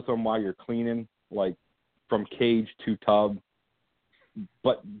mess with him while you're cleaning, like from cage to tub.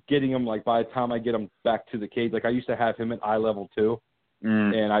 But getting him, like by the time I get him back to the cage, like I used to have him at eye level too,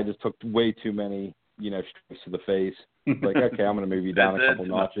 and I just took way too many, strikes to the face. Like, okay, I'm going to move you down a couple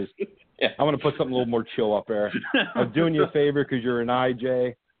notches. Yeah. I'm going to put something a little more chill up there. I'm doing you a favor because you're an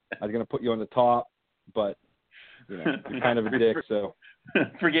IJ. I was going to put you on the top, but you're kind of a dick, so.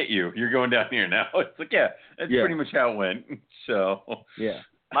 Forget you. You're going down here now. It's like, that's pretty much how it went. So yeah,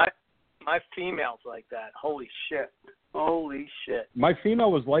 my female's like that. Holy shit. My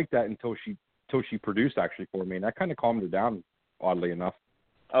female was like that until she produced actually for me, and that kind of calmed her down, oddly enough.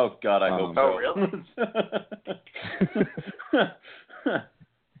 Oh God, I hope so. Oh really?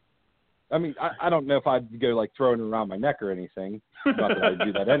 I mean, I don't know if I'd go like throwing her around my neck or anything. Not that I'd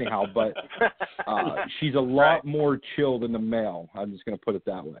do that anyhow, but she's a lot more chill than the male. I'm just going to put it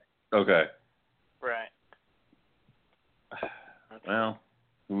that way. Okay. Right. Well,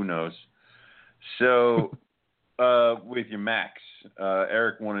 who knows? So, with your Max,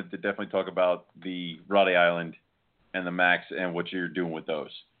 Eric wanted to definitely talk about the Raleigh Island and the Max and what you're doing with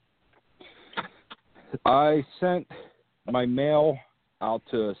those. I sent my male out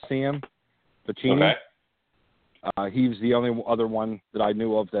to Sam Pacini. Okay. He was the only other one that I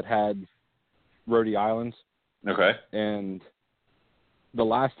knew of that had Rhode Islands. Okay. And the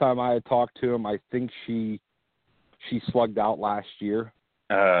last time I had talked to him, I think she slugged out last year.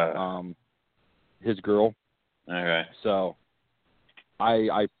 his girl. Okay. So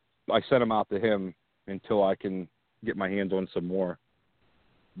I sent them out to him until I can get my hands on some more.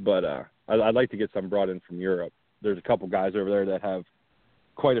 But I'd like to get some brought in from Europe. There's a couple guys over there that have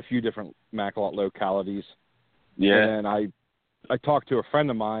quite a few different Macalot localities. Yeah. And then I talked to a friend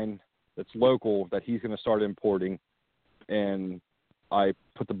of mine that's local that he's going to start importing, and I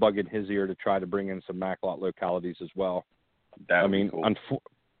put the bug in his ear to try to bring in some Macalot localities as well. That would be cool.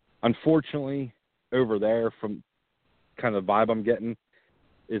 Unfortunately, over there, from kind of the vibe I'm getting,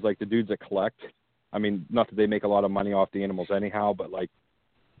 is like the dudes that collect. I mean, not that they make a lot of money off the animals anyhow, but like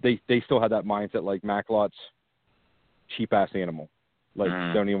they still have that mindset like Macalot's cheap-ass animal. Like,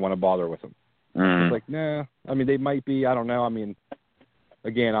 don't even want to bother with them. It's like, nah. I mean, they might be. I don't know. I mean,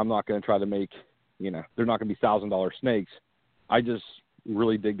 again, I'm not going to try to make, they're not going to be $1,000 snakes. I just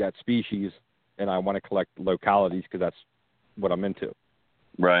really dig that species, and I want to collect localities because that's what I'm into.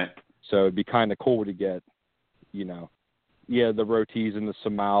 Right. So it'd be kind of cool to get, the rotis and the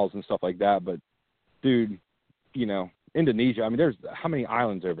Somals and stuff like that. But, dude, Indonesia, I mean, there's how many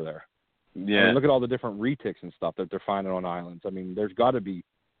islands over there? Yeah. I mean, look at all the different retics and stuff that they're finding on islands. I mean, there's got to be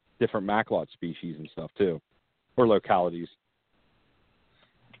different Macalot species and stuff, too, or localities.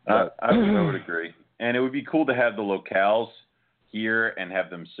 I would agree. And it would be cool to have the locales here and have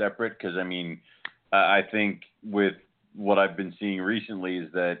them separate because, I mean, I think with what I've been seeing recently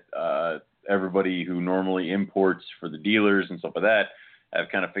is that everybody who normally imports for the dealers and stuff like that have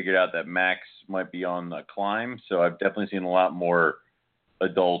kind of figured out that Macs might be on the climb. So I've definitely seen a lot more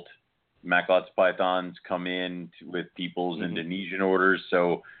adult Macalot's pythons come in with people's Indonesian orders.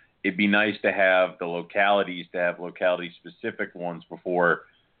 So it'd be nice to have the localities, to have locality-specific ones before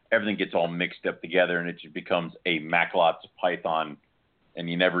everything gets all mixed up together and it just becomes a Macalot's python, and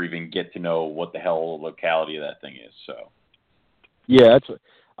you never even get to know what the hell the locality of that thing is. So, yeah,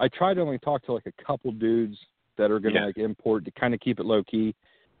 I try to only talk to like a couple dudes that are going to like import to kind of keep it low key,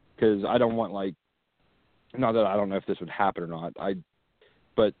 because I don't want not that I don't know if this would happen or not.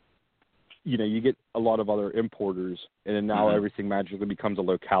 But you get a lot of other importers, and then now everything magically becomes a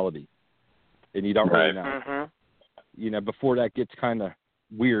locality, and you don't really know. Before that gets kind of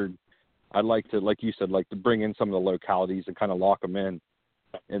weird, I'd like to, like you said, to bring in some of the localities and kind of lock them in,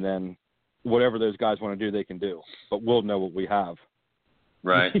 and then whatever those guys want to do, they can do. But we'll know what we have.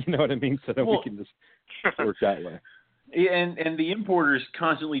 Right. You know what I mean? So that we can just work that way. And the importers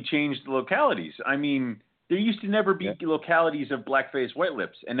constantly change the localities. I mean, there used to never be localities of black-faced white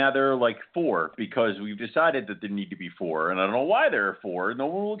lips, and now there are like 4 because we've decided that there need to be 4, and I don't know why there are 4. No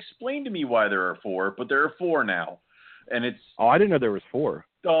one will explain to me why there are 4, but there are 4 now. And it's... Oh, I didn't know there was 4.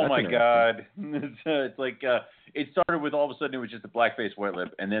 Oh, my God. It's like, it started with all of a sudden it was just a black-faced white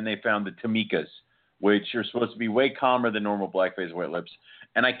lip, and then they found the Tamikas, which are supposed to be way calmer than normal black-faced white lips.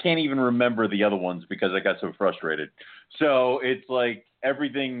 And I can't even remember the other ones because I got so frustrated. So it's like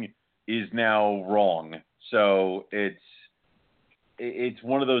everything is now wrong. So it's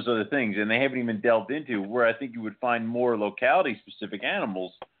one of those other things, and they haven't even delved into where I think you would find more locality-specific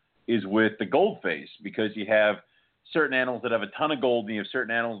animals is with the goldface, because you have certain animals that have a ton of gold, and you have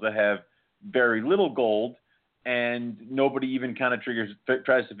certain animals that have very little gold, and nobody even kind of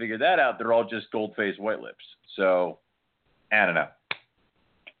tries to figure that out. They're all just gold-faced white lips. So, I don't know.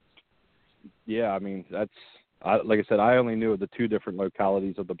 Yeah, I mean, like I said, I only knew of the 2 different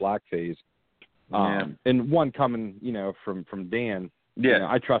localities of the black phase. And one coming, from Dan. Yeah.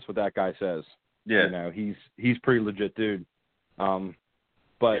 I trust what that guy says. Yeah. He's pretty legit dude.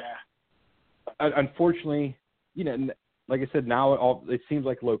 But unfortunately, like I said, now it seems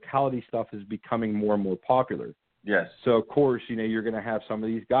like locality stuff is becoming more and more popular. Yes. So of course, you're going to have some of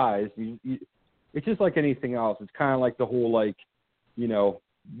these guys. It's just like anything else. It's kind of like the whole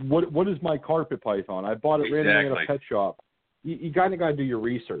what is my carpet python? I bought it randomly at a pet shop. You kind of got to do your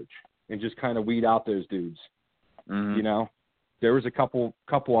research and just kind of weed out those dudes. There was a couple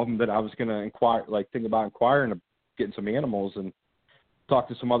of them that I was going to think about inquiring, getting some animals, and talk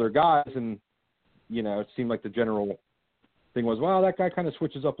to some other guys, and it seemed like the general thing was, well, that guy kind of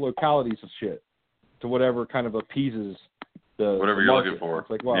switches up localities of shit to whatever kind of appeases the whatever you're looking for. It's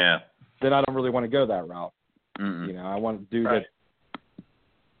like, well, then I don't really want to go that route. I want to do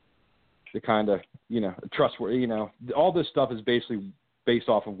the kind of trustworthy. All this stuff is basically based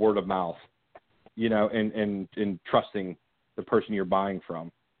off of word of mouth, and trusting the person you're buying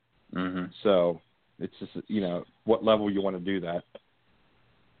from. So it's just, what level you want to do that.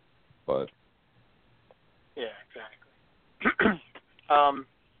 But yeah, exactly. I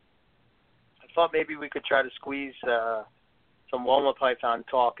thought maybe we could try to squeeze some Walma python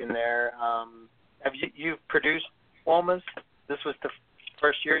talk in there. Have you've produced Walmas? This was the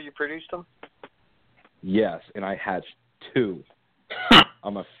first year you produced them? Yes, and I hatched 2.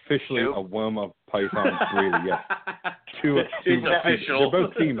 I'm officially a Woma python breeder. Yes, 2 official. They're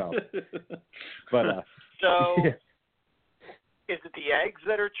both females. But so, yeah. Is it the eggs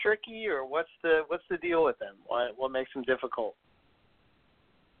that are tricky, or what's the deal with them? What makes them difficult?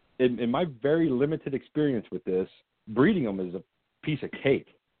 In my very limited experience with this, breeding them is a piece of cake.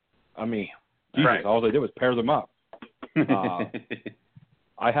 I mean, Jesus, right. all they did was pair them up.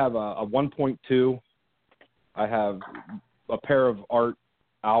 I have a 1.2. I have a pair of Art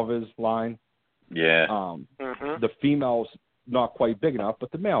Alva's line. Yeah. The female's not quite big enough,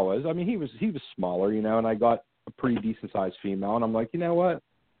 but the male is. I mean, he was smaller, you know, and I got a pretty decent sized female, and I'm like, you know what?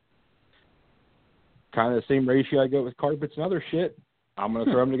 Kind of the same ratio I go with carpets and other shit. I'm going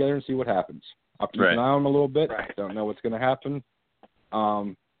to throw them together and see what happens. I'll keep an eye on him a little bit. Right. Don't know what's going to happen.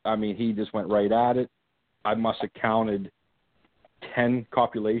 I mean, he just went right at it. I must have counted 10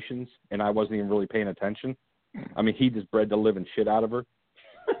 copulations, and I wasn't even really paying attention. I mean, he just bred the living shit out of her.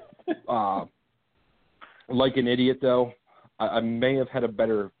 Like an idiot, though, I may have had a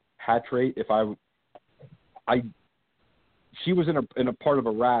better hatch rate if she was in a part of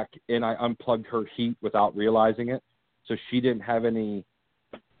a rack, and I unplugged her heat without realizing it, so she didn't have any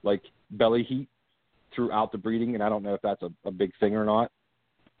like belly heat throughout the breeding, and I don't know if that's a big thing or not.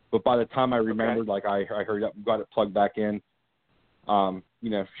 But by the time I remembered, like I hurried up and got it plugged back in. You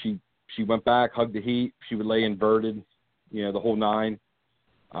know, she went back, hugged the heat. She would lay inverted, you know, the whole 9.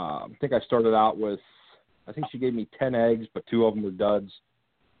 I think I started out with, I think she gave me 10 eggs, but 2 of them were duds.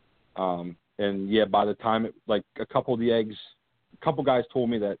 And yeah, by the time a couple of the eggs, a couple guys told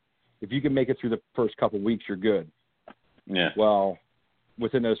me that if you can make it through the first couple of weeks, you're good. Yeah. Well,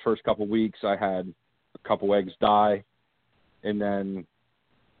 within those first couple of weeks, I had a couple eggs die, and then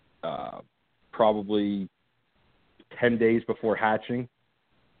probably 10 days before hatching,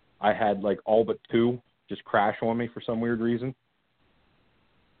 I had like all but 2 just crash on me for some weird reason.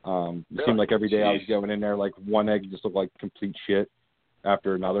 It seemed like every day I was going in there, like one egg just looked like complete shit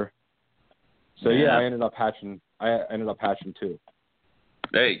after another. So yeah, I ended up hatching 2.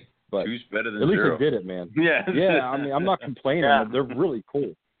 Hey, but 2's better than at least 0. I did it, man. Yeah. Yeah, I mean, I'm not complaining. Yeah. They're really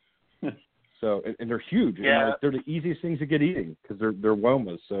cool. So, and they're huge. Yeah. And they're the easiest things to get eating because they're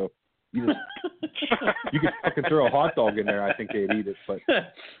Womas. So you could fucking throw a hot dog in there. I think they'd eat it. But,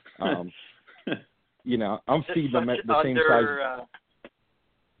 you know, I'm feeding them at the same size.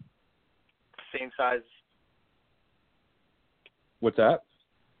 Same size. What's that?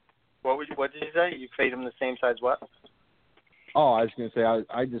 What did you say? You feed them the same size what? Oh, I was going to say,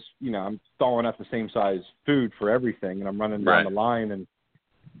 I just, you know, I'm throwing out the same size food for everything, and I'm running down the line, and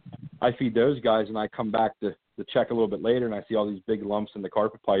I feed those guys, and I come back to check a little bit later, and I see all these big lumps in the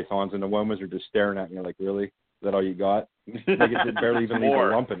carpet pythons, and the Womas are just staring at me like, really? Is that all you got? Like it barely even leave a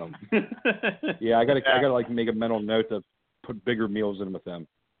lump in them. Yeah, I gotta like make a mental note to put bigger meals in with them.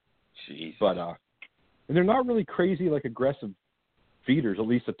 Jeez. But and they're not really crazy like aggressive feeders, at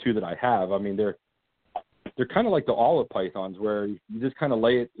least the 2 that I have. I mean, they're kind of like the olive pythons, where you just kind of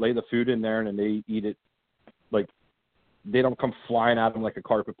lay the food in there and then they eat it. Like they don't come flying at them like a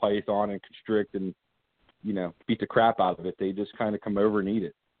carpet python and constrict and, you know, beat the crap out of it. They just kind of come over and eat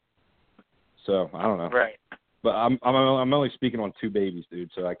it. So I don't know. Right. But I'm only speaking on 2 babies,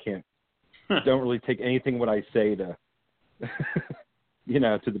 dude. So I can't. Don't really take anything what I say to. You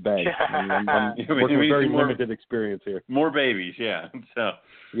know, to the bank. I mean, I'm working with very limited experience here. More babies, yeah. So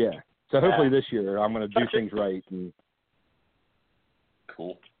yeah. So hopefully this year I'm going to do things right and.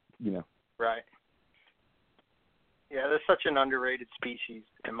 Cool. You know. Right. Yeah, they're such an underrated species,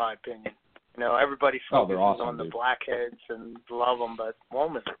 in my opinion. You know, everybody focuses on the blackheads and love them, but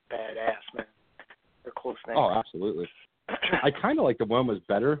Womas are badass, man. They're close names. Oh, absolutely. I kind of like the Womas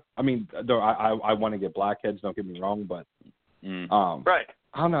better. I mean, though I want to get blackheads. Don't get me wrong, but. Right.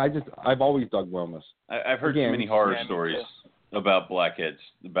 I don't know. I've always dug Womas. I've heard too many horror stories about blackheads,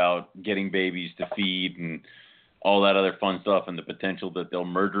 about getting babies to feed and all that other fun stuff, and the potential that they'll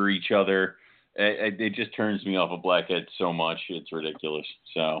murder each other. It just turns me off of blackheads so much. It's ridiculous.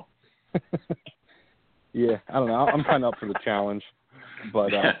 So. Yeah, I don't know. I'm kind of up for the challenge,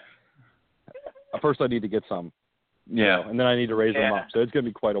 but first I need to get some. Yeah. You know, and then I need to raise them up. So it's going to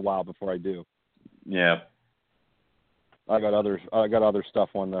be quite a while before I do. Yeah. I got other stuff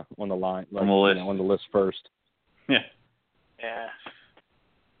on the line, like, on the list. You know, on the list first. Yeah. Yeah.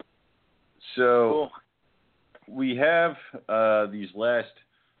 So we have these last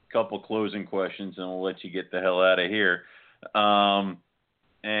couple closing questions, and we'll let you get the hell out of here.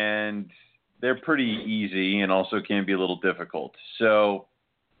 And they're pretty easy, and also can be a little difficult. So,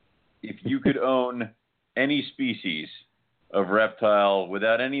 if you could own any species of reptile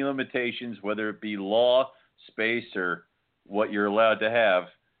without any limitations, whether it be law, space, or what you're allowed to have,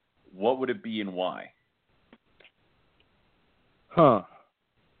 what would it be and why? Huh.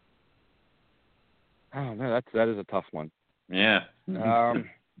 Oh no, that is a tough one. Yeah.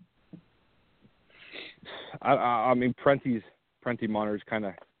 I mean, Prenti monitors kind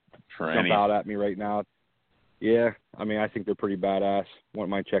of jump out at me right now. Yeah, I mean, I think they're pretty badass.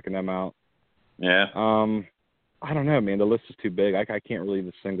 Wouldn't mind checking them out. Yeah. I don't know, man. The list is too big. I can't really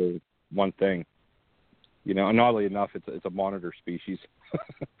even single one thing. You know, and oddly enough, it's a monitor species.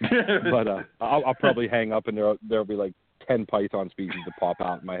 But I'll probably hang up and there'll be like 10 python species that pop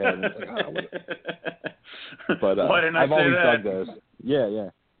out in my head. And it's like, But why didn't I I've say always that? dug those. Yeah.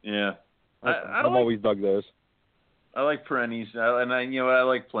 Yeah. I've always dug those. I like Perennies, and I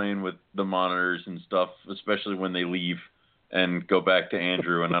like playing with the monitors and stuff, especially when they leave and go back to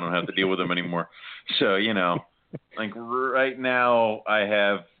Andrew, and I don't have to deal with them anymore. So, like right now, I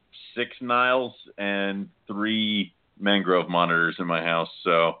have 6 Niles and 3 mangrove monitors in my house.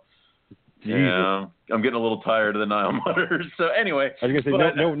 So, yeah, I'm getting a little tired of the Nile monitors. So, anyway, I was gonna say,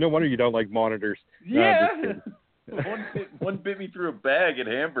 no wonder you don't like monitors. Yeah. One bit me through a bag at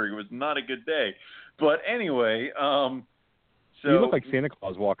Hamburg. It was not a good day. But anyway, so you look like Santa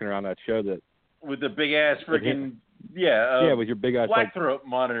Claus walking around that show with the big ass freaking with your big ass black throat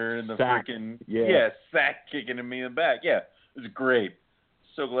monitor and the freaking sack kicking me in the back. Yeah, it was great.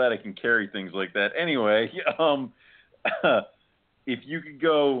 So glad I can carry things like that. Anyway, if you could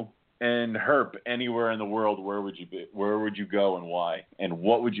go and herp anywhere in the world, where would you be? Where would you go and why? And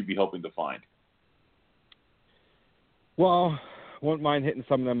what would you be hoping to find? Well, wouldn't mind hitting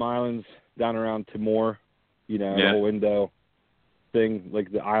some of them islands down around Timor, the whole Indo thing,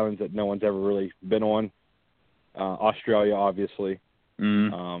 like the islands that no one's ever really been on. Australia, obviously.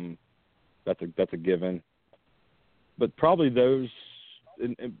 Mm-hmm. That's a given. But probably those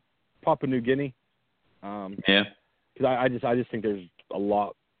in Papua New Guinea. Because I just think there's a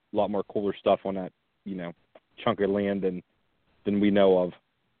lot more cooler stuff on that, chunk of land than we know of.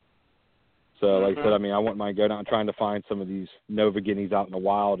 So, like I said, I mean, I wouldn't mind going out and trying to find some of these Nova Guineas out in the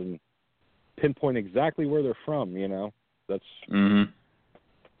wild and pinpoint exactly where they're from. That's. Mm-hmm.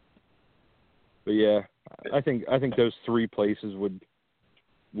 But yeah, I think those 3 places would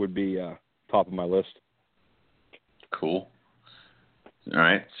be top of my list. Cool. All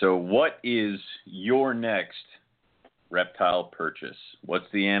right. So, what is your next reptile purchase? What's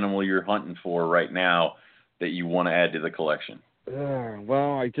the animal you're hunting for right now that you want to add to the collection?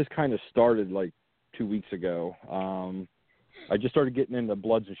 Well, I just kind of started like 2 weeks ago. I just started getting into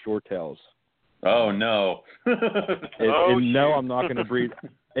bloods and shorttails. Oh, no. No, I'm not going to breed.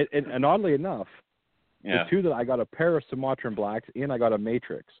 And oddly enough, the 2 that I got a pair of Sumatran blacks and I got a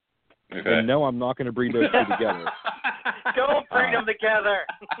matrix. Okay. And no, I'm not going to breed those 2 together. Don't breed them together.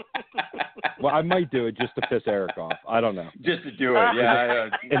 Well, I might do it just to piss Eric off. I don't know. Just to do it, yeah.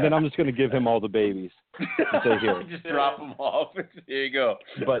 And then I'm just going to give him all the babies. And say, here. Just drop them off. There you go.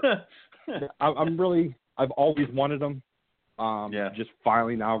 But I've always wanted them. Just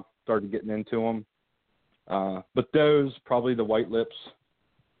finally now started getting into them. But those, probably the white lips.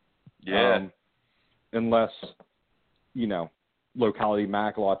 Yeah. Unless, locality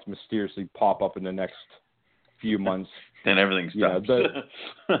macalots mysteriously pop up in the next few months. Then everything stops.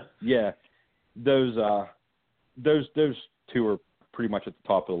 Those 2 are pretty much at the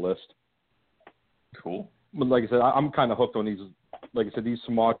top of the list. Cool. But like I said, I'm kind of hooked on these. Like I said, these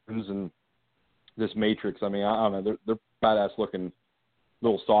Sumatrans and this Matrix. I mean, I don't know. They're badass looking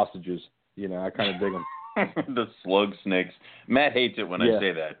little sausages. I kind of dig them. The slug snakes. Matt hates it when I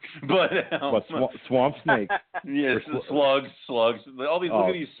say that. But swamp snakes? Yes, slugs. All these look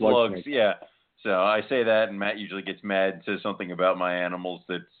at these slugs. Snakes. Yeah. So I say that, and Matt usually gets mad and says something about my animals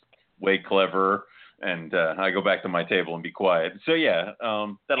that's way cleverer, and I go back to my table and be quiet. So yeah,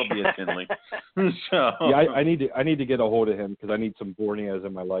 that'll be a Finley. So yeah, I need to get a hold of him because I need some Borneos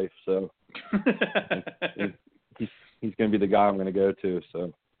in my life. So he's going to be the guy I'm going to go to.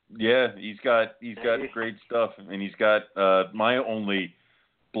 So. Yeah, he's got great stuff, and he's got my only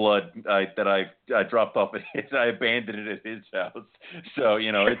blood that I dropped off at his. I abandoned it at his house, so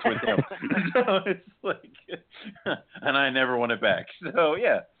it's with him. So it's like, and I never want it back. So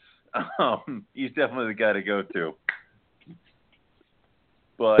yeah, he's definitely the guy to go to.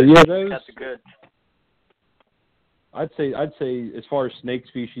 But yeah, that's good. I'd say as far as snake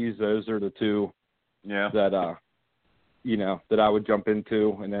species, those are the 2. Yeah. That that I would jump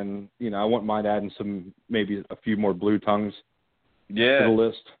into, and then I wouldn't mind adding maybe a few more blue tongues to the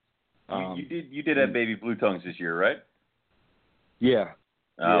list. You did have baby blue tongues this year, right? Yeah.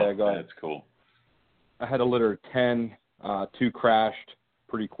 Oh, yeah, that's cool. I had a litter of 10. 2 crashed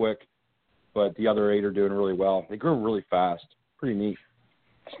pretty quick, but the other 8 are doing really well. They grow really fast. Pretty neat.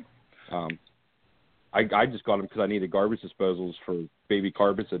 I just got them because I needed garbage disposals for baby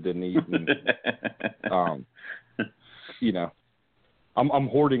carpets that didn't eat. And, you know, I'm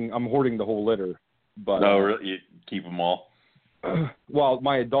hoarding the whole litter. But no, really, you keep them all. Well,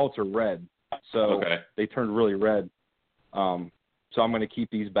 my adults are red, so they turned really red. So I'm going to keep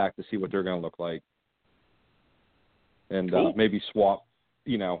these back to see what they're going to look like, and maybe swap.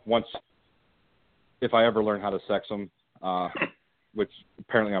 You know, once if I ever learn how to sex them, which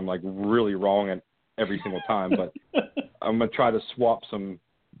apparently I'm like really wrong at every single time, but I'm going to try to swap some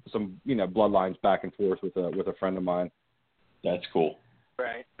bloodlines back and forth with a friend of mine. That's cool.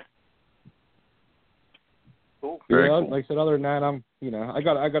 Right. Cool. Very cool. Like I said, other than that, I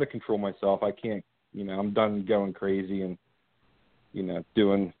got to control myself. I can't, I'm done going crazy and,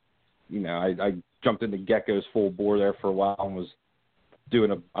 doing, I jumped into geckos full bore there for a while and was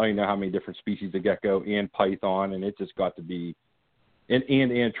doing I don't even know how many different species of gecko and python, and it just got to be, and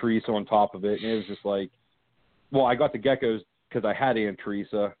Teresa on top of it, and it was just like, well, I got the geckos because I had Aunt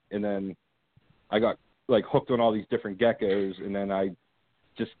Teresa, and then I got like hooked on all these different geckos, and then I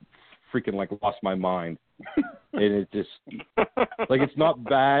just freaking like lost my mind. And it just like, it's not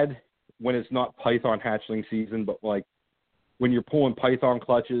bad when it's not python hatchling season, but like when you're pulling python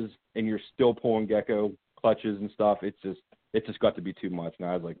clutches and you're still pulling gecko clutches and stuff, it just got to be too much. And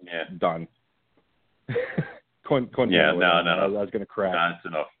I was like, done. couldn't no. I was going to crash. That's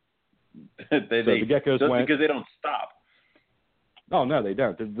enough. The geckos went because they don't stop. Oh no, they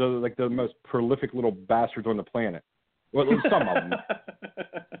don't. They're like the most prolific little bastards on the planet. Well, some of them.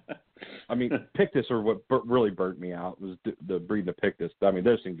 I mean, Pictus are what really burnt me out, was the breeding of Pictus. I mean,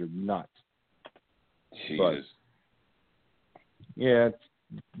 those things are nuts. Jesus. But, yeah, it's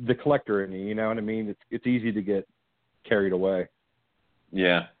the collector in you, you know what I mean? It's easy to get carried away.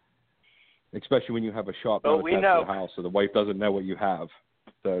 Yeah. Especially when you have a shop attached to the house, so the wife doesn't know what you have.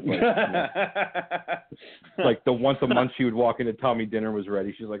 So it's like, like the once a month she would walk in and tell me dinner was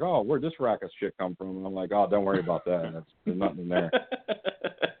ready. She's like, "Oh, where'd this rack of shit come from?" And I'm like, "Oh, don't worry about that. There's nothing in there."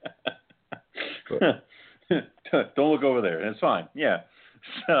 Don't look over there. It's fine. Yeah.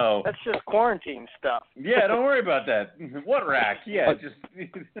 So that's just quarantine stuff. Yeah, don't worry about that. What rack? Yeah, just.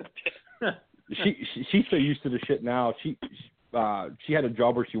 She's so used to the shit now. She had a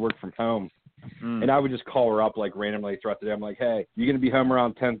job where she worked from home. And I would just call her up like randomly throughout the day. I'm like, "Hey, you gonna be home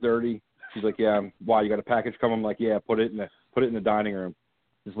around 10:30?" She's like, "Yeah." Why? You got a package coming? I'm like, "Yeah." Put it in the dining room.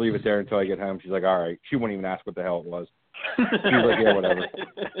 Just leave it there until I get home. She's like, "All right." She wouldn't even ask what the hell it was. She was like, "Yeah, whatever."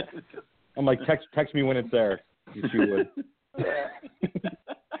 I'm like, text me when it's there. And she would.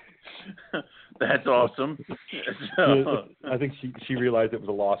 That's awesome. So, I think she realized it was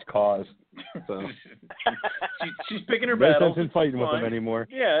a lost cause. So she's picking her battles. No sense in fighting with them anymore.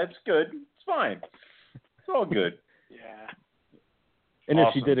 Yeah, it's good. It's fine. It's all good. Yeah. And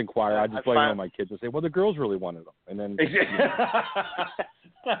if she did inquire, I'd just blame it on my kids and say, "Well, the girls really wanted them." And then,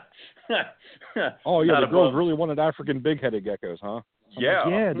 "Oh yeah, the girls really wanted African big-headed geckos, huh?" Yeah.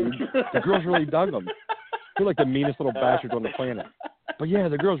 Like, yeah, dude. The girls really dug them. They're like the meanest little bastards on the planet. But yeah,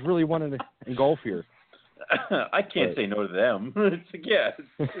 the girls really wanted to engulf here. I can't say no to them. It's like, yeah.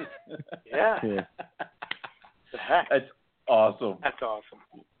 Yeah. The heck? That's awesome. That's awesome.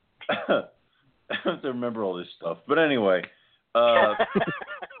 I have to remember all this stuff. But anyway,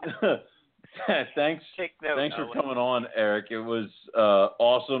 thanks for coming on, Eric. It was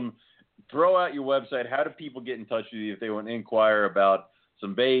awesome. Throw out your website. How do people get in touch with you if they want to inquire about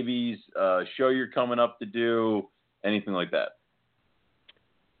some babies, show you're coming up to do, anything like that?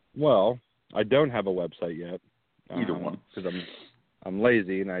 Well, I don't have a website yet. Either one. Because I'm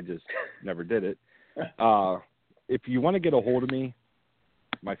lazy and I just never did it. If you want to get a hold of me,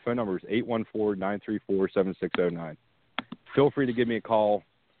 my phone number is 814-934-7609. Feel free to give me a call,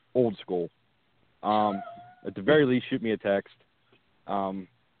 old school. At the very least, shoot me a text.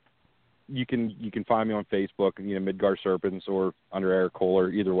 You can find me on Facebook, Midgard Serpents, or under Eric Koller,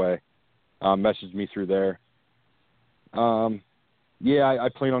 either way. Message me through there. I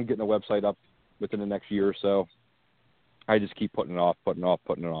plan on getting a website up within the next year or so. I just keep putting it off, but I'll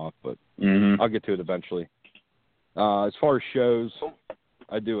get to it eventually. As far as shows,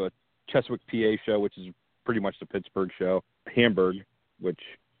 I do a Cheswick, PA show, which is pretty much the Pittsburgh show. Hamburg, which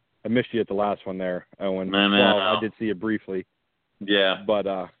I missed you at the last one there, Owen. I did see it briefly. Yeah. But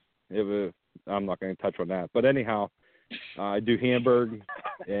I'm not going to touch on that. But anyhow, I do Hamburg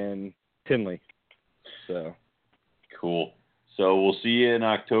and Tinley. So cool. So we'll see you in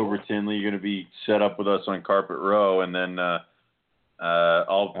October, Tinley. You're going to be set up with us on Carpet Row, and then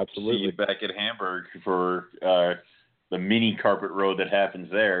I'll see you back at Hamburg for mini carpet road that happens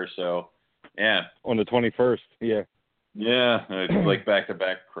there. So, yeah. On the 21st, yeah. Yeah, it's like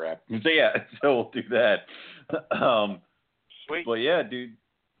back-to-back crap. So, yeah, so we'll do that. Sweet. But, yeah, dude,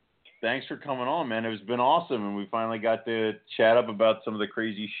 thanks for coming on, man. It's been awesome, and we finally got to chat up about some of the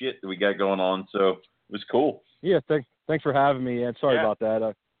crazy shit that we got going on, so it was cool. Yeah, thanks for having me. And sorry about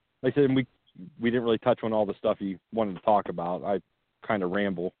that. Like I said, we didn't really touch on all the stuff you wanted to talk about. I kind of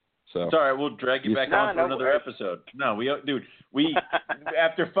ramble. So it's all right. We'll drag you back on for another episode. No, we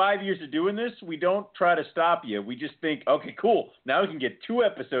after 5 years of doing this, we don't try to stop you. We just think, okay, cool. Now we can get 2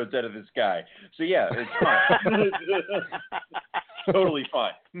 episodes out of this guy. So yeah, it's fine. Totally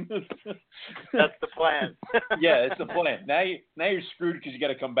fine. That's the plan. Yeah, it's the plan. Now you're screwed because you got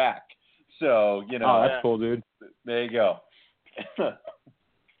to come back. So Oh, that's cool, dude. There you go.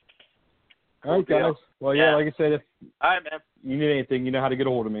 All right, guys. Well, yeah, like I said, if all right, man. You need anything, you know how to get a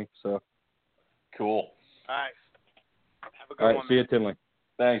hold of me. So cool. All right. Have a good one. All right, man. see you, Tinley.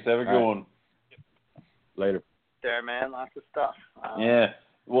 Thanks. Have a good one. Later. There, man. Lots of stuff. Yeah,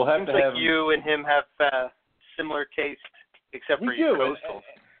 we'll have to have. You and him have similar taste, except for your coastal.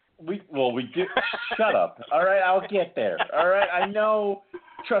 We do. Shut up. All right, I'll get there. All right, I know.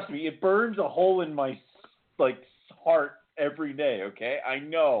 Trust me, it burns a hole in my heart every day. Okay, I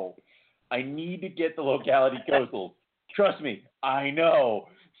know. I need to get the locality coastal. Trust me, I know.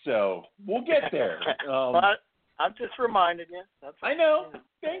 So we'll get there. But I'm just reminding you. I know.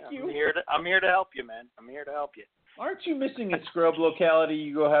 Thank you. I'm here to help you, man. I'm here to help you. Aren't you missing a scrub locality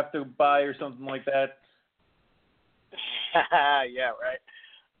you go have to buy or something like that? Yeah, right.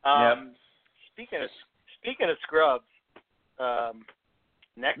 Speaking of scrubs,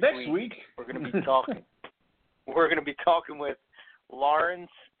 next week we're going to be talking. We're going to be talking with Lawrence.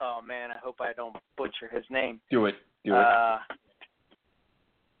 Oh man, I hope I don't butcher his name. Do it.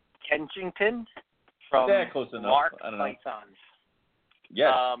 Kensington from close enough. Mark I don't know. Pythons.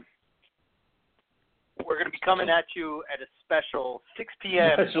 Yes. We're going to be coming at you at a special 6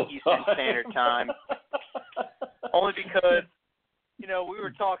 p.m. Eastern Standard Time. Only because, we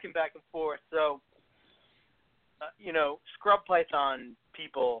were talking back and forth. So, scrub python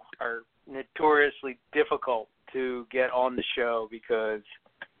people are notoriously difficult to get on the show because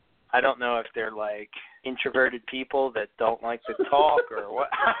I don't know if they're like introverted people that don't like to talk or what.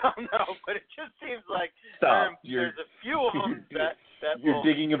 I don't know, but it just seems like there's a few of them that you're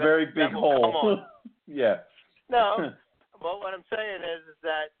digging a very big hole. Yeah. No. Well, what I'm saying is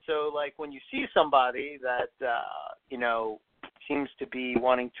that so like when you see somebody that seems to be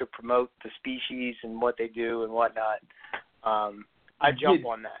wanting to promote the species and what they do and whatnot, I jump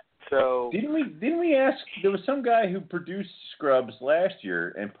on that. So didn't we ask? There was some guy who produced scrubs last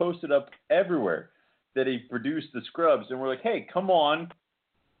year and posted up everywhere that he produced the scrubs, and we're like, hey, come on,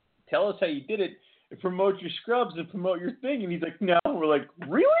 tell us how you did it, and promote your scrubs and promote your thing. And he's like, no. We're like,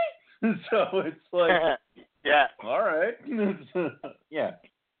 really? So it's like, yeah, all right, yeah.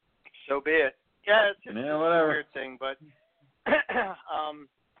 So be it. Yeah, it's just whatever. a weird thing, but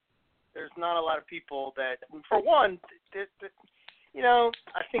there's not a lot of people that, for one,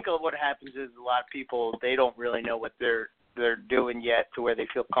 I think what happens is a lot of people, they don't really know what they're doing yet to where they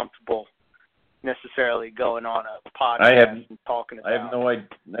feel comfortable necessarily going on a podcast and talking about. I have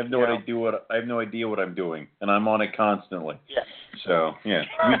no idea what I'm doing, and I'm on it constantly. Yeah. So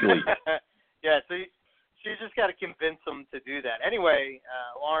weekly. Yeah. So you just got to convince them to do that. Anyway,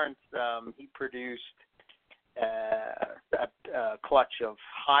 Lawrence, he produced a clutch of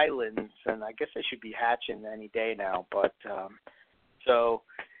Highlands, and I guess they should be hatching any day now. But so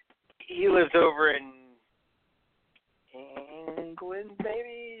he lives over in England,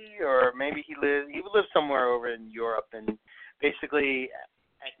 maybe, or maybe he lives somewhere over in Europe, and basically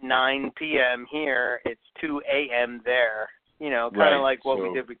at 9 p.m. here, it's 2 a.m. there. Kind of like what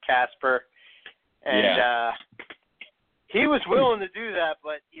we did with Casper, and he was willing to do that,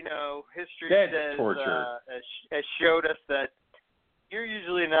 but history has showed us that you're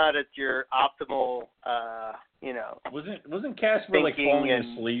usually not at your optimal. Wasn't Casper like falling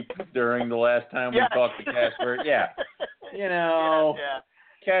asleep during the last time we talked to Casper? Yeah.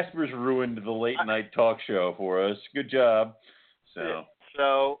 Casper's ruined the late night talk show for us. Good job. So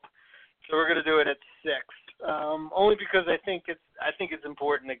we're gonna do it at 6. Only because I think it's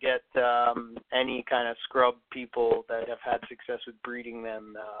important to get any kind of scrub people that have had success with breeding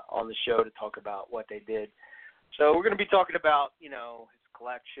them on the show to talk about what they did. So we're going to be talking about his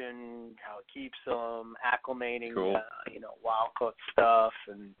collection, how it keeps them, acclimating, wild caught stuff,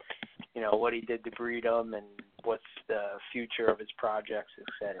 and what he did to breed them, and what's the future of his projects,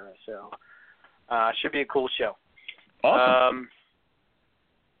 etc. So should be a cool show. Awesome.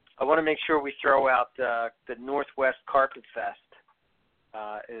 I want to make sure we throw out the Northwest Carpet Fest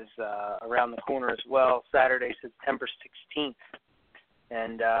is around the corner as well, Saturday, September 16th.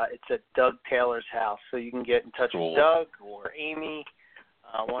 And it's at Doug Taylor's house. So you can get in touch with Doug or Amy,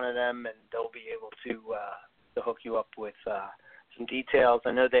 one of them, and they'll be able to hook you up with some details.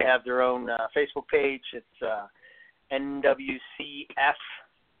 I know they have their own Facebook page. It's NWCF,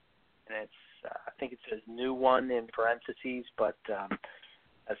 and it's I think it says new one in parentheses, but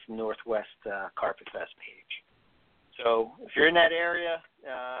that's the Northwest Carpet Fest page. So if you're in that area,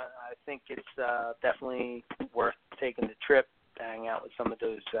 I think it's definitely worth taking the trip to hang out with some of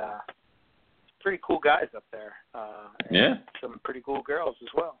those pretty cool guys up there. And some pretty cool girls as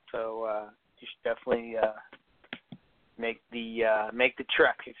well. So you should definitely make the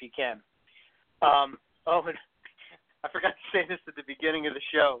trek if you can. And I forgot to say this at the beginning of the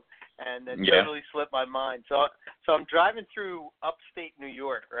show, and it totally slipped my mind. So I'm driving through upstate New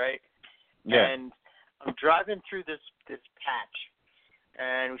York, right? Yeah. And I'm driving through this patch,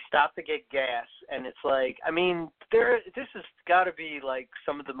 and we stop to get gas, and it's like, I mean, this has got to be like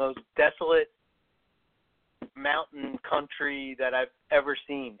some of the most desolate mountain country that I've ever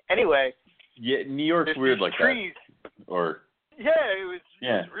seen. Anyway. Yeah, New York's weird like trees. That. Or. Yeah, it was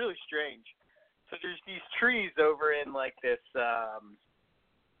really strange. So there's these trees over in like this, I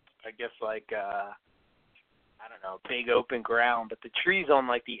guess like I don't know, big open ground, but the trees on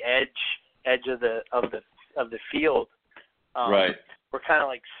like the edge of the field, right, were kind of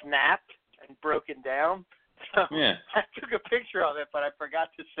like snapped and broken down. So I took a picture of it, but I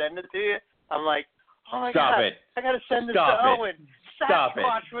forgot to send it to you. I'm like, oh my God, I got to send this to Owen.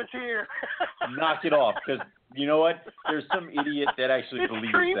 Sasquatch was here. Knock it off, because you know what? There's some idiot that actually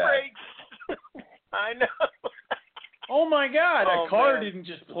believes tree that. breaks. I know. Oh my God! A car didn't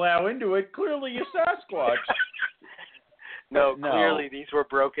just plow into it. Clearly, a Sasquatch. No, clearly these were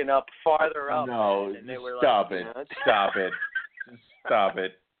broken up farther up. No, and they were stop like, it! Stop it! Stop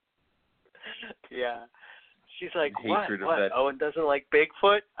it! Yeah. She's like, what? That. Owen doesn't like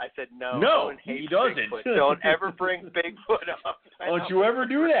Bigfoot? I said, no. No, Owen hates he doesn't. Bigfoot. Don't ever bring Bigfoot up. Don't you ever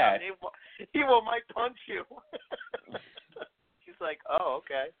do that. He might punch you. She's like, oh,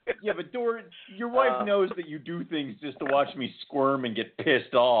 okay. Yeah, but your wife knows that you do things just to watch me squirm and get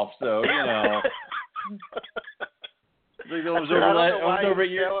pissed off, so, you know. Right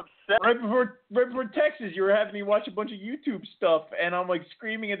before Texas, you were having me watch a bunch of YouTube stuff, and I'm like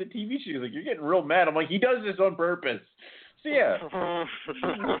screaming at the TV. She's like, "You're getting real mad." I'm like, "He does this on purpose." So yeah,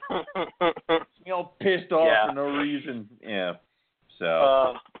 pissed off for no reason. Yeah.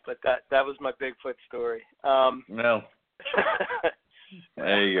 So. But that was my Bigfoot story. No.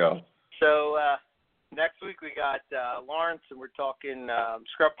 There you go. So next week we got Lawrence, and we're talking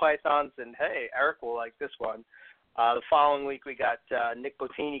scrub pythons, and hey, Eric will like this one. The following week, we got Nick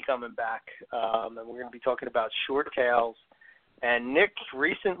Bottini coming back, and we're going to be talking about short tails. And Nick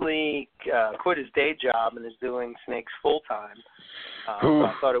recently quit his day job and is doing snakes full-time. So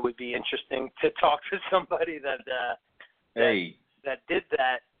I thought it would be interesting to talk to somebody that did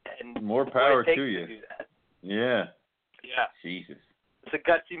that. And more power to you. To do that. Yeah. Yeah. Jesus. It's a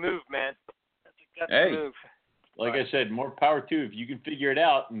gutsy move, man. That's a gutsy move. Like I said, more power to you. If you can figure it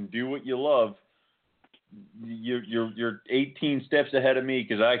out and do what you love, you're 18 steps ahead of me,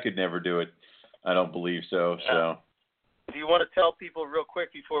 because I could never do it. I don't believe so. So. Do you want to tell people real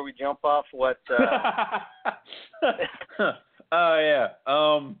quick before we jump off what? Oh yeah.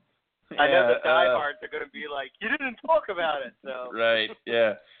 I know the diehards are going to be like, you didn't talk about it. So. Right.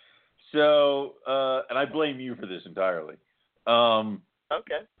 Yeah. So, and I blame you for this entirely.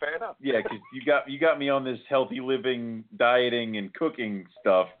 Okay, fair enough. Yeah, because you got me on this healthy living, dieting, and cooking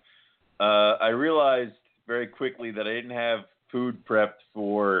stuff. I realized very quickly that I didn't have food prepped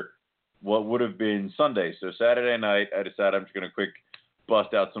for what would have been Sunday. So Saturday night, I decided I'm just going to quick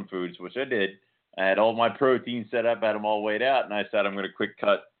bust out some foods, which I did. I had all my protein set up, had them all weighed out, and I decided I'm going to quick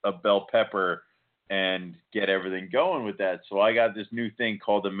cut a bell pepper and get everything going with that. So I got this new thing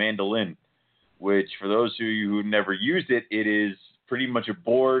called a mandolin, which for those of you who never used it, it is pretty much a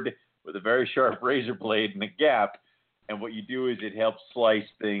board with a very sharp razor blade and a gap. And what you do is it helps slice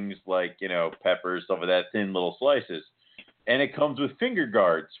things like, peppers, stuff like that, thin little slices. And it comes with finger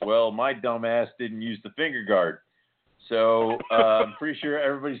guards. Well, my dumb ass didn't use the finger guard. So I'm pretty sure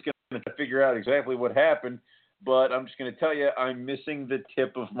everybody's going to figure out exactly what happened. But I'm just going to tell you, I'm missing the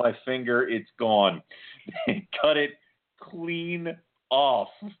tip of my finger. It's gone. Cut it clean off.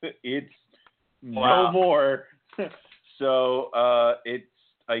 It's no more. So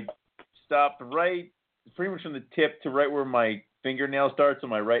I stopped right pretty much from the tip to right where my fingernail starts on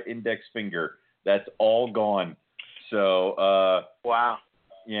my right index finger. That's all gone. So wow.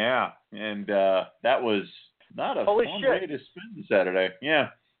 Yeah, and that was not a fun way to spend the Saturday. Yeah.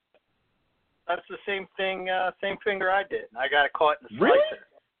 That's the same thing, same finger I did. I got it caught in the really? slicer.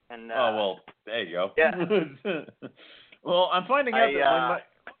 And, there you go. Yeah. Well, I'm finding out that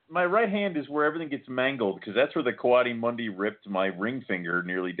my right hand is where everything gets mangled because that's where the Quaddy Mundi ripped my ring finger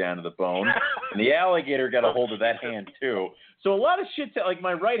nearly down to the bone, and the alligator got a hold of that hand too. So a lot of shit, like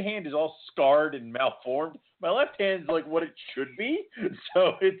my right hand is all scarred and malformed. My left hand's like what it should be.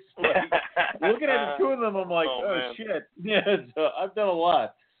 So it's like looking at the two of them, I'm like, oh shit. Yeah, so I've done a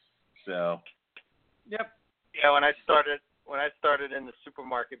lot. So, yep. Yeah, when I started in the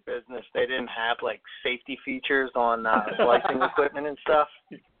supermarket business, they didn't have like safety features on slicing equipment and stuff.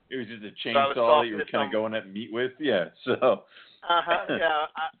 It was just a chainsaw that you were kind of going at meat with. Yeah, so. Yeah,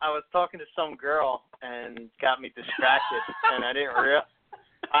 I was talking to some girl and got me distracted, and I didn't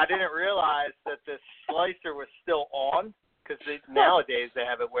realize that the slicer was still on because nowadays they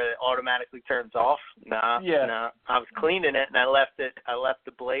have it where it automatically turns off. No, I was cleaning it and I left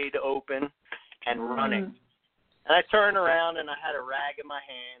the blade open and running. And I turned around and I had a rag in my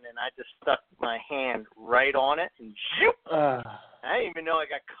hand and I just stuck my hand right on it and shoot. I didn't even know I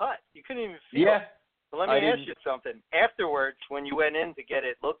got cut. You couldn't even feel it. So let me ask you something. Afterwards, when you went in to get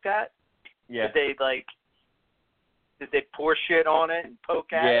it looked at, did they pour shit on it and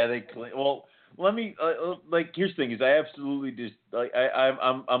poke at it? Yeah, they clean. Well, let me here's the thing: is I absolutely just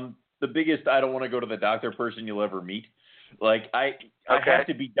I'm the biggest I don't want to go to the doctor person you'll ever meet. Like I have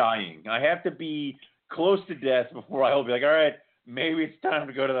to be dying. I have to be close to death before I'll be like, all right, maybe it's time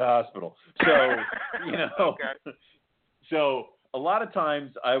to go to the hospital. So so a lot of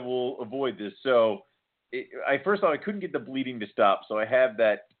times I will avoid this. So I first thought I couldn't get the bleeding to stop, so I have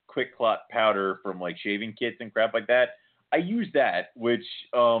that quick clot powder from like shaving kits and crap like that. I use that, which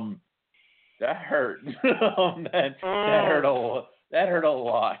that hurt. that hurt a lot. That hurt a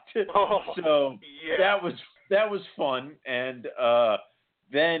lot. So that was fun, and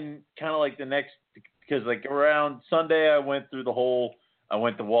then kind of like the next, because like around Sunday I went to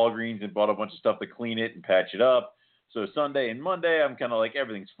Walgreens and bought a bunch of stuff to clean it and patch it up. So Sunday and Monday I'm kind of like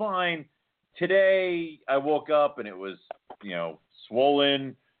everything's fine. Today I woke up and it was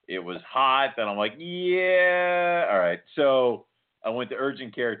swollen. It was hot. Then I'm like, yeah, all right. So I went to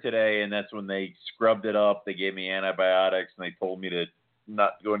urgent care today, and that's when they scrubbed it up. They gave me antibiotics, and they told me to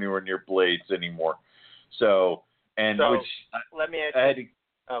not go anywhere near blades anymore. So let me ask you.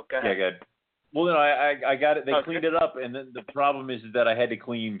 Go ahead. Yeah, go ahead. Well, then I got it. They cleaned it up, and then the problem is that I had to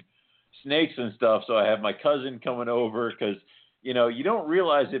clean snakes and stuff. So I have my cousin coming over because you don't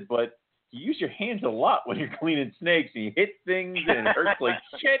realize it, but you use your hands a lot when you're cleaning snakes, and you hit things, and it hurts like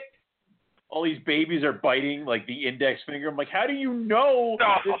shit. All these babies are biting like the index finger. I'm like, how do you know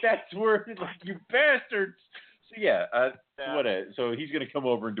that's where, like, you bastards? So so he's gonna come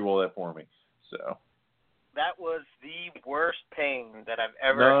over and do all that for me. So that was the worst pain that I've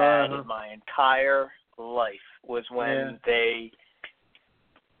ever had in my entire life. Was when they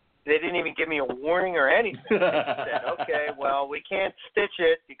didn't even give me a warning or anything. They said, okay, well, we can't stitch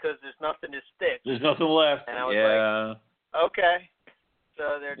it because there's nothing to stitch. There's nothing left. And I was like, okay.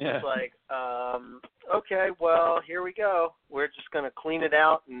 So they're just like, okay, well, here we go. We're just going to clean it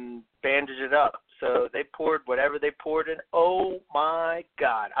out and bandage it up. So they poured whatever they poured in. Oh, my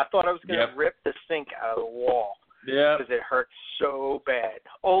God. I thought I was going to rip the sink out of the wall. Yeah. Because it hurt so bad.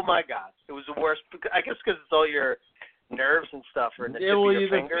 Oh, my God. It was the worst. I guess because it's all your nerves and stuff are in the tip of your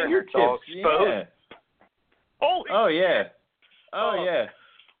finger and it's all exposed. Yeah. Holy shit. Oh, yeah.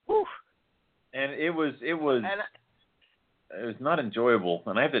 Whew. And it was not enjoyable.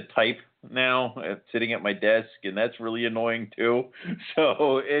 And I have to type now sitting at my desk, and that's really annoying too.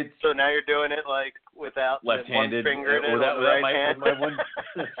 So now you're doing it like without left-handed, one finger in without right hand.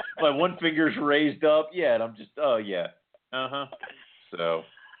 my one finger's raised up. Yeah, and I'm just So.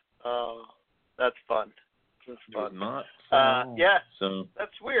 Oh, that's fun. That's fun. It was not fun. So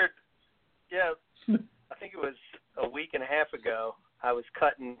that's weird. Yeah, I think it was a week and a half ago. I was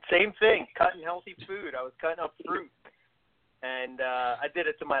cutting healthy food. I was cutting up fruit. And I did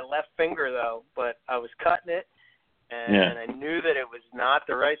it to my left finger, though, but I was cutting it, and I knew that it was not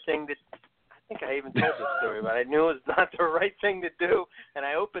the right thing to – I think I even told this story, but I knew it was not the right thing to do. And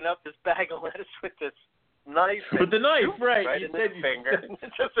I opened up this bag of lettuce with this knife. With the knife, right. Right in the finger.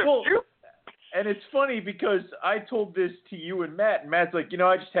 And it's funny because I told this to you and Matt Matt's like,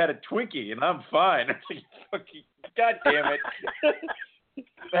 I just had a Twinkie, and I'm fine. I'm like, God damn it.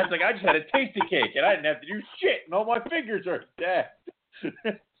 Matt's like, I just had a tasty cake, and I didn't have to do shit, and all my fingers are dead.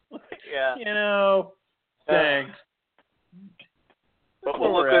 Yeah. Thanks. But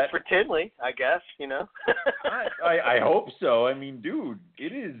we'll look good for Tinley, I guess, you know. I hope so. I mean, dude,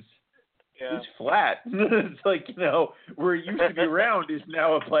 it is it's flat. It's like, you know, where it used to be round is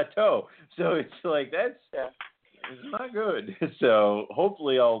now a plateau. So it's like it's not good. So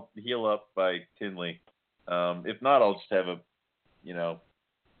hopefully I'll heal up by Tinley. If not, I'll just have a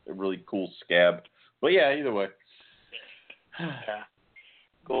really cool scab. But yeah, either way. Yeah.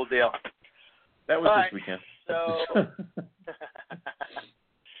 Cool deal. That was this weekend. So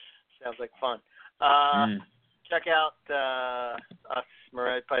sounds like fun. Check out us,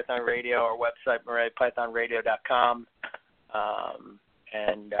 Morelia Python Radio, our website, MoreliaPythonRadio.com.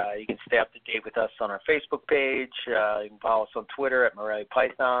 And you can stay up to date with us on our Facebook page. You can follow us on Twitter at Morelia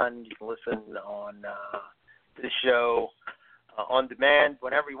Python. You can listen on to the show on demand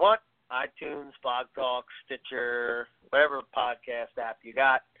whenever you want. iTunes, Blog Talk, Stitcher, whatever podcast app you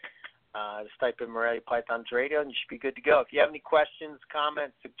got. Just type in Morelia Python's Radio and you should be good to go. If you have any questions,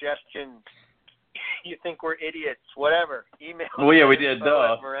 comments, suggestions, you think we're idiots, whatever, email us. Well, yeah, we did,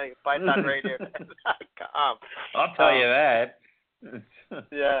 duh. MoreliaPythonRadio.com. I'll tell you that.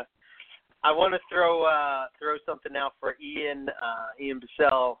 Yeah. I want to throw something out for Ian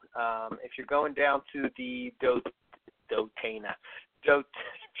Bissell. If you're going down to the Dotana. Oh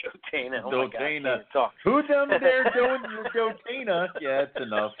my God, can't talk. Who them there doing the Dotana? Yeah, that's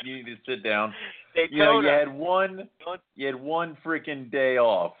enough. You need to sit down. Daytona. You had one freaking day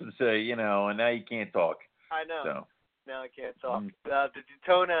off, so and now you can't talk. I know. So. Now I can't talk. The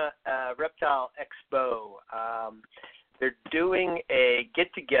Daytona Reptile Expo. They're doing a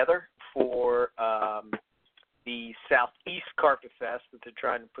get-together for the Southeast Carpet Fest that they're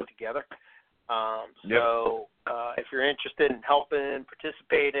trying to put together. So if you're interested in helping,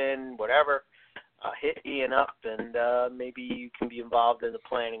 participating, whatever, hit Ian up and maybe you can be involved in the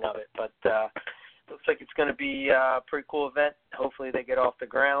planning of it. But looks like it's going to be a pretty cool event. Hopefully they get off the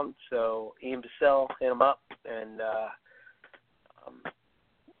ground. So Ian Bissell, hit him up, and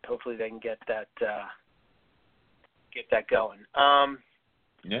hopefully they can get that going.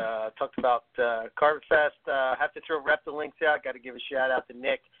 Talked about Carpet Fest. Have to throw Reptile links out. Got to give a shout out to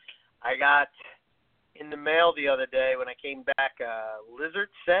Nick. I got in the mail the other day when I came back lizard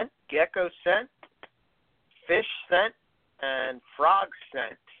scent, gecko scent, fish scent, and frog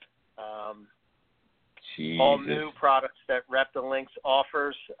scent. All new products that Reptile Links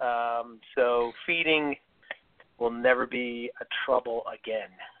offers. So feeding will never be a trouble again.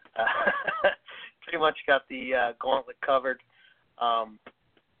 Pretty much got the gauntlet covered.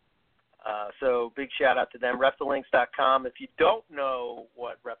 So big shout out to them, reptilelinks.com. If you don't know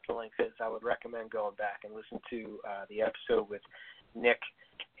what Reptile Links is, I would recommend going back and listen to the episode with Nick,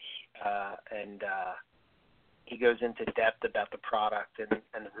 and he goes into depth about the product and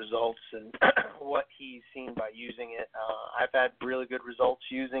the results and what he's seen by using it. I've had really good results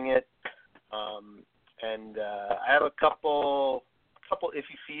using it, and I have a couple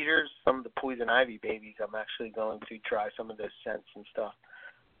iffy feeders, some of the poison ivy babies. I'm actually going to try some of those scents and stuff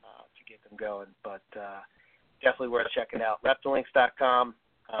to get them going, but definitely worth checking out. Reptilelinks.com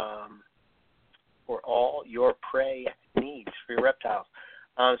for all your prey needs for your reptiles.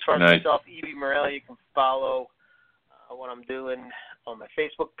 As far as myself, E.B. Morelia, you can follow what I'm doing on my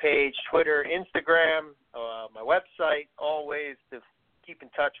Facebook page, Twitter, Instagram, my website, all ways to keep in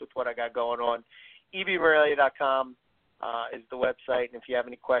touch with what I got going on. ebmorelia.com is the website, and if you have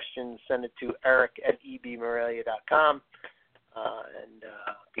any questions, send it to eric@ebmorelia.com, and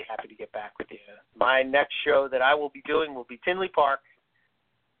I'll be happy to get back with you. My next show that I will be doing will be Tinley Park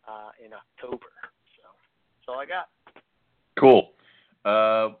in October. So that's all I got. Cool.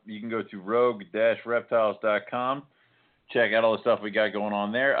 You can go to rogue-reptiles.com. Check out all the stuff we got going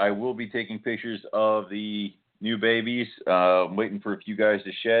on there. I will be taking pictures of the new babies. I'm waiting for a few guys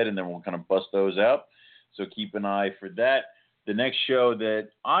to shed, and then we'll kind of bust those out. So keep an eye for that. The next show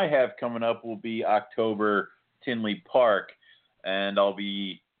that I have coming up will be October, Tinley Park, and I'll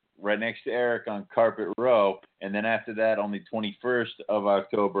be right next to Eric on Carpet Row. And then after that, on the 21st of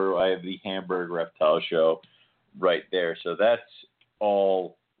October, I have the Hamburg Reptile Show right there. So that's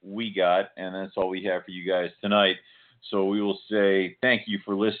all we got, and that's all we have for you guys tonight. So we will say thank you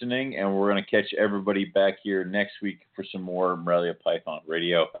for listening, and we're going to catch everybody back here next week for some more Morelia Python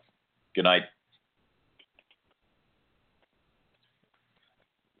Radio. Good night.